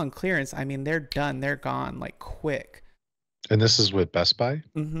they go on clearance, I mean, they're done, they're gone like quick. And this is with Best Buy?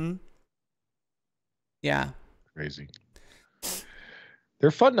 Mm-hmm. Yeah. Crazy. They're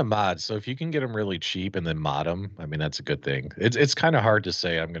fun to mod, so if you can get them really cheap and then mod them, I mean that's a good thing. It's kind of hard to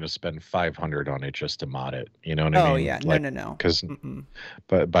say I'm going to spend 500 on it just to mod it. You know what I Oh mean? yeah. No, Like no, no. because Mm-mm.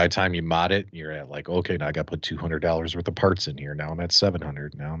 but by the time you mod it, you're at like okay, now I got to put $200 worth of parts in here. Now I'm at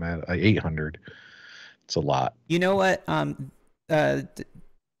 700. Now I'm at 800. It's a lot. You know what? Uh,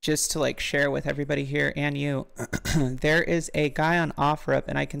 just to like share with everybody here and you, there is a guy on OfferUp,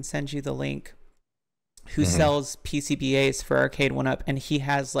 and I can send you the link, who Hmm. sells PCBAs for Arcade One Up, and he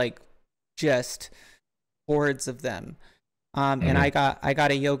has like just hordes of them. And Hmm. I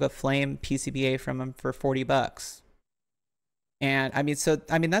got a Yoga Flame PCBA from him for 40 bucks. And I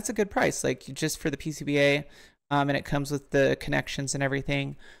mean that's a good price, like just for the PCBA, and it comes with the connections and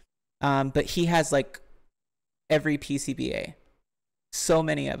everything. But he has like every PCBA, so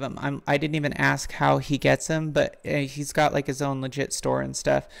many of them. I didn't even ask how he gets them, but he's got like his own legit store and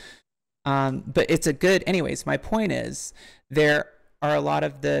stuff. But it's a good. Anyways, my point is there are a lot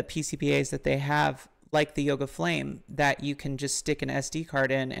of the PCBAs that they have, like the Yoga Flame, that you can just stick an SD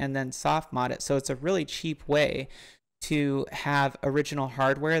card in and then soft mod it. So it's a really cheap way to have original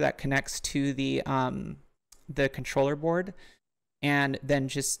hardware that connects to the controller board, and then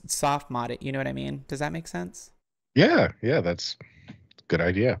just soft mod it. You know what I mean? Does that make sense? Yeah, yeah, that's a good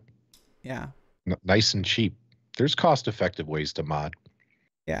idea. Yeah. Nice and cheap. There's cost-effective ways to mod.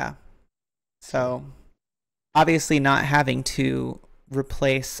 Yeah. So So obviously not having to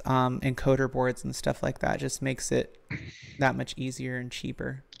replace encoder boards and stuff like that just makes it that much easier and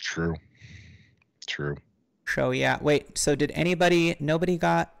cheaper. true, true. So yeah. Wait, so did nobody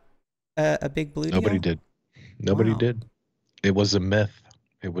got a big blue Nobody deal? did. Nobody Wow. did. It was a myth.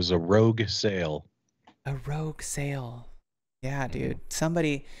 It was a rogue sale. A rogue sale. Yeah, Mhm. dude.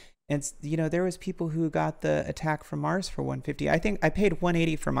 Somebody, and there was people who got the Attack from Mars for 150. I think I paid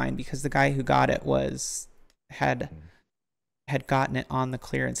 180 for mine because the guy who got it had had gotten it on the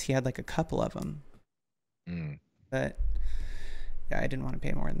clearance. He had like a couple of them, Mm. but yeah, I didn't want to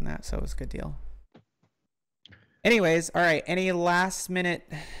pay more than that, so it was a good deal. Anyways, all right. Any last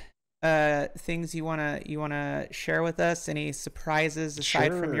minute things you wanna share with us? Any surprises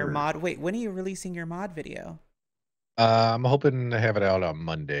aside from your Sure. mod? Wait, when are you releasing your mod video? I'm hoping to have it out on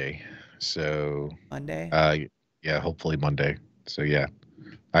Monday. So, Monday? uh, yeah, hopefully Monday. So yeah,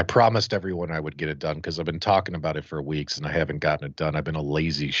 I promised everyone I would get it done because I've been talking about it for weeks and I haven't gotten it done. I've been a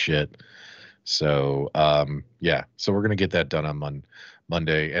lazy shit. So, yeah, so we're gonna get that done on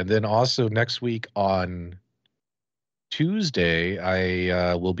Monday, and then also next week on Tuesday,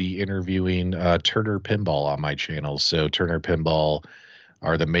 I will be interviewing Turner Pinball on my channel. So Turner Pinball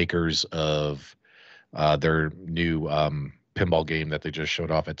are the makers of their new pinball game that they just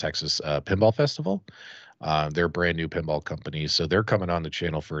showed off at Texas Pinball Festival. They're a brand new pinball company, so they're coming on the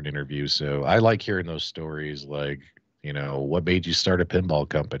channel for an interview. So I like hearing those stories, like, what made you start a pinball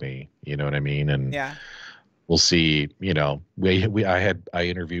company? You know what I mean? And Yeah. we'll see. I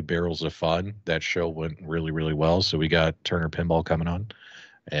interviewed Barrels of Fun. That show went really, really well. So we got Turner Pinball coming on,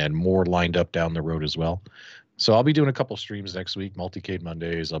 and more lined up down the road as well. So I'll be doing a couple streams next week, Multicade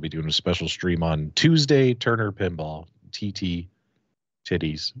Mondays. I'll be doing a special stream on Tuesday, Turner Pinball, TT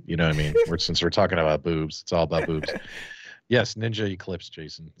titties. You know what I mean? Since we're talking about boobs, it's all about boobs. Yes, Ninja Eclipse,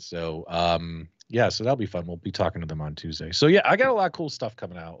 Jason. So yeah, so that'll be fun. We'll be talking to them on Tuesday. So yeah, I got a lot of cool stuff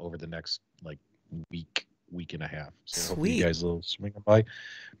coming out over the next like week and a half. So hopefully you Sweet. guys will swing by.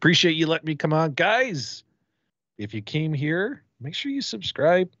 Appreciate you letting me come on, guys. If you came here, make sure you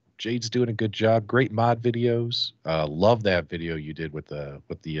subscribe. Jade's doing a good job. Great mod videos. Love that video you did with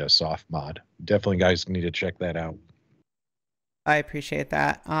the soft mod. Definitely, guys, need to check that out. I appreciate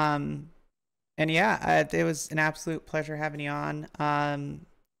that. And yeah, it was an absolute pleasure having you on.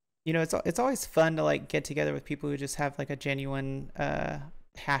 It's always fun to like get together with people who just have like a genuine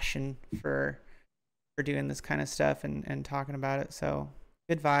passion for doing this kind of stuff and talking about it. So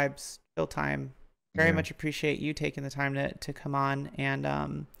good vibes, chill time. Very much appreciate you taking the time to come on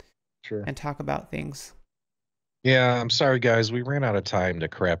and Sure. and talk about things. Yeah, I'm sorry, guys. We ran out of time to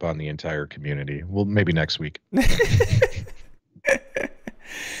crap on the entire community. Well, maybe next week.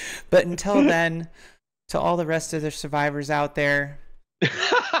 But until then, to all the rest of the survivors out there,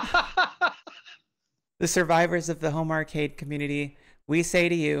 the survivors of the home arcade community, we say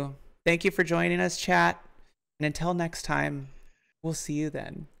to you, thank you for joining us, chat. And until next time, we'll see you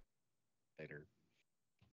then.